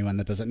 for anyone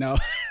that doesn't know.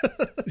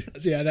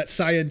 Yeah, that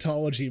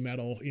Scientology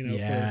metal, you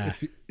know,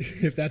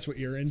 if that's what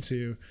you're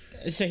into.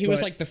 So he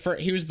was like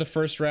he was the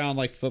first round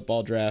like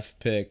football draft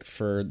pick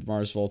for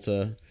Mars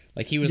Volta.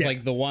 Like he was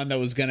like the one that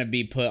was going to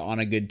be put on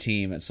a good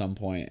team at some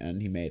point,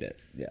 and he made it.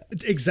 Yeah,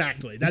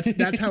 exactly.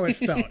 That's how it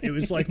felt. It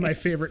was like my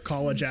favorite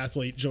college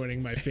athlete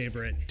joining my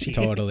favorite team.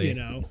 Totally. You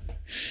know.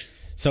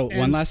 So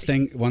one last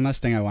thing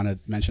I want to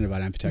mention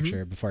about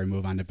Amputecture before we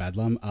move on to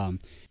Bedlam.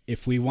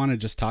 If we want to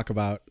just talk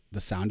about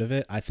the sound of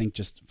it, I think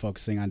just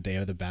focusing on Day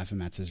of the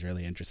Baphomets is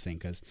really interesting,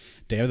 because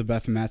Day of the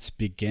Baphomets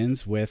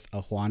begins with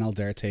a Juan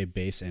Aldrete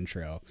bass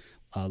intro,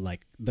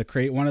 like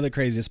one of the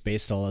craziest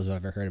bass solos I've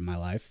ever heard in my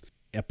life.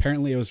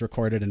 Apparently it was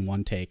recorded in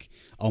one take.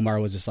 Omar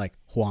was just like,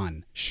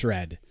 Juan,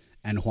 shred.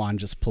 And Juan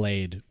just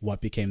played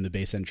what became the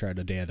bass intro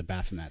to Day of the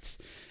Baphomets.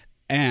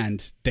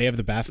 And Day of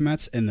the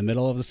Baphomets, in the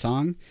middle of the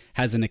song,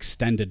 has an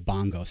extended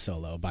bongo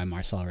solo by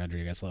Marcel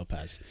Rodriguez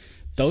Lopez.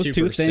 Those Super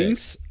two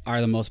things sick.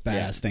 Are the most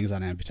badass things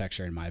on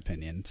Amputecture, in my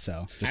opinion.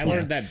 So just I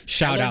learned that.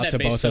 Shout out to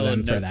both of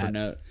them for that.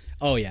 Note.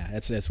 Oh yeah,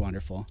 it's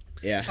wonderful.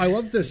 Yeah, I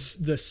love the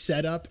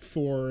setup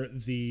for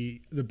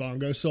the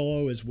bongo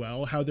solo as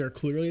well. How they're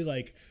clearly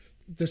like,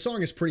 the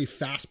song is pretty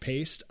fast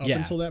paced up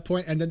until that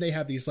point, and then they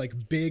have these like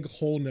big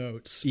whole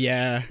notes.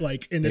 Yeah,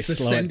 like in this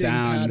ascending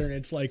pattern.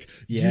 It's like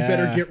you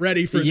better get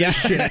ready for this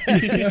shit.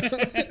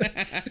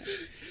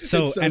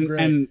 So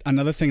and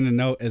another thing to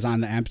note is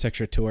on the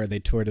Amputecture tour, they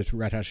toured with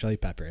Red Hot Chili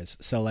Peppers.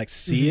 So like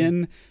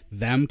seeing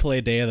them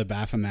play Day of the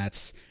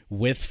Baphomets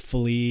with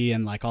Flea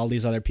and like all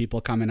these other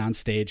people coming on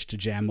stage to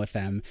jam with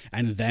them,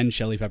 and then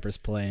Chili Peppers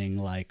playing,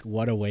 like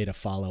what a way to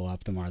follow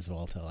up the Mars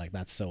Volta. Like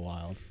that's so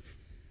wild.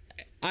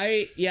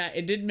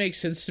 It didn't make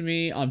sense to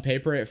me on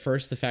paper at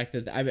first. The fact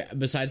that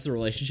besides the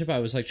relationship, I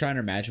was like trying to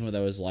imagine what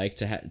that was like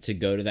to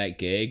go to that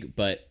gig.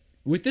 But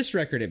with this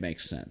record, it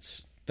makes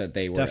sense that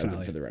they were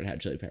open for the Red Hot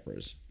Chili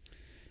Peppers.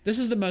 This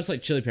is the most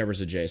like Chili Peppers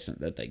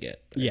adjacent that they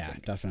get. I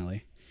think.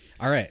 Definitely.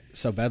 All right,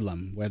 so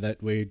Bedlam. We're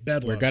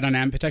good on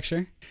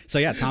Amputecture. So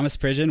yeah, Thomas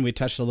Pridgen. We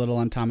touched a little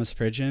on Thomas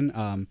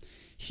Pridgen.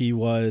 He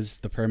was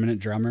the permanent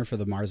drummer for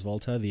the Mars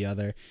Volta. The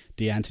other,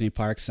 D'Anthony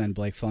Parks and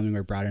Blake Fleming,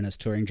 were brought in as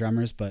touring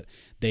drummers, but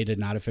they did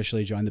not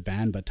officially join the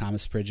band. But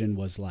Thomas Pridgen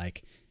was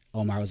like,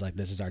 Omar was like,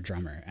 this is our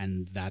drummer.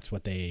 And that's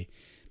what the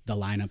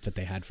lineup that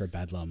they had for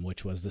Bedlam,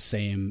 which was the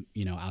same,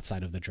 you know,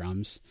 outside of the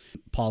drums.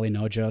 Paulie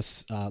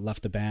Nojos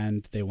left the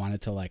band. They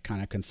wanted to like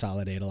kind of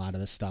consolidate a lot of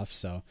the stuff.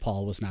 So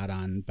Paul was not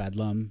on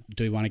Bedlam.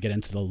 Do we want to get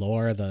into the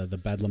lore, the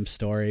Bedlam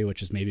story,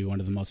 which is maybe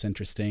one of the most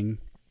interesting?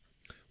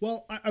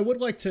 Well, I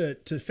would like to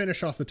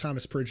finish off the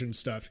Thomas Pridgen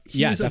stuff.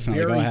 He's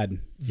definitely. Go ahead.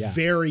 Yeah.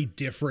 Very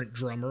different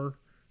drummer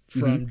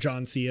from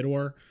John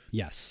Theodore.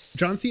 Yes.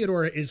 John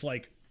Theodore is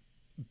like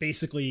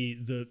basically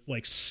the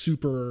like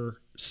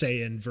Super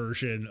Saiyan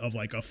version of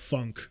like a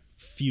funk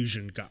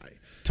fusion guy.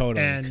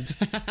 Totally. And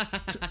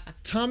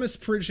Thomas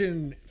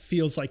Pridgen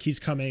feels like he's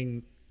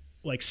coming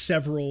like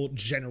several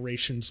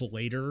generations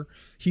later.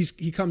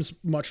 He comes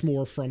much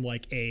more from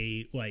like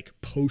a like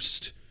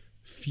post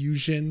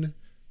fusion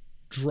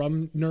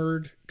drum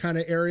nerd kind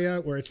of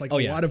area where it's like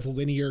a lot of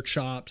linear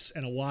chops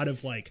and a lot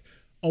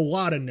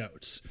of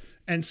notes.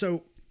 And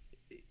so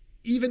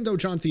even though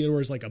John Theodore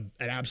is like an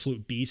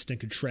absolute beast and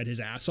could shred his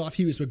ass off,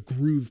 he was a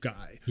groove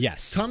guy.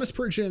 Yes. Thomas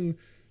Pridgen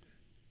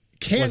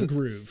can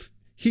groove.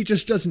 He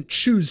just doesn't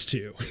choose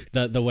to.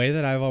 The way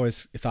that I've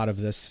always thought of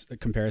this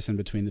comparison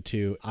between the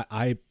two,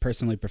 I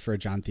personally prefer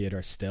John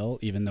Theodore still,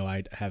 even though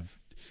I have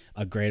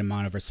a great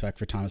amount of respect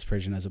for Thomas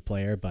Pridgen as a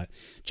player. But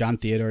John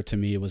Theodore to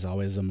me was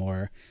always the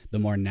more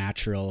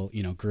natural,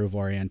 you know, groove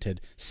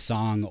oriented,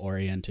 song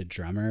oriented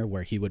drummer,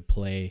 where he would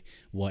play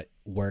what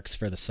works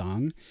for the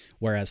song.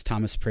 Whereas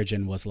Thomas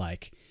Pridgen was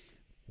like,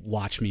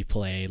 watch me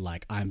play,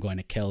 like I'm going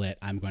to kill it.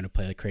 I'm going to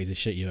play the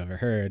craziest shit you ever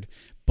heard,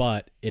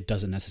 but it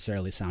doesn't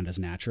necessarily sound as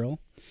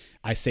natural.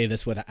 I say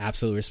this with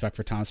absolute respect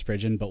for Thomas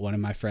Pridgen, but one of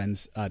my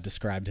friends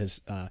described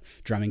his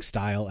drumming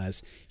style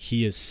as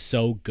he is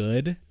so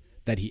good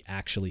that he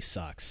actually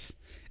sucks.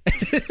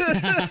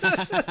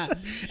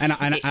 and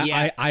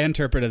I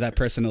interpreted that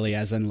personally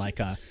as in like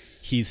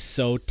he's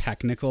so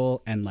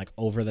technical and like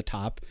over the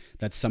top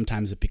that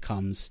sometimes it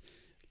becomes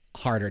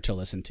harder to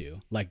listen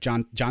to. Like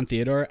John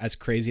Theodore, as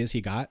crazy as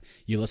he got,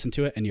 you listen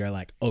to it and you're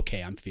like,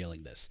 okay, I'm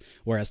feeling this.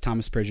 Whereas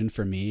Thomas Pridgen,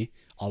 for me,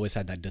 always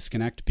had that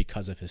disconnect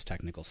because of his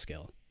technical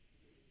skill.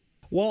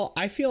 Well,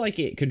 I feel like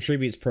it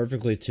contributes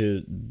perfectly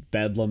to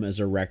Bedlam as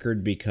a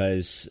record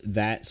because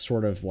that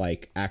sort of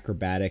like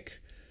acrobatic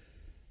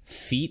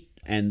feat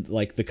and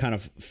like the kind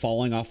of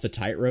falling off the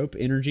tightrope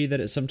energy that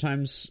it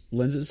sometimes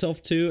lends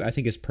itself to, I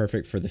think is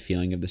perfect for the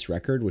feeling of this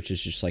record, which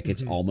is just like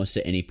it's almost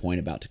at any point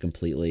about to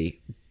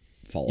completely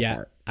fall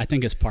apart. I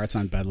think his parts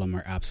on Bedlam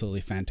are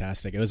absolutely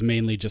fantastic. It was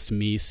mainly just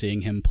me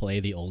seeing him play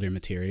the older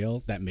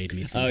material that made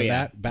me think of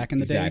that back in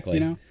the day, you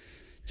know?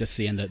 Just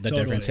seeing the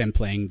difference, him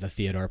playing the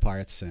Theodore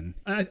parts. And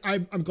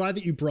I'm glad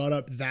that you brought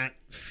up that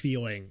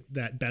feeling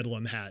that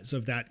Bedlam has,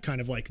 of that kind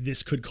of like,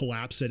 this could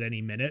collapse at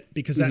any minute,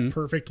 because that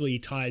perfectly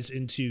ties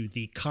into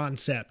the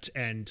concept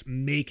and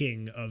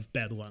making of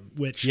Bedlam,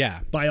 which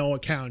by all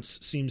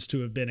accounts seems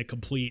to have been a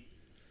complete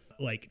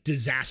like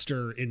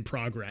disaster in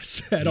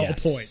progress at all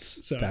points.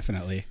 So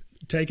definitely.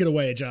 Take it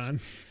away, John.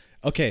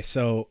 Okay,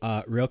 so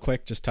real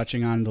quick, just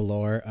touching on the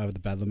lore of the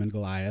Bedlam and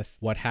Goliath.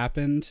 What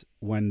happened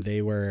when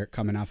they were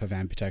coming off of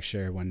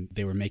Ambitecture, when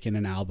they were making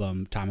an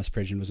album, Thomas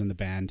Pridgeon was in the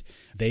band,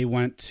 they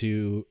went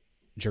to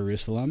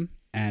Jerusalem,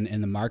 and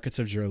in the markets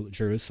of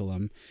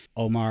Jerusalem,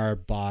 Omar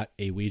bought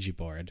a Ouija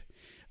board.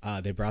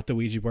 They brought the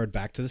Ouija board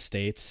back to the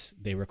States.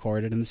 They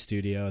recorded in the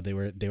studio. They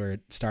were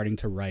starting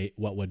to write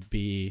what would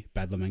be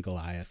Bedlam and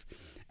Goliath.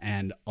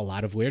 And a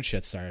lot of weird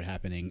shit started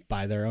happening.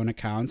 By their own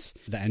accounts,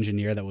 the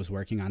engineer that was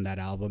working on that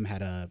album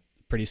had a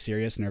pretty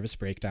serious nervous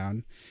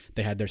breakdown.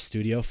 They had their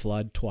studio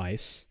flood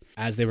twice.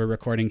 As they were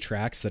recording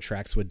tracks, the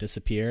tracks would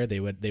disappear. They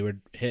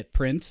would hit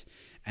print,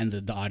 and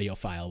the audio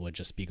file would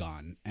just be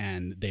gone.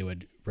 And they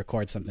would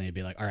record something. They'd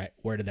be like, all right,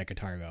 where did that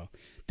guitar go?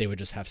 They would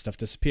just have stuff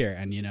disappear.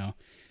 And, you know,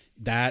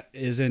 that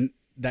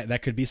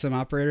could be some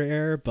operator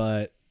error.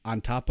 But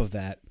on top of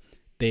that,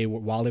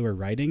 while they were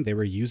writing, they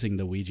were using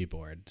the Ouija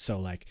board. So,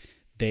 like,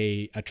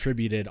 they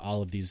attributed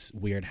all of these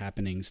weird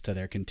happenings to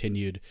their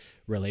continued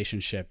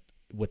relationship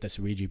with this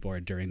Ouija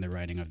board during the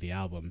writing of the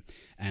album.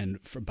 And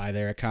by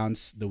their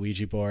accounts, the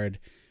Ouija board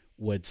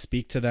would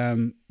speak to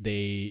them.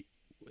 They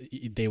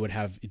would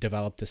have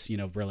developed this, you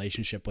know,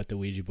 relationship with the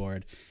Ouija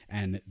board,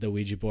 and the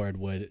Ouija board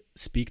would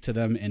speak to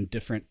them in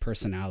different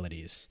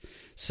personalities.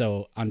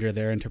 So under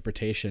their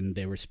interpretation,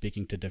 they were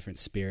speaking to different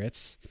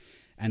spirits,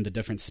 and the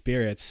different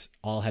spirits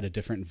all had a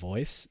different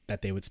voice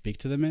that they would speak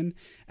to them in,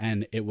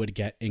 and it would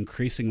get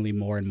increasingly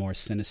more and more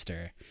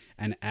sinister.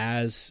 And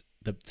as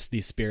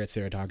these spirits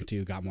they were talking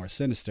to got more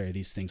sinister,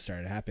 these things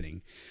started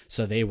happening.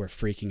 So they were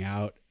freaking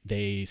out.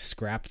 They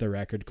scrapped the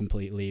record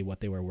completely,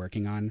 what they were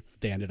working on.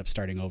 They ended up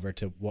starting over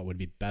to what would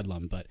be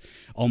Bedlam. But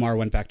Omar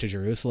went back to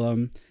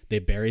Jerusalem. They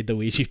buried the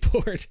Ouija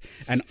board,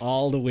 and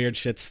all the weird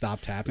shit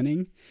stopped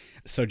happening.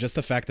 So just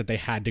the fact that they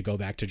had to go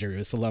back to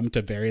Jerusalem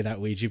to bury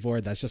that Ouija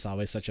board, that's just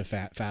always such a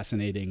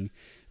fascinating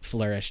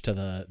flourish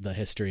to the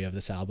history of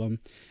this album.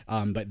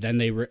 But then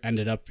they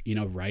ended up, you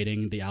know,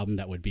 writing the album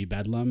that would be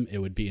Bedlam. It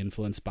would be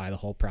influenced by the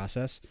whole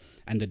process.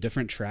 And the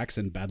different tracks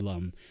in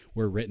Bedlam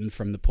were written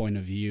from the point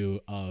of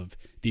view of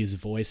these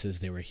voices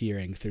they were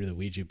hearing through the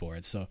Ouija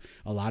board. So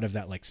a lot of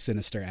that like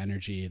sinister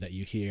energy that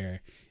you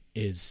hear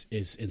is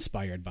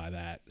inspired by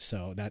that.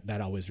 So that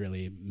always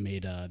really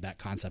made that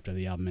concept of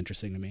the album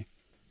interesting to me.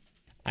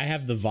 I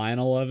have the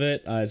vinyl of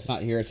it. It's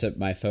not here. It's at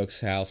my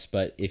folks' house.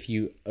 But if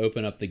you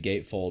open up the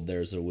gatefold,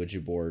 there's a Ouija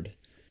board.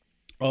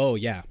 Oh,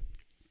 yeah.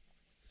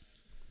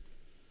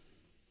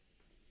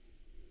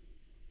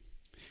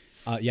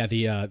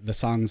 The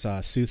songs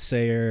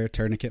Soothsayer,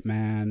 Tourniquet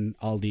Man,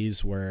 all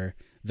these were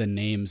the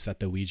names that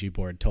the Ouija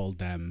board told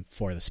them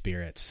for the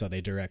spirits. So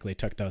they directly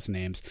took those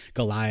names.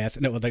 Goliath,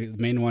 no, the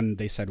main one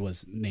they said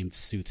was named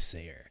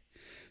Soothsayer.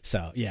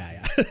 So,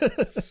 yeah.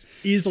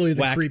 Easily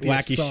the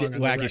creepiest song on the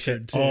wacky record,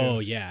 shit. too. Oh,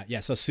 yeah.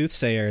 So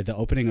Soothsayer, the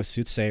opening of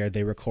Soothsayer,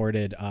 they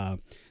recorded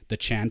the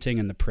chanting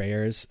and the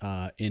prayers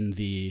in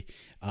the...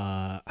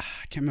 I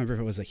can't remember if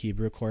it was the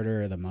Hebrew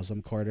quarter or the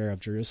Muslim quarter of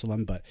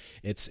Jerusalem, but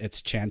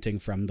it's chanting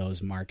from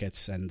those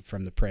markets and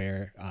from the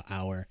prayer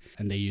hour,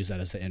 and they use that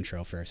as the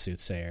intro for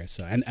Soothsayer.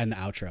 So and the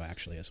outro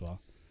actually as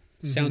well.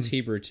 Sounds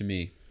Hebrew to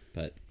me,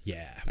 but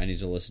yeah, I need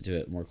to listen to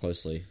it more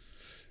closely.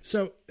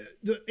 So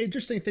the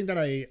interesting thing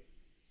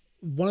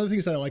one of the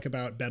things that I like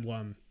about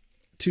Bedlam,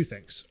 two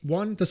things.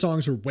 One, the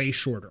songs are way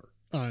shorter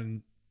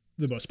on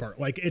the most part.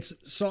 Like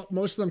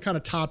most of them kind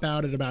of top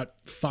out at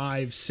about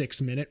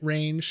 5-6 minute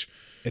range.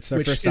 It's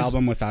their first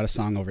album without a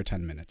song over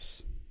 10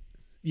 minutes.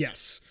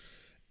 Yes.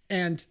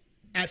 And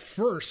at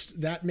first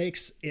that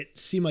makes it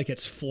seem like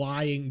it's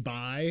flying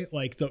by.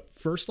 Like the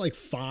first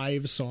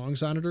 5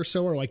 songs on it or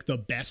so are like the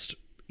best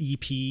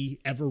EP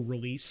ever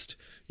released,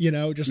 you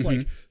know, just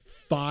like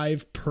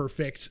 5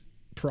 perfect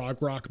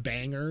prog rock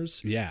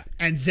bangers. Yeah.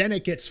 And then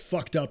it gets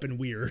fucked up and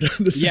weird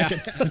the second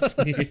half.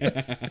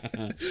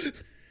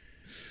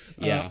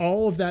 Yeah.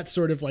 All of that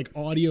sort of like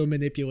audio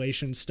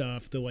manipulation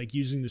stuff, the like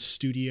using the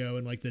studio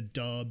and like the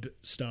dub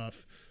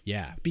stuff,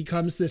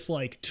 becomes this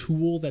like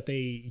tool that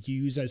they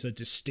use as a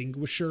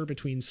distinguisher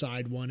between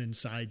side 1 and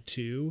side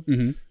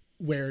 2,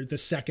 where the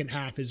second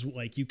half is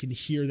like you can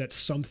hear that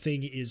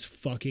something is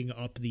fucking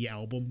up the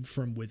album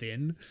from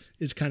within,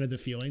 is kind of the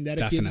feeling that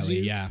it gives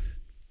you. Yeah.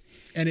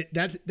 And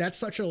that's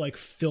such a like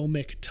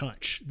filmic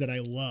touch that I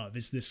love,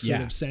 is this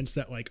sort of sense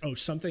that like, oh,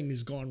 something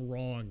has gone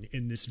wrong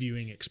in this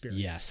viewing experience.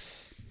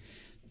 Yes.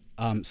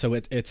 So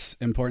it's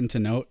important to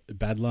note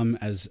Bedlam,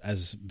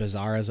 as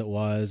bizarre as it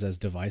was, as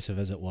divisive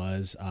as it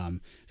was,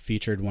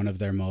 featured one of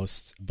their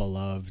most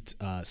beloved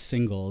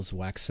singles,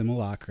 Wax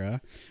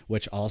Simulacra,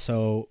 which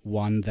also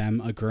won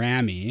them a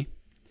Grammy.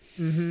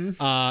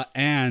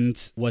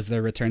 And was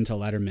their return to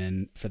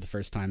Letterman for the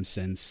first time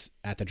since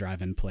At the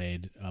Drive-In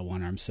played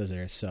One Arm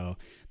Scissor. So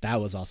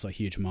that was also a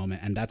huge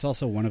moment. And that's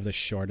also one of the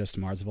shortest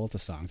Mars Volta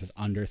songs. It's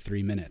under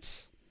 3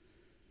 minutes.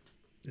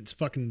 It's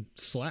fucking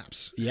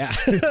slaps. Yeah.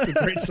 It's a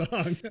great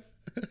song.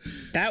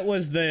 That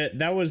was the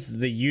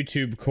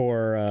YouTube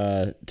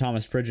core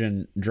Thomas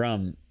Pridgeon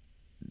drum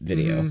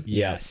video.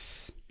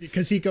 Yes.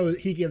 Because they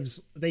give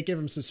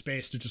him some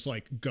space to just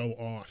like go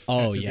off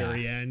at the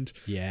very end.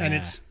 Yeah. And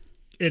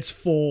it's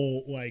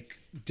full like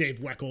Dave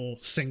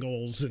Weckl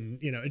singles, and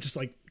it's just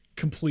like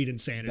complete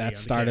insanity. That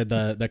started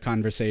the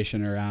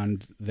conversation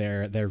around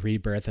their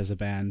rebirth as a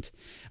band.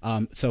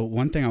 So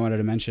one thing I wanted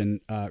to mention,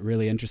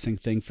 really interesting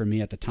thing for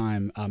me at the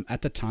time.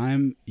 At the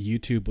time,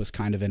 YouTube was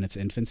kind of in its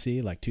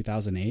infancy, like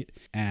 2008,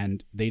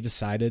 and they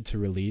decided to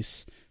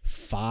release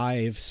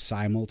 5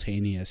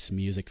 simultaneous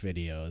music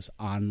videos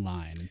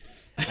online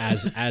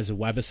as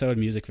webisode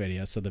music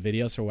videos. So the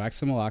videos for Wax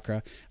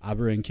Simulacra,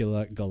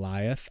 Aberuncula,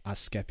 Goliath,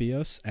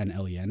 Asclepios, and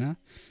Eliena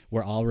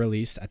were all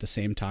released at the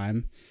same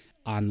time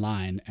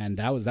online, and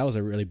that was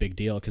a really big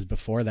deal, because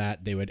before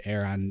that they would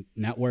air on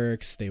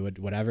networks, they would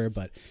whatever,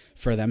 but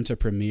for them to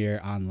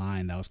premiere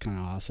online, that was kind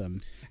of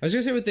awesome. I was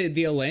gonna say, with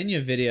the Eliena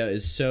video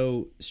is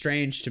so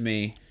strange to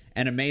me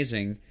and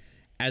amazing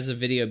as a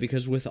video,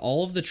 because with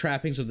all of the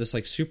trappings of this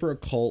like super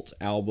occult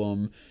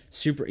album,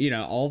 super,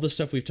 all the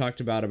stuff we've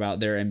talked about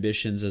their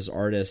ambitions as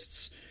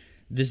artists,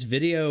 this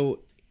video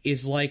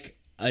is like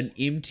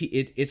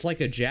it's like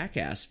a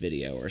Jackass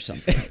video or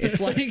something. It's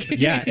like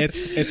yeah,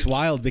 it's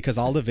wild, because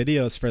all the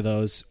videos for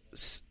those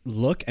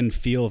look and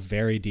feel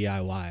very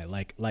DIY.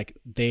 Like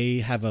they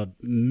have a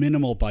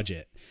minimal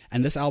budget,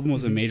 and this album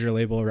was a major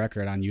label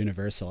record on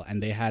Universal,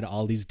 and they had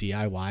all these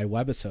DIY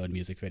webisode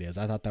music videos.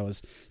 I thought that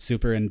was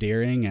super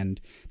endearing, and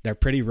they're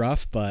pretty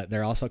rough, but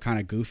they're also kind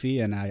of goofy,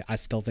 and I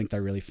still think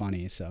they're really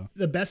funny. So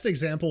the best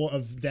example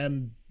of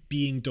them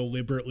being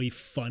deliberately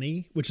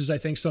funny, which is I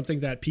think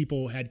something that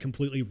people had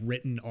completely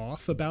written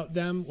off about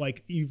them.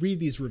 Like, you read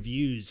these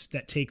reviews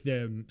that take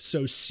them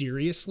so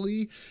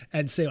seriously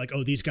and say like,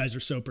 oh, these guys are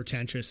so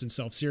pretentious and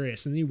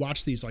self-serious, and then you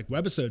watch these like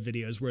webisode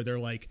videos where they're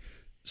like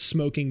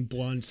smoking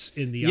blunts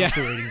in the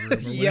operating room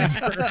or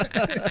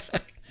whatever.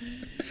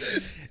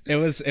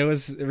 It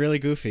was really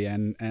goofy,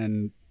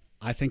 and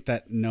I think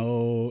that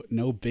no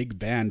big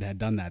band had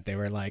done that. They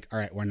were like, all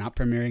right, we're not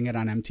premiering it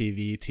on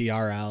MTV,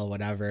 TRL,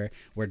 whatever.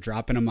 We're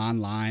dropping them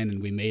online,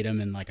 and we made them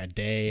in like a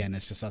day, and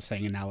it's just us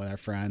hanging out with our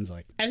friends.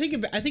 Like, I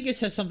think it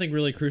says something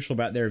really crucial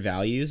about their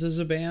values as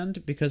a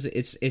band, because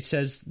it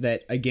says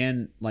that,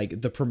 again,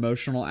 like the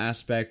promotional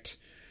aspect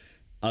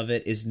of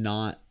it is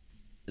not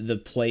the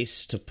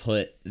place to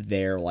put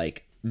their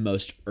like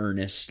most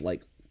earnest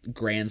like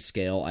grand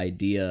scale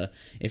idea.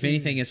 If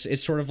anything,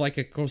 it's sort of like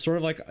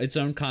its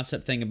own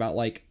concept thing about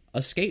like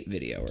a skate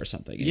video or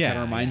something. It kind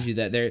of reminds you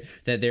that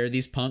there are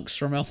these punks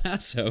from El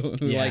Paso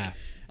who like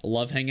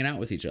love hanging out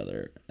with each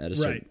other at a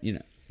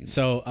certain,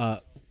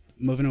 So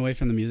moving away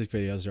from the music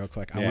videos real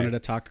quick, I wanted to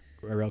talk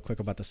real quick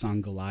about the song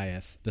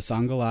Goliath. The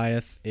song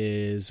Goliath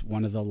is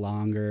one of the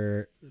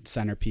longer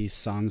centerpiece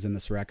songs in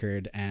this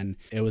record, and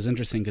it was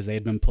interesting because they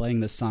had been playing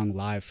this song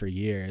live for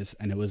years,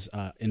 and it was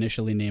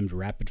initially named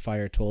Rapid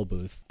Fire Toll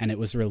Booth, and it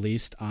was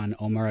released on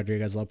Omar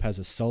Rodriguez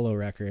Lopez's solo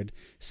record,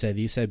 Se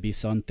Dice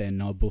Bisonte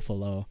No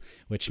Buffalo,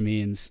 which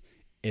means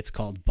it's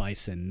called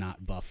Bison,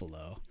 not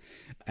Buffalo.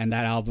 And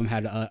that album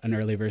had an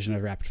early version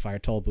of Rapid Fire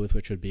Toll Booth,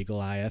 which would be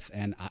Goliath.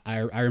 And I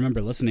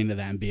remember listening to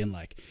that and being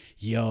like,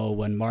 yo,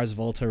 when Mars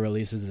Volta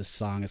releases this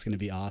song, it's going to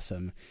be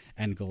awesome.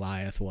 And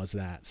Goliath was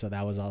that. So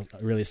that was all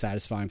really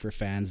satisfying for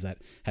fans that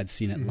had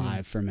seen it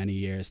live for many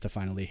years to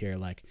finally hear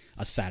like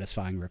a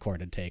satisfying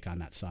recorded take on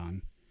that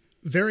song.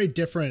 Very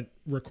different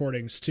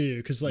recordings too,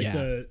 because like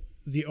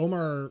the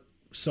Omar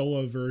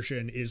solo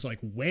version is like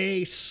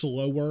way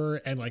slower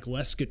and like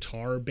less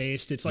guitar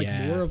based. It's like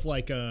more of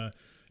like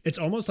it's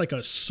almost like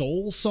a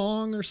soul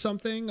song or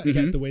something,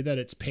 the way that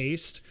it's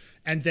paced.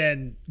 And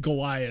then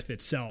Goliath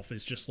itself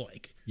is just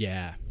like,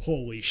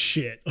 holy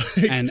shit.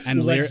 Like,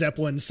 and Led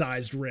Zeppelin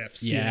sized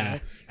riffs. Yeah.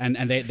 And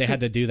they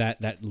had to do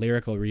that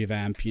lyrical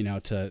revamp,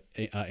 to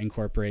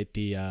incorporate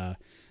the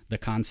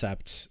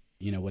concept,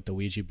 with the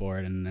Ouija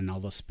board and all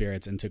those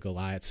spirits into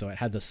Goliath. So it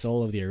had the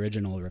soul of the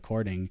original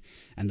recording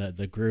and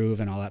the groove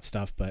and all that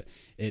stuff, but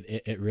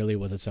it really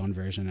was its own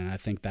version. And I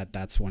think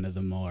that's one of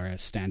the more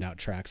standout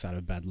tracks out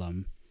of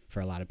Bedlam for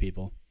a lot of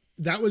people.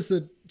 That was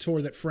the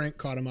tour that Frank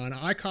caught him on.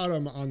 I caught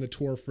him on the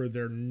tour for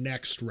their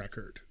next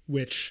record,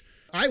 which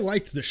I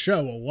liked the show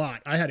a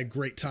lot. I had a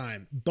great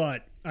time,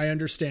 but I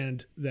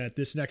understand that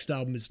this next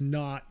album is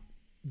not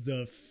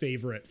the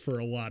favorite for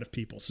a lot of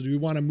people. So do we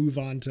want to move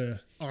on to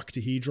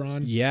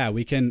Octahedron? Yeah,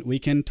 we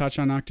can touch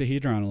on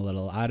Octahedron a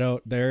little.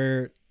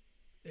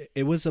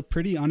 It was a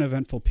pretty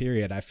uneventful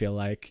period, I feel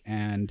like,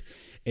 and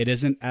it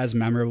isn't as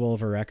memorable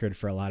of a record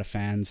for a lot of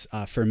fans.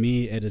 For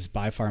me, it is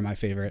by far my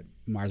favorite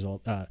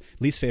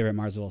least favorite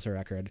Mars Volta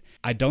record.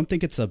 I don't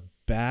think it's a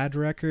bad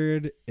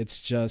record.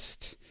 It's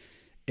just,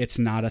 it's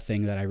not a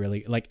thing that I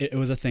really like. It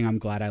was a thing I'm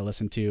glad I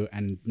listened to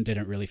and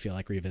didn't really feel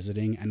like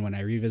revisiting. And when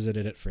I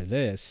revisited it for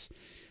this,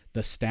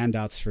 the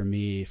standouts for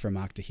me from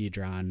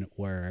Octahedron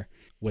were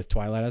With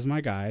Twilight as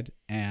My Guide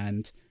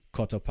and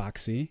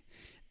Cotopaxi.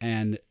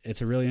 And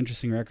it's a really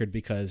interesting record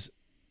because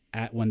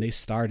when they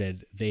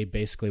started, they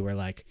basically were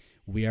like,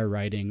 we are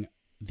writing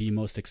the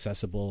most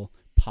accessible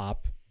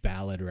pop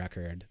ballad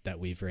record that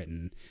we've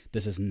written.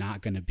 This is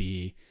not going to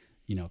be,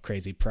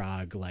 crazy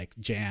prog, like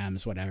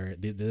jams, whatever.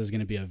 This is going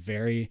to be a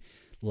very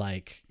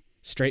like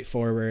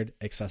straightforward,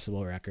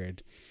 accessible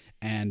record.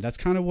 And that's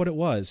kind of what it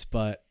was.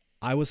 But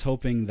I was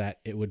hoping that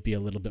it would be a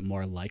little bit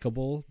more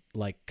likable,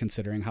 like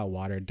considering how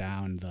watered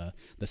down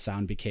the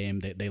sound became.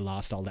 They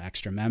lost all the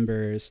extra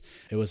members.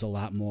 It was a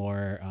lot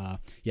more,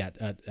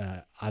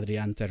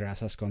 Adrian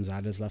Terrazas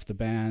Gonzalez left the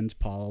band.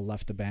 Paul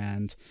left the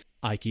band.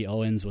 Ike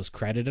Owens was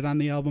credited on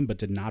the album, but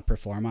did not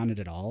perform on it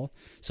at all.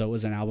 So it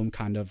was an album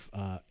kind of,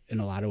 in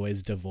a lot of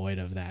ways, devoid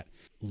of that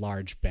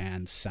large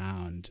band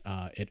sound.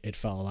 It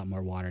felt a lot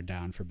more watered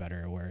down, for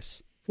better or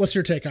worse. What's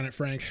your take on it,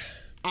 Frank?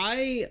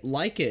 I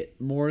like it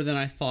more than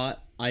I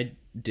thought I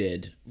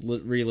did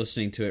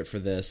re-listening to it for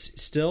this.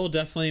 Still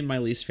definitely my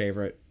least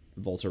favorite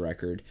Volta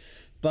record.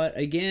 But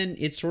again,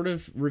 it sort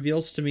of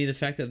reveals to me the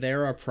fact that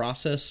they're a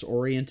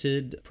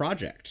process-oriented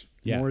project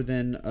more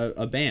than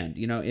a band.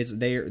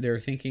 They're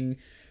thinking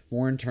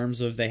more in terms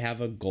of they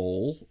have a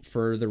goal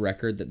for the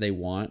record that they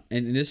want.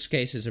 And in this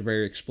case, it's a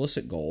very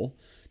explicit goal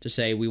to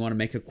say we want to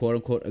make a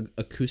quote-unquote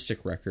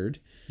acoustic record.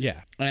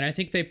 Yeah. And I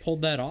think they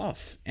pulled that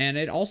off. And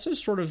it also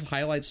sort of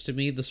highlights to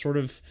me the sort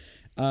of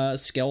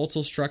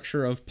skeletal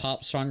structure of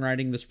pop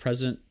songwriting that's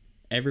present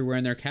everywhere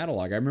in their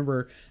catalog. I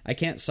remember, I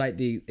can't cite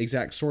the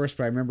exact source,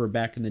 but I remember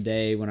back in the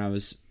day when I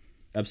was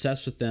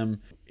obsessed with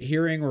them,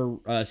 hearing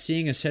or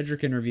seeing a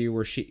Cedric interview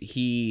where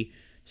he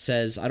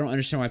says, I don't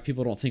understand why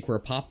people don't think we're a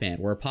pop band.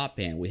 We're a pop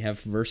band. We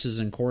have verses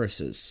and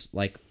choruses.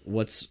 Like,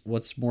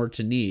 what's more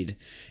to need?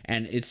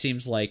 And it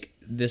seems like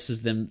this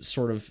is them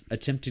sort of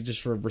attempting to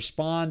sort of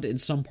respond in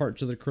some part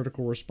to the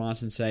critical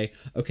response and say,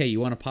 okay, you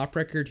want a pop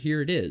record?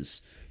 Here it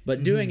is.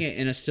 But doing it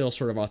in a still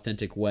sort of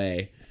authentic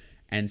way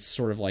and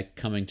sort of like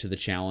coming to the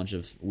challenge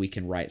of we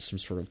can write some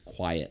sort of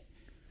quiet.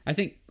 I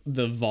think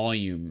the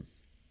volume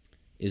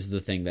is the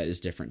thing that is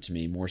different to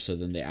me more so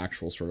than the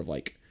actual sort of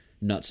like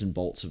nuts and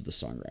bolts of the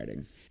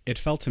songwriting. It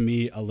felt to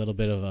me a little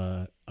bit of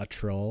a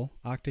troll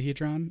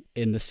Octahedron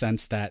in the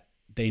sense that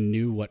they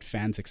knew what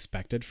fans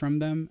expected from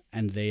them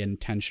and they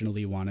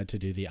intentionally wanted to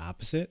do the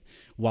opposite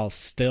while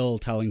still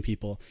telling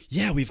people,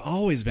 yeah, we've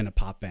always been a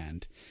pop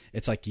band.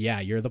 It's like, yeah,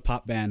 you're the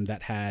pop band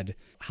that had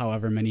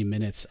however many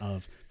minutes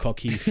of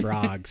coquille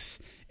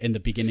frogs in the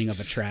beginning of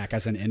a track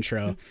as an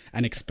intro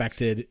and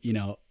expected,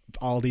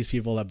 all these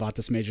people that bought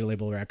this major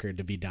label record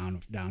to be down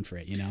for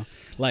it,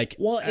 like,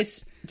 well,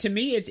 it's to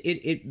me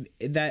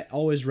it that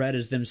always read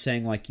as them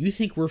saying like, you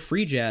think we're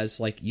free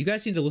jazz, like you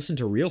guys need to listen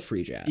to real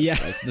free jazz,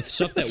 like the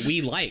stuff that we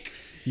like.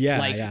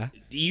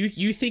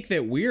 You think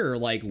that we're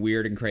like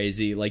weird and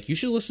crazy, like you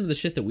should listen to the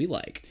shit that we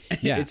like.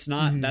 It's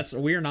not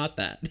we're not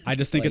that. I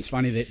just think it's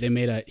funny that they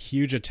made a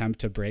huge attempt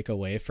to break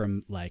away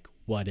from like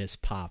what is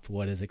pop,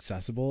 what is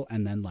accessible,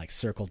 and then like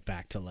circled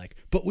back to like,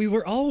 but we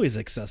were always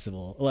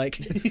accessible. Like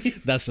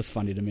that's just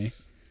funny to me.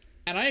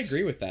 And I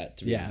agree with that,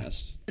 to be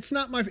honest.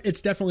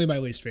 It's definitely my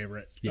least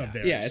favorite of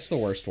theirs. Yeah, it's the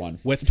worst one.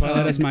 With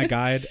Twilight as My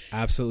Guide,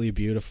 absolutely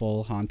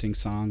beautiful, haunting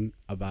song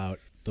about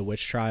the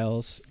witch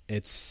trials.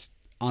 It's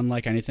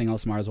unlike anything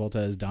else Mars Volta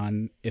has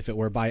done. If it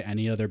were by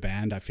any other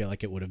band, I feel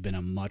like it would have been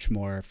a much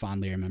more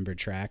fondly remembered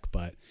track,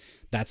 but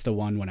that's the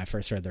one when I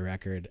first heard the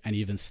record, and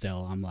even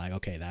still, I'm like,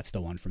 okay, that's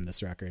the one from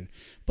this record.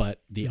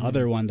 But the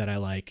other one that I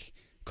like,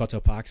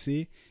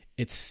 Cotopaxi,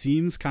 it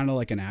seems kind of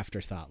like an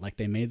afterthought. Like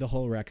they made the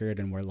whole record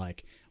and we're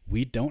like,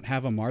 we don't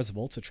have a Mars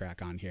Volta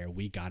track on here.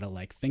 We gotta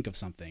like think of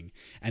something.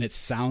 And it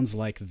sounds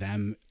like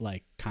them,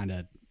 like kind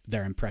of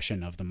their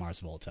impression of the Mars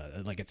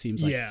Volta. Like it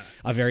seems like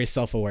a very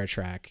self-aware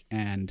track,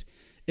 and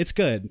it's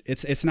good.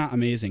 It's not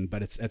amazing,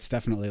 but it's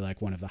definitely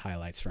like one of the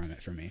highlights from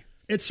it for me.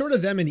 It's sort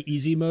of them in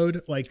easy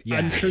mode. Like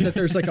I'm sure that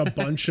there's like a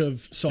bunch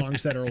of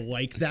songs that are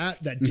like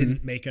that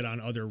didn't make it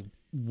on other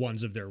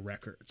ones of their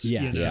records.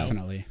 Yeah,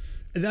 definitely.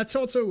 That's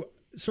also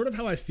sort of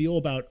how I feel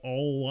about a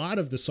lot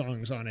of the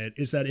songs on it,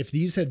 is that if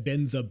these had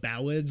been the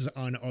ballads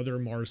on other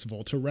Mars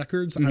Volta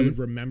records, I would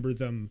remember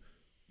them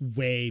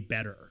way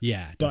better.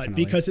 Yeah, but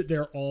definitely. because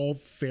they're all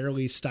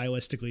fairly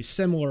stylistically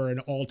similar and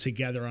all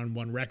together on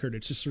one record,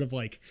 it's just sort of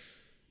like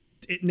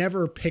it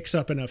never picks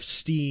up enough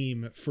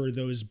steam for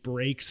those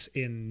breaks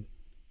in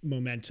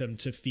momentum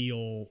to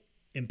feel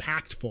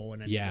impactful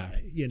in any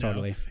way.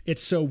 Totally.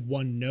 It's so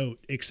one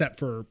note, except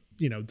for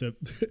the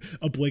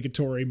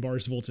obligatory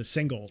Mars Volta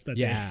single that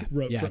they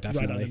wrote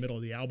right on the middle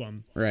of the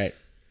album. Right.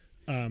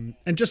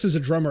 And just as a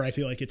drummer, I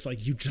feel like it's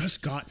like you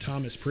just got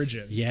Thomas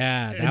Pridgen.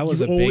 Yeah, that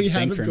was a big thing for me. You only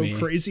have him go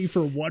crazy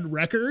for one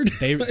record.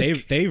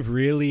 They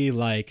really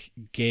like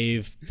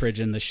gave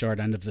Pridgen the short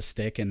end of the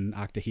stick in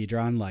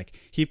Octahedron. Like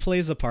he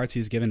plays the parts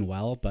he's given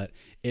well, but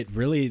it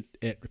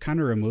kind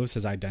of removes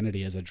his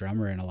identity as a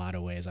drummer in a lot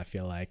of ways, I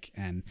feel like.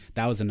 And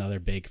that was another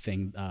big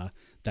thing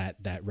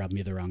that rubbed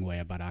me the wrong way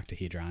about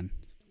Octahedron.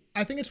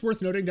 I think it's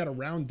worth noting that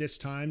around this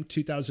time,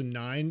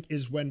 2009,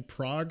 is when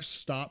prog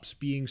stops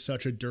being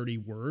such a dirty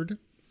word.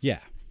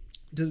 Yeah.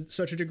 To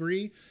such a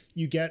degree.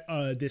 You get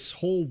this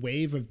whole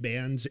wave of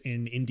bands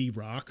in indie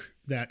rock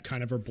that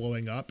kind of are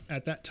blowing up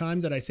at that time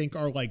that I think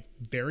are like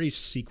very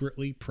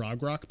secretly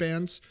prog rock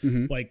bands,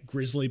 like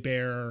Grizzly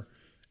Bear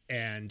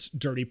and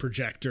Dirty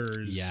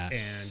Projectors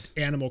and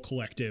Animal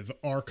Collective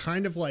are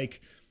kind of like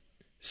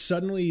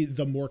suddenly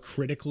the more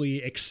critically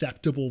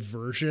acceptable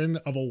version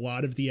of a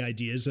lot of the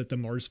ideas that the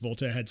Mars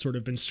Volta had sort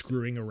of been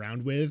screwing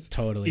around with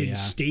in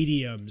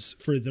stadiums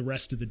for the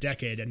rest of the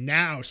decade, and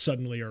now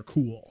suddenly are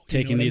cool.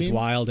 Taking these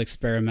wild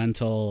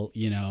experimental,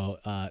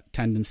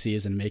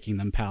 tendencies and making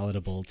them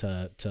palatable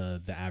to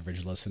the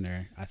average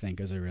listener, I think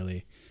is a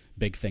really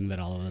big thing that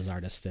all of those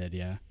artists did,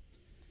 yeah.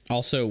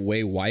 Also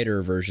way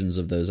wider versions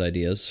of those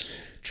ideas.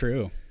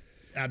 True.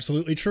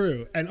 Absolutely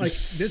true. And like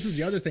this is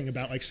the other thing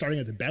about like starting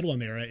at the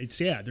Bedlam era, it's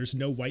there's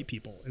no white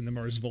people in the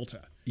Mars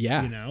Volta.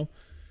 Yeah.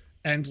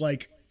 And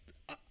like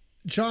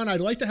John,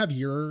 I'd like to have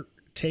your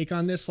take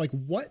on this. Like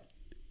what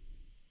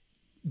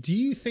do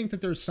you think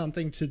that there's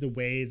something to the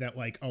way that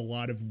like a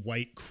lot of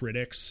white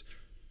critics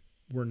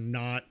were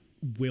not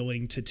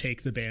willing to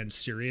take the band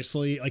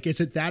seriously? Like is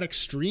it that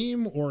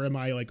extreme, or am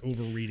I like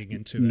overreading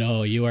into it?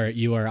 No, you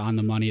are on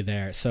the money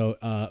there. So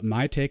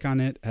my take on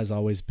it has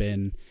always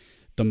been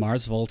the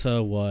Mars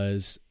Volta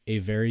was a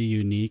very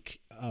unique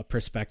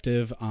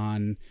perspective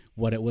on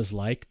what it was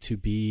like to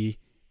be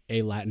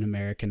a Latin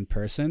American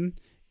person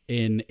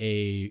in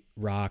a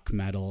rock,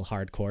 metal,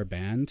 hardcore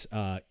band.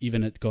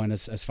 Even going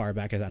as far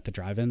back as At the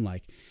Drive-In,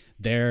 like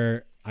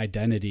their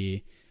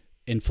identity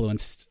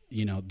influenced,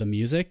 the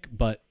music,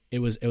 but it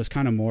was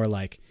kind of more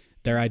like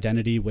their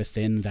identity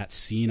within that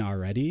scene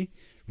already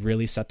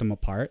really set them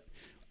apart.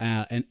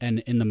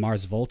 And in the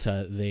Mars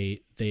Volta,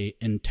 they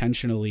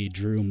intentionally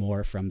drew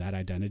more from that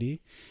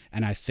identity.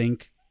 And I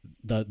think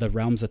the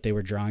realms that they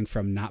were drawing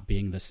from not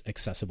being this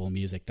accessible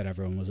music that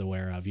everyone was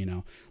aware of,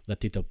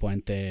 Latito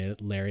Puente,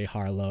 Larry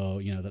Harlow,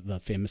 the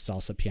famous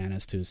salsa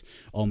pianist who's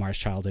Omar's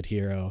childhood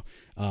hero,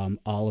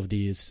 all of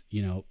these,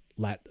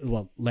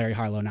 Larry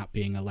Harlow not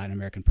being a Latin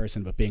American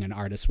person, but being an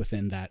artist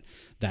within that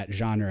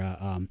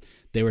genre,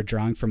 they were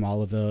drawing from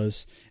all of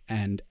those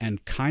and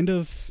kind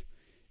of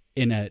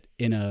in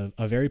a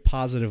very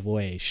positive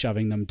way,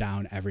 shoving them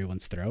down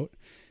everyone's throat.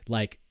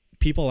 Like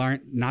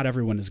not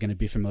everyone is going to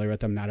be familiar with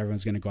them. Not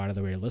everyone's going to go out of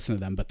their way to listen to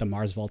them. But the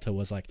Mars Volta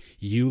was like,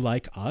 you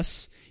like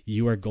us,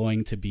 you are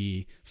going to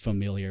be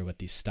familiar with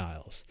these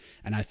styles.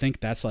 And I think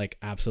that's like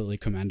absolutely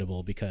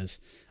commendable because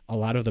a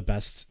lot of the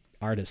best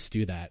artists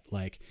do that.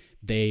 Like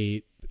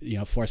they,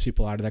 force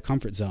people out of their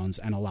comfort zones,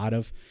 and a lot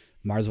of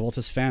Mars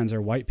Volta's fans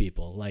are white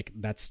people. Like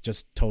that's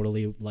just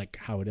totally like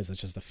how it is.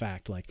 It's just a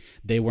fact. Like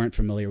they weren't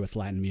familiar with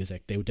Latin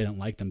music. They didn't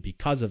like them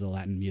because of the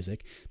Latin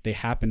music. They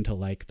happened to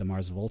like the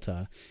Mars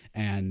Volta,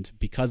 and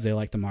because they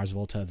liked the Mars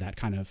Volta, that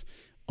kind of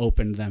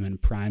opened them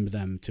and primed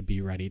them to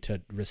be ready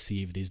to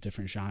receive these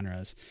different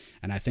genres.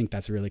 And I think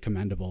that's really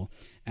commendable.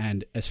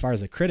 And as far as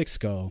the critics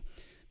go,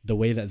 the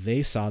way that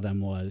they saw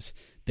them was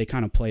they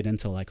kind of played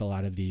into like a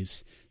lot of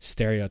these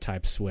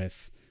stereotypes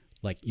with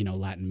like,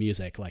 Latin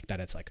music, like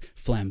that it's like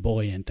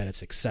flamboyant, that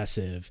it's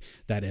excessive,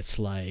 that it's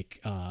like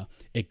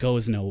it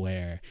goes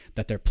nowhere,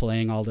 that they're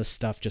playing all this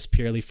stuff just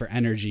purely for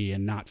energy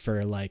and not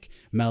for like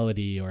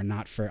melody or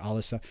not for all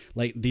this stuff.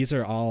 Like these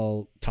are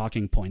all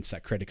talking points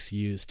that critics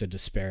use to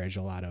disparage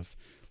a lot of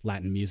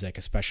Latin music,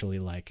 especially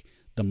like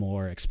the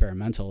more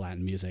experimental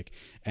Latin music.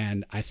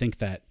 And I think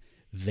that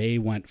they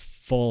went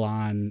full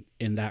on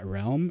in that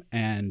realm,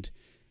 and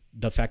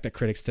the fact that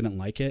critics didn't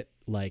like it,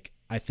 like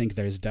I think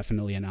there's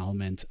definitely an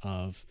element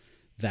of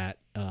that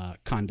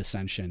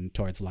condescension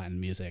towards Latin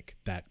music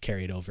that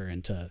carried over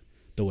into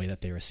the way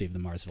that they received the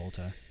Mars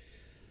Volta.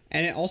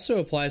 And it also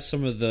applies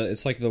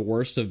it's like the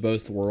worst of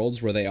both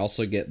worlds, where they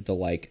also get the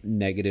like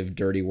negative,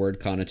 dirty word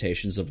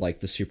connotations of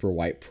like the super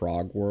white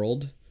prog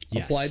world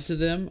applied to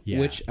them,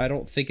 which I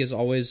don't think is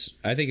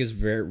is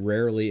very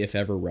rarely, if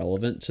ever,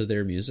 relevant to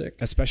their music.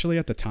 Especially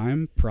at the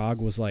time,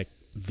 prog was like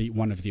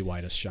one of the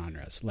widest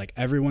genres. Like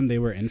everyone they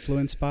were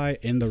influenced by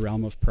in the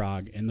realm of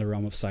prog, in the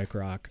realm of psych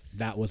rock,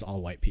 that was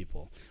all white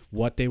people.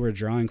 What they were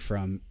drawing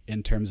from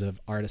in terms of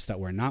artists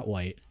that were not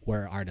white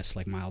were artists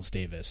like Miles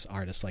Davis,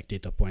 artists like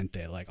Tito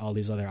Puente, like all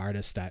these other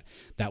artists that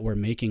were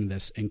making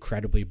this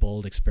incredibly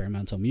bold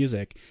experimental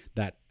music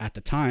that at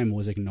the time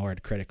was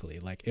ignored critically.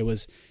 Like it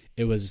was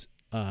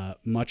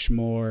much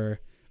more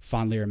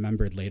fondly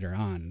remembered later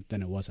on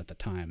than it was at the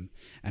time.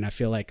 And I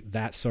feel like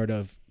that sort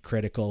of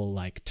critical,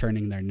 like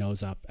turning their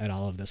nose up at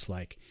all of this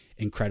like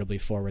incredibly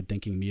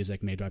forward-thinking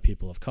music made by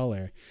people of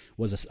color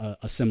was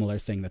a similar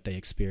thing that they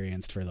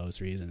experienced for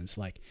those reasons.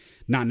 Like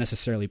not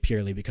necessarily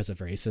purely because of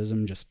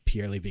racism, just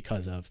purely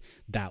because of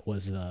that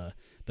was the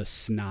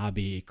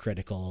snobby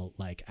critical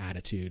like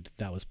attitude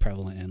that was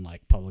prevalent in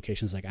like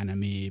publications like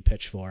NME,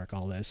 Pitchfork,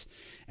 all this,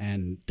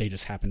 and they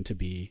just happened to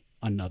be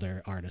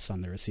another artist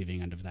on the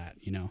receiving end of that,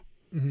 you know.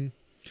 Mm-hmm.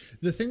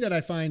 The thing that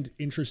I find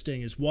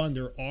interesting is, one,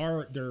 there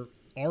are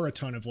a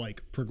ton of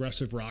like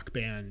progressive rock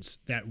bands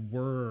that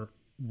were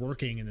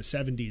working in the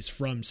 70s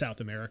from South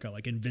America,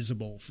 like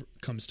Invisible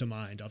comes to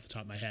mind off the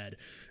top of my head.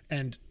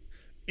 And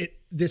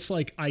this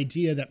like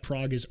idea that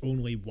prog is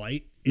only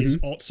white is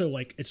also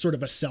like, it's sort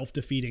of a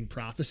self-defeating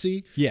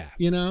prophecy. Yeah.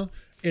 You know,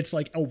 it's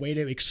like a way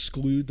to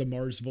exclude the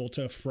Mars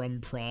Volta from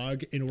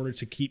prog in order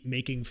to keep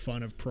making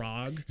fun of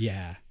prog.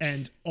 Yeah.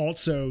 And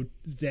also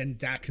then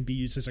that can be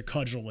used as a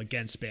cudgel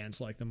against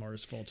bands like the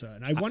Mars Volta.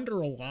 And I wonder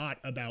a lot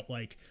about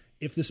like,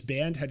 if this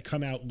band had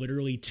come out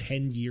literally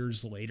 10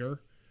 years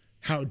later,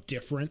 how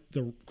different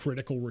the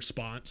critical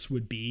response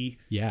would be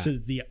to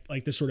the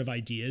like the sort of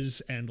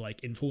ideas and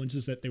like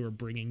influences that they were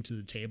bringing to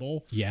the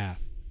table. Yeah.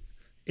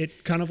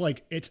 It kind of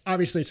like, it's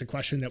obviously it's a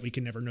question that we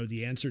can never know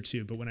the answer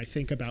to, but when I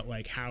think about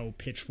like how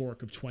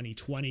Pitchfork of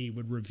 2020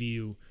 would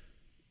review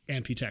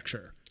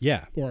Amputecture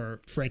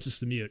or Francis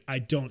the Mute, I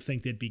don't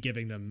think they'd be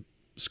giving them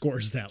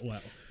scores that low.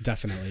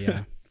 Definitely.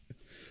 Yeah.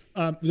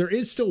 There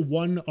is still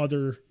one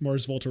other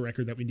Mars Volta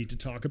record that we need to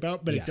talk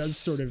about, but it does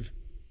sort of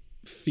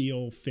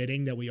feel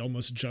fitting that we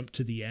almost jump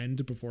to the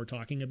end before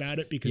talking about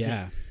it, because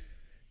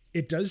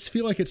it does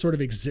feel like it sort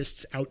of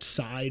exists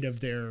outside of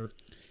their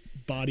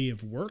body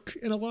of work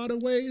in a lot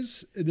of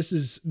ways. This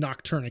is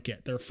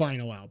Nocturnicate, their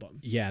final album.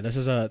 Yeah, this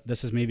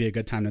is maybe a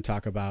good time to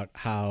talk about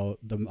how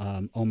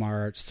the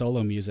Omar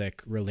solo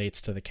music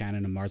relates to the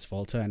canon of Mars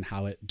Volta and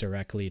how it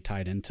directly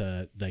tied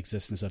into the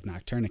existence of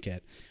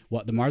Nocturnicate.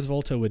 What the Mars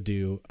Volta would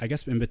do, I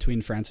guess in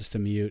between Francis the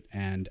Mute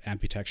and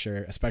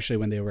Amputecture, especially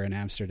when they were in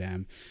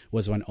Amsterdam,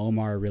 was when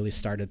Omar really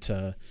started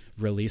to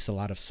release a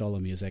lot of solo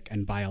music.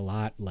 And by a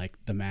lot, like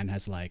the man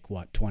has like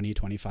 20,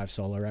 25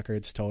 solo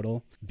records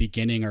total,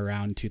 beginning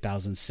around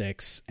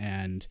 2006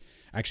 and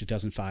actually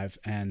 2005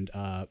 and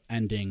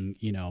ending,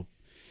 you know,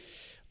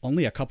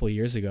 only a couple of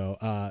years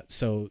ago.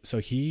 So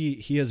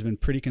he has been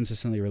pretty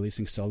consistently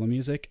releasing solo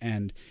music,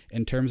 and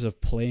in terms of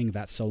playing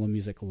that solo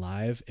music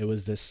live, it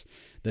was this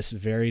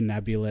very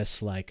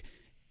nebulous, like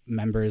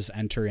members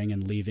entering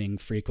and leaving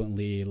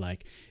frequently,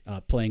 like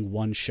playing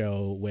one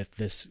show with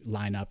this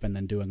lineup and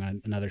then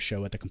doing another show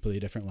with a completely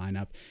different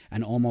lineup.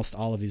 And almost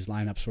all of these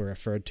lineups were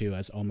referred to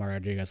as Omar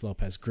Rodriguez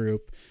Lopez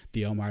Group,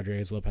 the Omar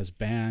Rodriguez Lopez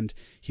Band.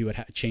 He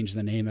would change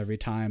the name every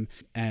time.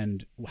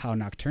 And how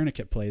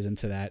Nocturnicate plays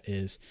into that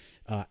is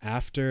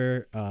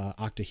after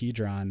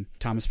Octahedron,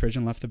 Thomas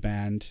Pridgeon left the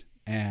band,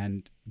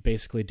 and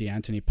basically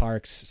DeAnthony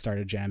Parks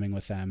started jamming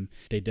with them.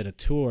 They did a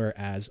tour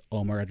as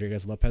Omar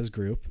Rodriguez Lopez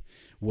Group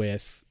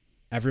with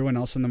everyone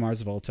else in the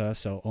Mars Volta.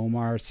 So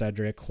Omar,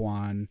 Cedric,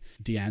 Juan,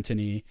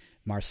 DeAnthony,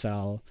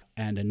 Marcel,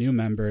 and a new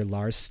member,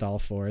 Lars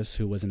Stalfors,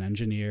 who was an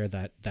engineer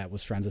that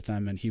was friends with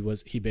them, and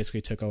he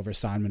basically took over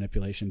sound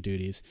manipulation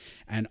duties.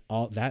 And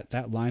all that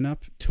lineup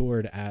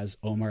toured as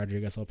Omar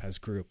Rodriguez Lopez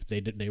Group.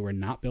 They were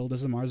not billed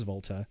as the Mars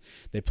Volta.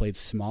 They played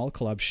small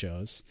club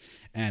shows,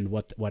 and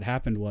what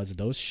happened was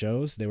those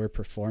shows, they were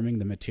performing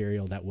the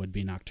material that would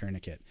be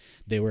Nocturnicate.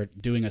 They were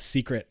doing a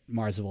secret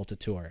Mars Volta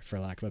tour, for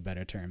lack of a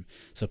better term.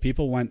 So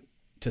people went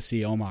to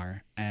see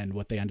Omar, and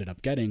what they ended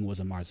up getting was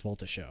a Mars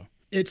Volta show.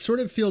 It sort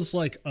of feels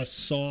like a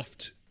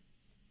soft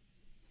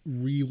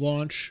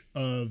relaunch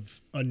of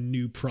a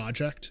new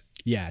project.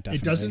 Yeah, definitely.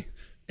 It doesn't.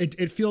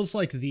 It feels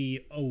like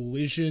the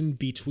elision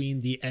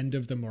between the end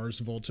of the Mars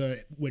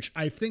Volta, which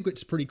I think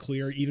it's pretty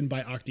clear even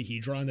by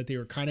Octahedron that they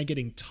were kind of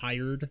getting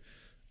tired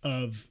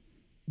of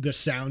the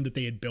sound that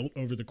they had built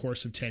over the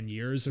course of 10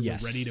 years and were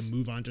ready to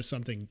move on to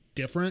something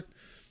different.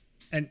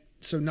 And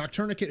so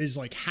Nocturnicate is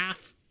like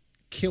half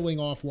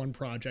killing off one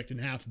project and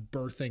half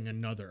birthing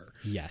another.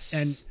 Yes.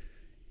 And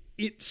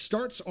it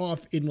starts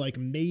off in like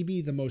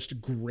maybe the most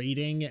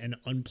grating and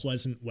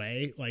unpleasant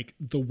way. Like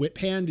the Whip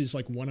Hand is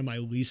like one of my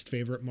least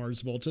favorite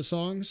Mars Volta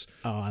songs.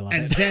 Oh, I love it.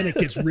 And then it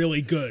gets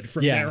really good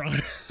from there on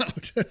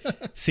out.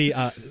 See,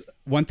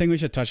 one thing we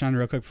should touch on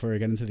real quick before we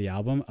get into the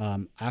album.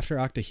 After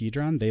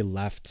Octahedron, they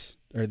left,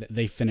 or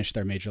they finished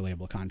their major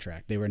label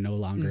contract. They were no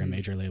longer a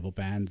major label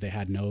band. They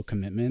had no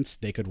commitments.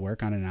 They could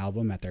work on an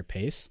album at their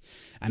pace.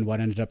 And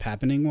what ended up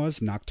happening was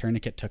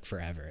Nocturnicate took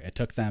forever. It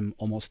took them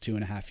almost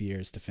 2.5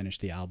 years to finish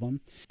the album.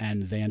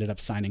 And they ended up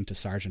signing to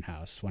Sargent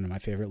House, one of my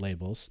favorite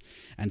labels.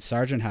 And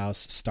Sargent House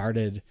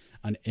started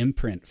an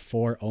imprint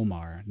for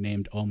Omar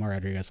named Omar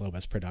Rodriguez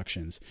Lopez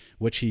Productions,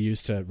 which he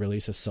used to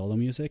release his solo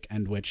music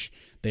and which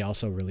they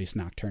also released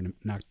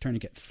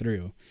Nocturnicate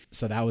through.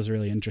 So that was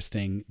really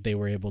interesting. They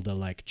were able to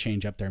like change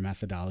change up their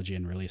methodology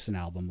and release an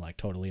album like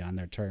totally on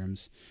their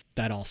terms.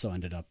 That also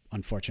ended up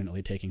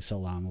unfortunately taking so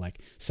long. Like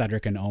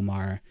Cedric and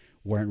Omar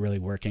weren't really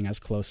working as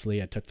closely.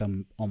 It took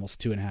them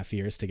almost 2.5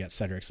 years to get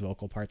Cedric's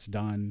vocal parts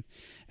done.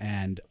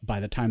 And by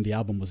the time the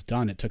album was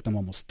done, it took them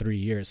almost 3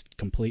 years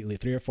completely,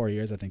 3 or 4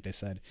 years, I think they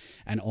said.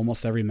 And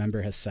almost every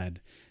member has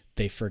said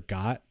they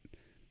forgot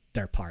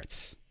their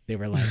parts. They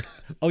were like,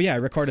 oh yeah, I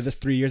recorded this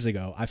 3 years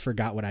ago. I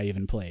forgot what I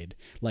even played.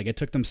 Like it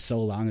took them so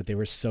long that they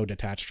were so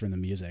detached from the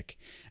music.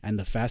 And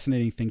the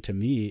fascinating thing to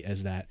me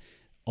is that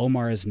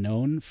Omar is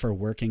known for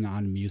working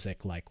on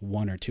music like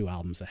 1 or 2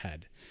 albums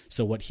ahead.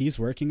 So what he's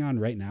working on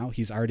right now,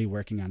 he's already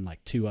working on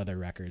like 2 other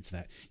records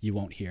that you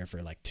won't hear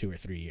for like 2 or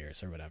 3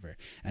 years or whatever.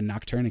 And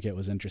Nocturnicate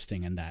was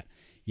interesting in that,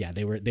 yeah,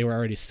 they were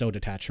already so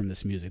detached from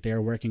this music. They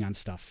were working on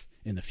stuff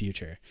in the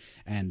future,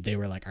 and they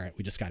were like, all right,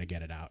 we just got to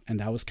get it out. And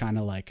that was kind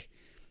of like,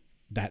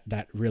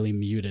 that really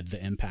muted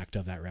the impact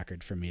of that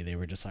record for me. They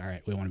were just like, all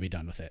right, we want to be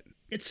done with it.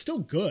 It's still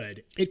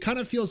good. It kind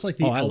of feels like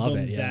the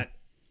album that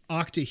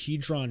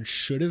Octahedron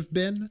should have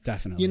been.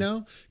 Definitely. You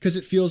know? Because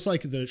it feels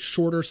like the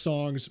shorter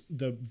songs,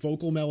 the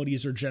vocal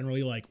melodies are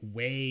generally like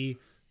way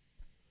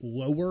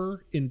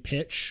lower in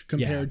pitch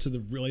compared to the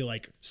really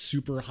like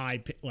super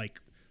high, like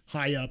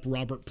high up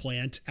Robert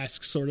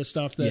Plant-esque sort of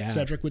stuff that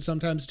Cedric would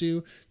sometimes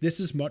do. This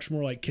is much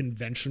more like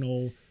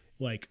conventional,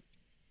 like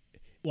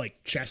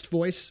chest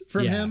voice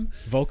from him.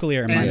 Vocally,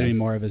 it reminded me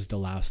more of his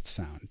Deloused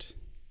sound.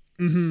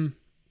 Mm-hmm.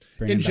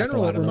 In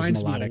general, it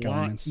reminds me a lot.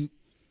 Elements.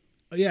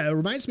 Yeah, it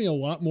reminds me a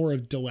lot more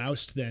of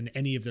Deloused than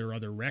any of their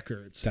other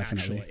records,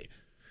 actually.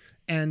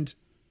 And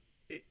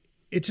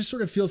it just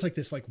sort of feels like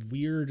this like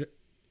weird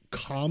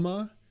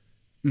comma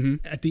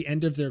at the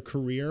end of their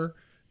career.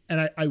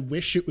 And I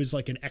wish it was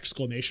like an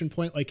exclamation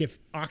point. Like if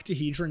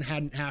Octahedron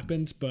hadn't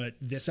happened, but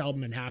this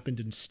album had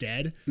happened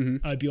instead,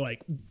 I'd be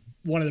like,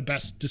 one of the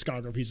best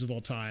discographies of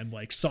all time,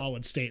 like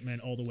solid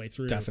statement all the way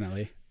through.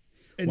 Definitely.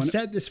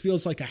 Instead, this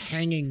feels like a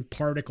hanging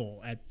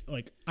particle at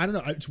like, I don't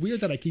know. It's weird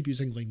that I keep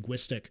using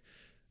linguistic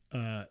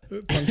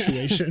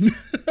punctuation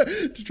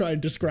to try and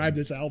describe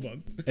this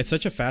album. It's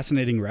such a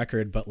fascinating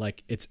record, but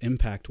like its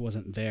impact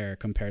wasn't there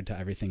compared to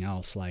everything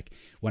else. Like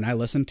when I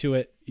listened to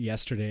it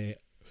yesterday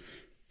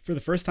for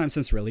the first time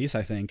since release,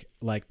 I think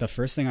like the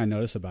first thing I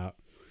noticed about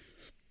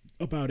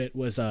it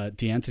was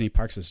D'Anthony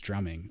Parks'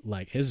 drumming.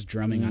 Like his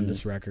drumming on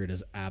this record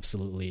is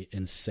absolutely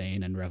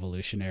insane and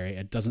revolutionary.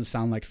 It doesn't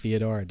sound like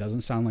Theodore, it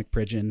doesn't sound like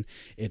Pridgeon.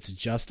 It's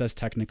just as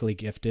technically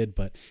gifted,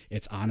 but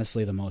it's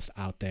honestly the most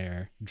out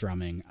there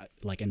drumming,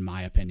 like in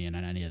my opinion,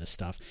 on any of this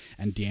stuff.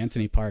 And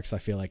D'Anthony Parks, I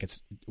feel like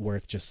it's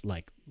worth just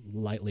like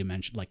lightly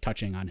mention, like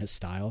touching on his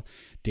style.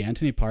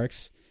 D'Anthony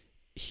Parks,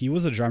 he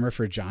was a drummer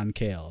for John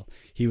Cale.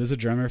 He was a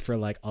drummer for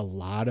like a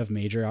lot of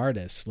major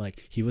artists.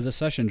 Like he was a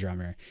session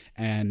drummer,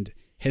 and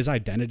his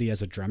identity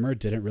as a drummer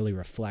didn't really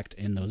reflect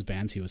in those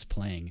bands he was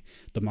playing.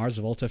 The Mars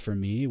Volta for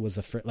me was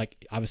the first,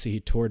 like obviously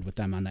he toured with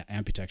them on that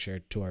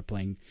Amputecture tour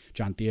playing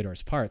John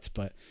Theodore's parts,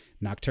 but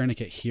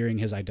Nocturnicate, hearing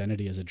his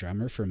identity as a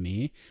drummer for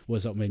me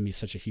was what made me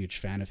such a huge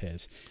fan of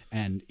his.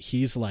 And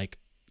he's like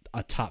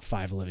a top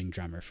 5 living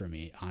drummer for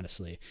me,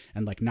 honestly.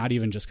 And like not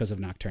even just because of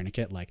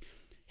Nocturnicate, like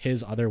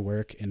his other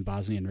work in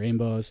Bosnian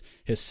Rainbows,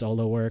 his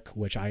solo work,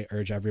 which I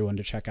urge everyone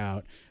to check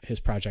out, his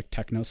project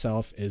Techno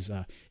Self, is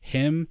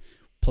him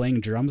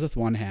playing drums with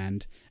one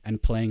hand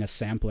and playing a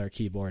sampler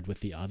keyboard with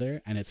the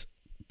other, and it's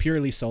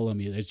purely solo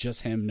music. It's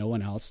just him, no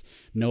one else,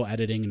 no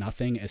editing,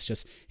 nothing. It's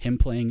just him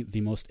playing the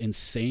most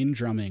insane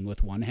drumming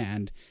with one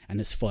hand and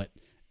his foot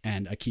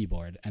and a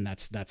keyboard, and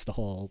that's the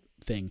whole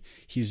thing.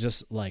 He's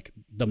just like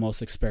the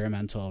most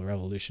experimental,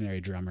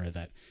 revolutionary drummer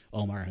that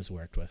Omar has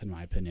worked with, in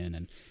my opinion,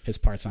 and his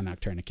parts on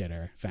Nocturnicate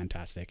are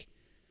fantastic.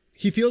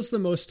 He feels the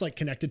most like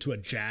connected to a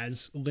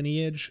jazz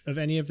lineage of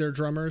any of their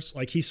drummers.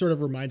 Like he sort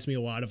of reminds me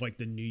a lot of like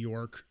the New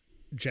York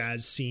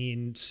jazz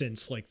scene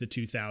since like the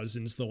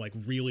 2000s, the like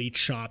really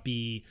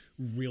choppy,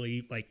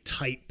 really like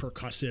tight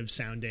percussive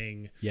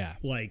sounding. Yeah.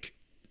 Like,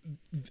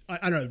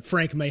 I don't know,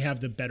 Frank may have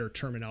the better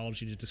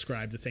terminology to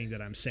describe the thing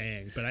that I'm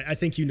saying, but I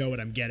think you know what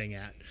I'm getting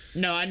at.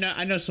 No, I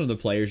know some of the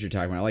players you're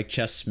talking about, like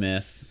Chess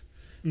Smith.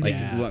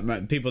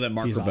 Like people that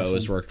Mark Ribot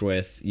has worked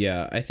with.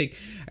 Yeah, I think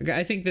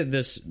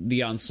that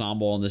the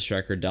ensemble on this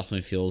record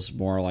definitely feels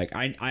more like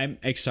I'm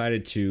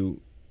excited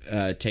to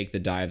take the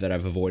dive that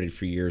I've avoided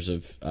for years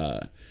of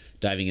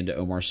diving into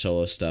Omar's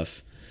solo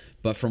stuff.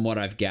 But from what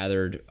I've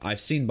gathered, I've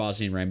seen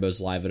Bosnian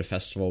Rainbows live at a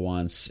festival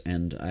once,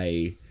 and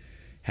I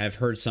have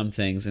heard some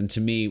things. And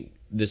to me,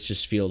 this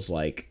just feels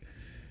like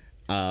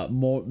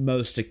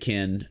most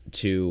akin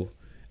to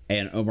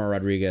an Omar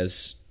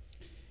Rodriguez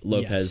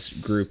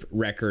Lopez group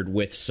record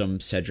with some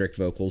Cedric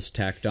vocals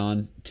tacked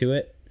on to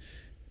it.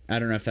 I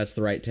don't know if that's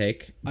the right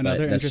take.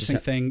 Another interesting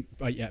thing,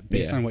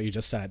 based on what you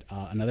just said,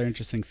 another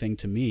interesting thing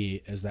to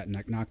me is that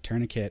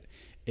Nocturnicate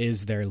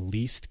is their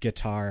least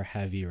guitar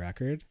heavy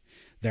record.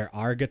 There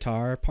are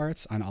guitar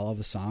parts on all of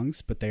the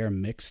songs, but they are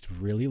mixed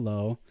really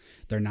low.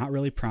 They're not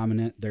really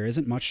prominent. There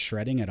isn't much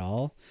shredding at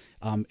all.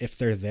 If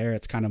they're there,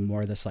 it's kind of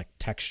more this like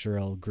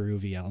textural,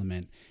 groovy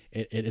element.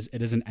 It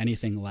isn't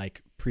anything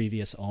like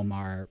previous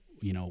Omar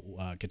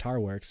guitar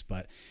works.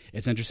 But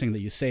it's interesting that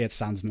you say it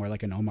sounds more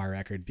like an Omar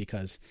record,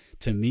 because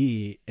to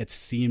me it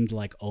seemed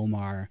like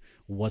Omar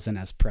wasn't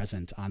as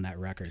present on that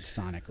record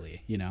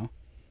sonically,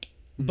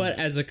 But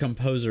as a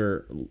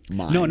composer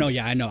mind. No,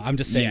 yeah, I know. I'm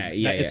just saying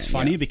it's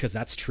funny yeah. because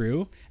that's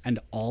true. And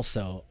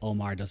also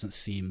Omar doesn't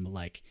seem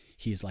like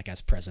he's like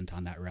as present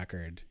on that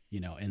record,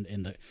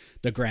 in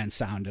the grand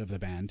sound of the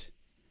band.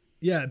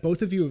 Yeah,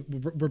 both of you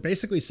were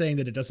basically saying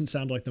that it doesn't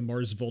sound like the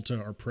Mars Volta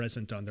are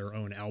present on their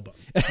own album.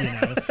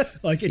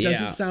 Like it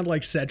doesn't sound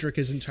like Cedric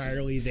is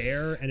entirely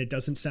there, and it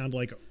doesn't sound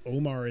like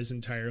Omar is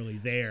entirely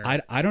there.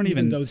 I don't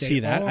even see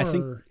that.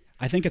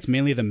 I think it's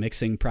mainly the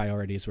mixing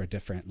priorities were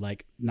different.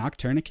 Like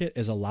Noctourniquet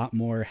is a lot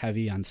more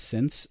heavy on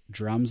synths,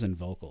 drums, and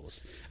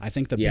vocals. I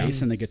think the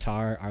bass and the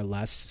guitar are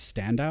less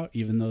standout,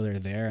 even though they're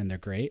there and they're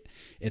great.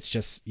 It's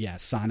just,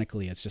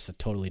 sonically, it's just a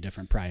totally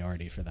different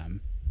priority for them.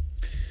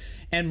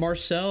 And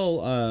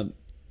Marcel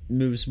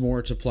moves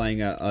more to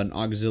playing an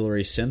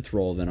auxiliary synth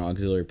role than an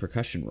auxiliary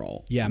percussion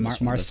role. Yeah,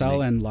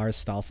 Marcel and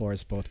Lars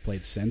Stalfors both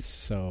played synths,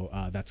 so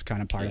that's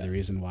kind of part of the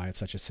reason why it's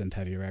such a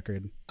synth-heavy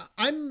record.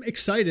 I'm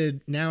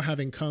excited now,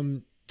 having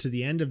come to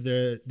the end of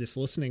this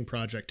listening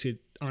project, to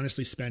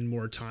honestly spend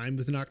more time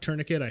with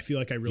Noctourniquet. I feel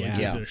like I really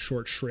gave it a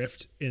short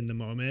shrift in the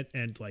moment,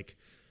 and like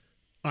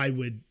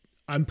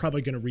I'm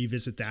probably going to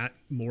revisit that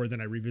more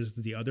than I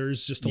revisited the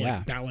others, just to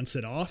like balance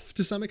it off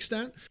to some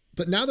extent.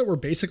 But now that we're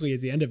basically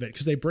at the end of it,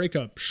 because they break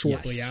up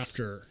shortly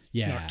after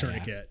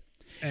Noctourniquet.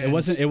 And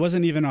it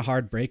wasn't even a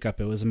hard breakup.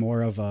 It was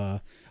more of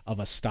a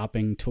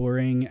stopping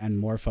touring and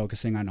more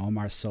focusing on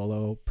Omar's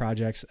solo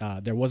projects.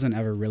 There wasn't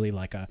ever really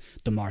like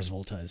the Mars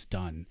Volta is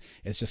done.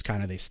 It's just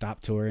kind of they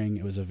stopped touring.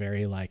 It was a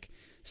very like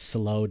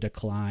slow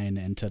decline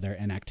into their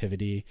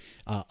inactivity.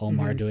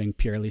 Omar doing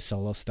purely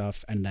solo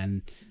stuff, and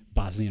then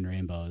Bosnian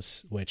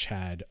Rainbows, which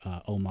had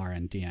Omar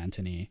and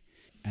D'Antoni,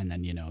 and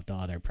then the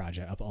other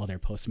project, all their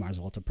post Mars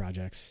Volta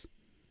projects,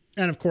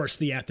 and of course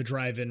the At the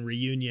Drive-In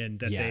reunion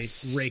that they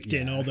raked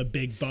in all the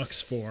big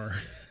bucks for.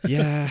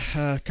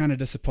 Kind of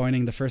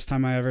disappointing. The first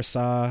time I ever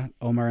saw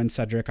Omar and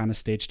Cedric on a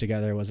stage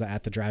together was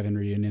At the Drive-In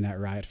reunion at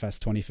Riot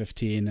Fest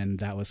 2015, and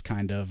that was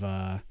kind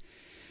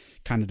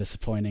of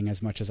disappointing,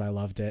 as much as I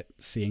loved it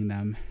seeing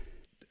them.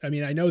 I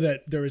mean, I know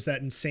that there was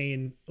that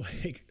insane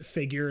like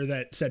figure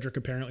that Cedric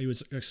apparently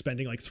was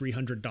spending like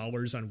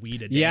 $300 on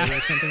weed a day or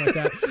something like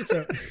that.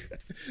 So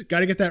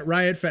got to get that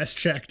Riot Fest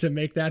check to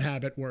make that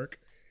habit work.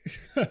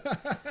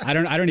 I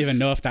don't even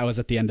know if that was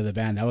at the end of the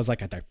band. That was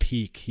like at their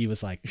peak. He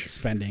was like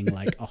spending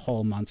like a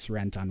whole month's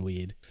rent on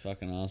weed.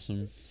 Fucking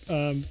awesome.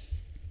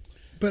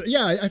 But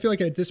yeah, I feel like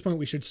at this point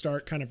we should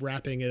start kind of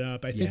wrapping it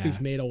up. I think we've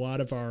made a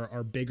lot of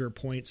our bigger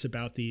points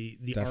about the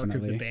arc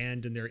of the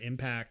band and their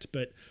impact.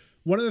 But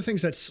one of the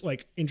things that's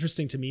like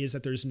interesting to me is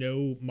that there's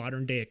no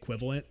modern day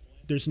equivalent.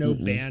 There's no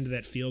band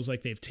that feels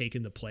like they've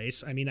taken the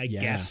place. I mean, I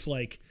guess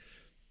like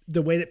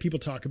the way that people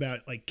talk about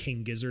like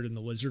King Gizzard and the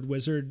Lizard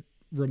Wizard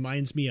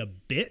reminds me a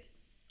bit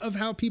of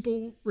how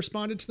people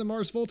responded to the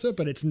Mars Volta,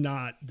 but it's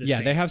not the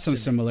same. They have some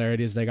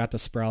similarities. They got the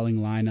sprawling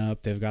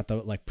lineup. They've got the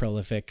like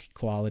prolific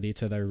quality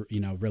to their,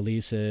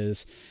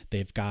 releases.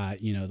 They've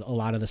got, a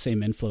lot of the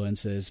same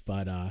influences,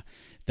 but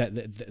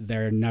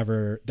there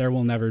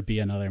will never be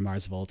another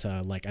Mars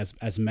Volta. Like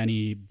as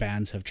many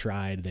bands have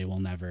tried, they will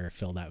never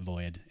fill that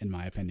void, in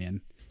my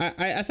opinion.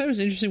 I thought it was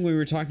interesting when we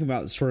were talking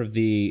about sort of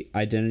the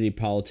identity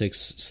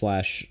politics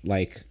 /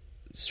 like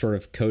sort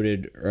of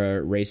coded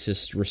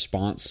racist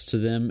response to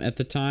them at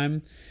the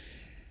time,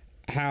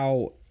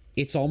 how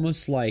it's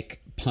almost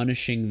like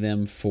punishing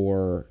them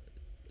for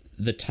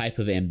the type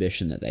of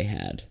ambition that they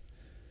had.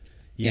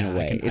 In a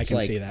way, I can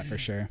see that for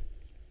sure.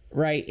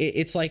 Right.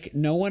 It's like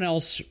no one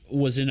else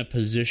was in a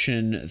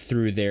position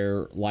through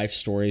their life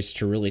stories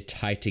to really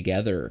tie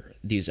together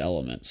these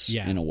elements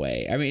in a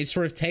way. I mean, it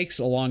sort of takes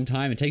a long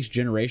time. It takes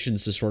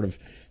generations to sort of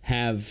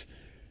have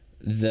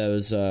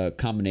those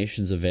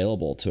combinations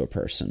available to a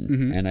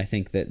person. And I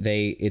think that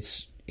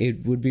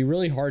it would be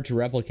really hard to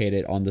replicate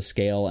it on the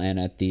scale and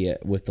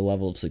with the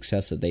level of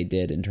success that they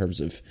did, in terms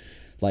of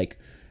like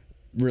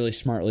really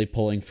smartly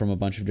pulling from a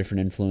bunch of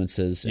different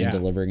influences and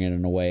delivering it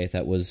in a way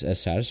that was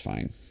as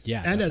satisfying. Yeah.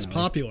 And definitely as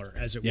popular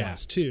as it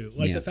was too.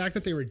 Like the fact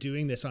that they were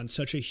doing this on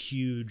such a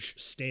huge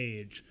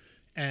stage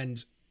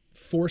and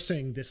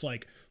forcing this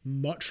like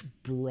much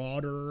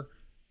broader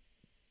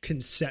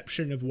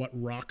conception of what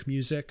rock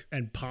music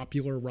and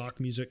popular rock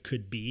music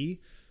could be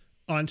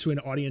onto an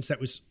audience that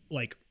was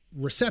like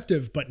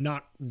receptive but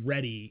not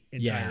ready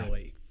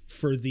entirely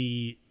for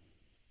the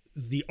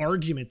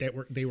argument that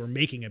they were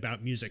making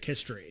about music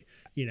history,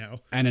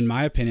 And in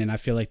my opinion, I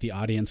feel like the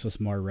audience was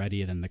more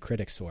ready than the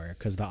critics were,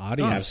 because the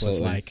audience was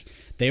like,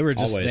 they were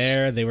just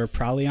there. They were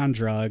probably on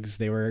drugs.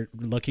 They were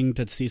looking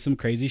to see some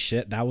crazy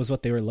shit. That was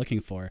what they were looking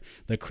for.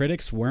 The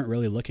critics weren't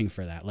really looking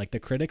for that. Like the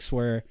critics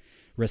were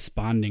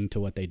responding to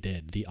what they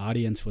did. The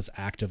audience was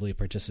actively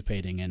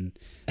participating in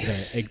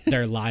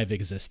their live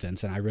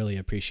existence, and I really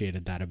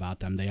appreciated that about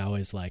them. They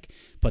always like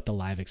put the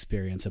live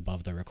experience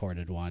above the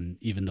recorded one,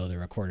 even though the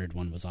recorded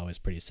one was always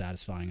pretty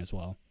satisfying as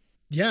well.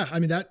 Yeah, I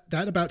mean that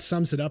about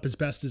sums it up as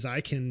best as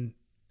I can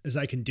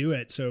do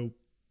it. So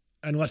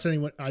unless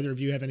either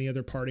of you have any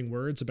other parting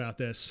words about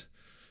this.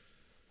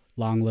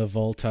 Long live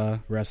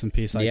Volta. Rest in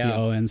peace, Ike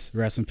Owens.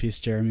 Rest in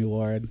peace, Jeremy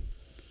Ward.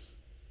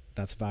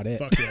 That's about it.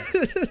 Fuck yeah.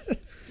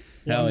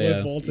 Long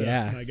live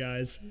Volta, my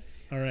guys.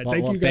 All right.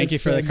 Thank you guys. Thank you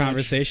for the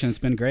conversation. It's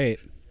been great.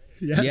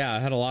 Yes. Yeah, I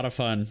had a lot of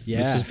fun. Yeah.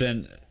 This has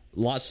been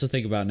lots to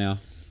think about now.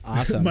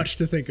 Awesome. Much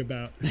to think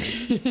about.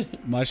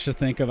 Much to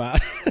think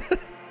about.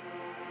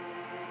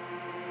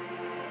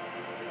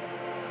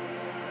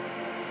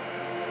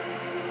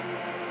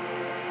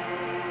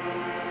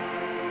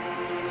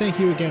 Thank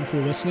you again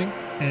for listening,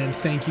 and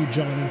thank you,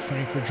 John and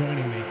Frank, for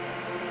joining me.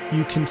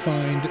 You can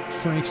find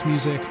Frank's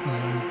music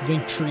on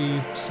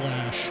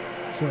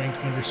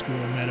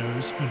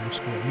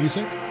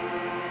Linktree/Frank_Meadows_music.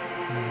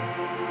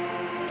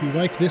 If you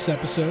liked this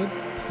episode,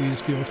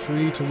 please feel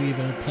free to leave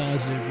a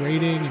positive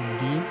rating and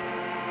review.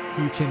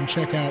 You can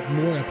check out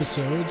more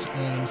episodes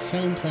on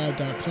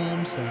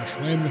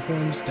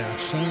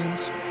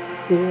soundcloud.com/lambdaforms-sounds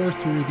or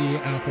through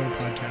the Apple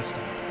Podcast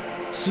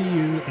app. See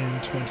you in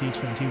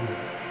 2021.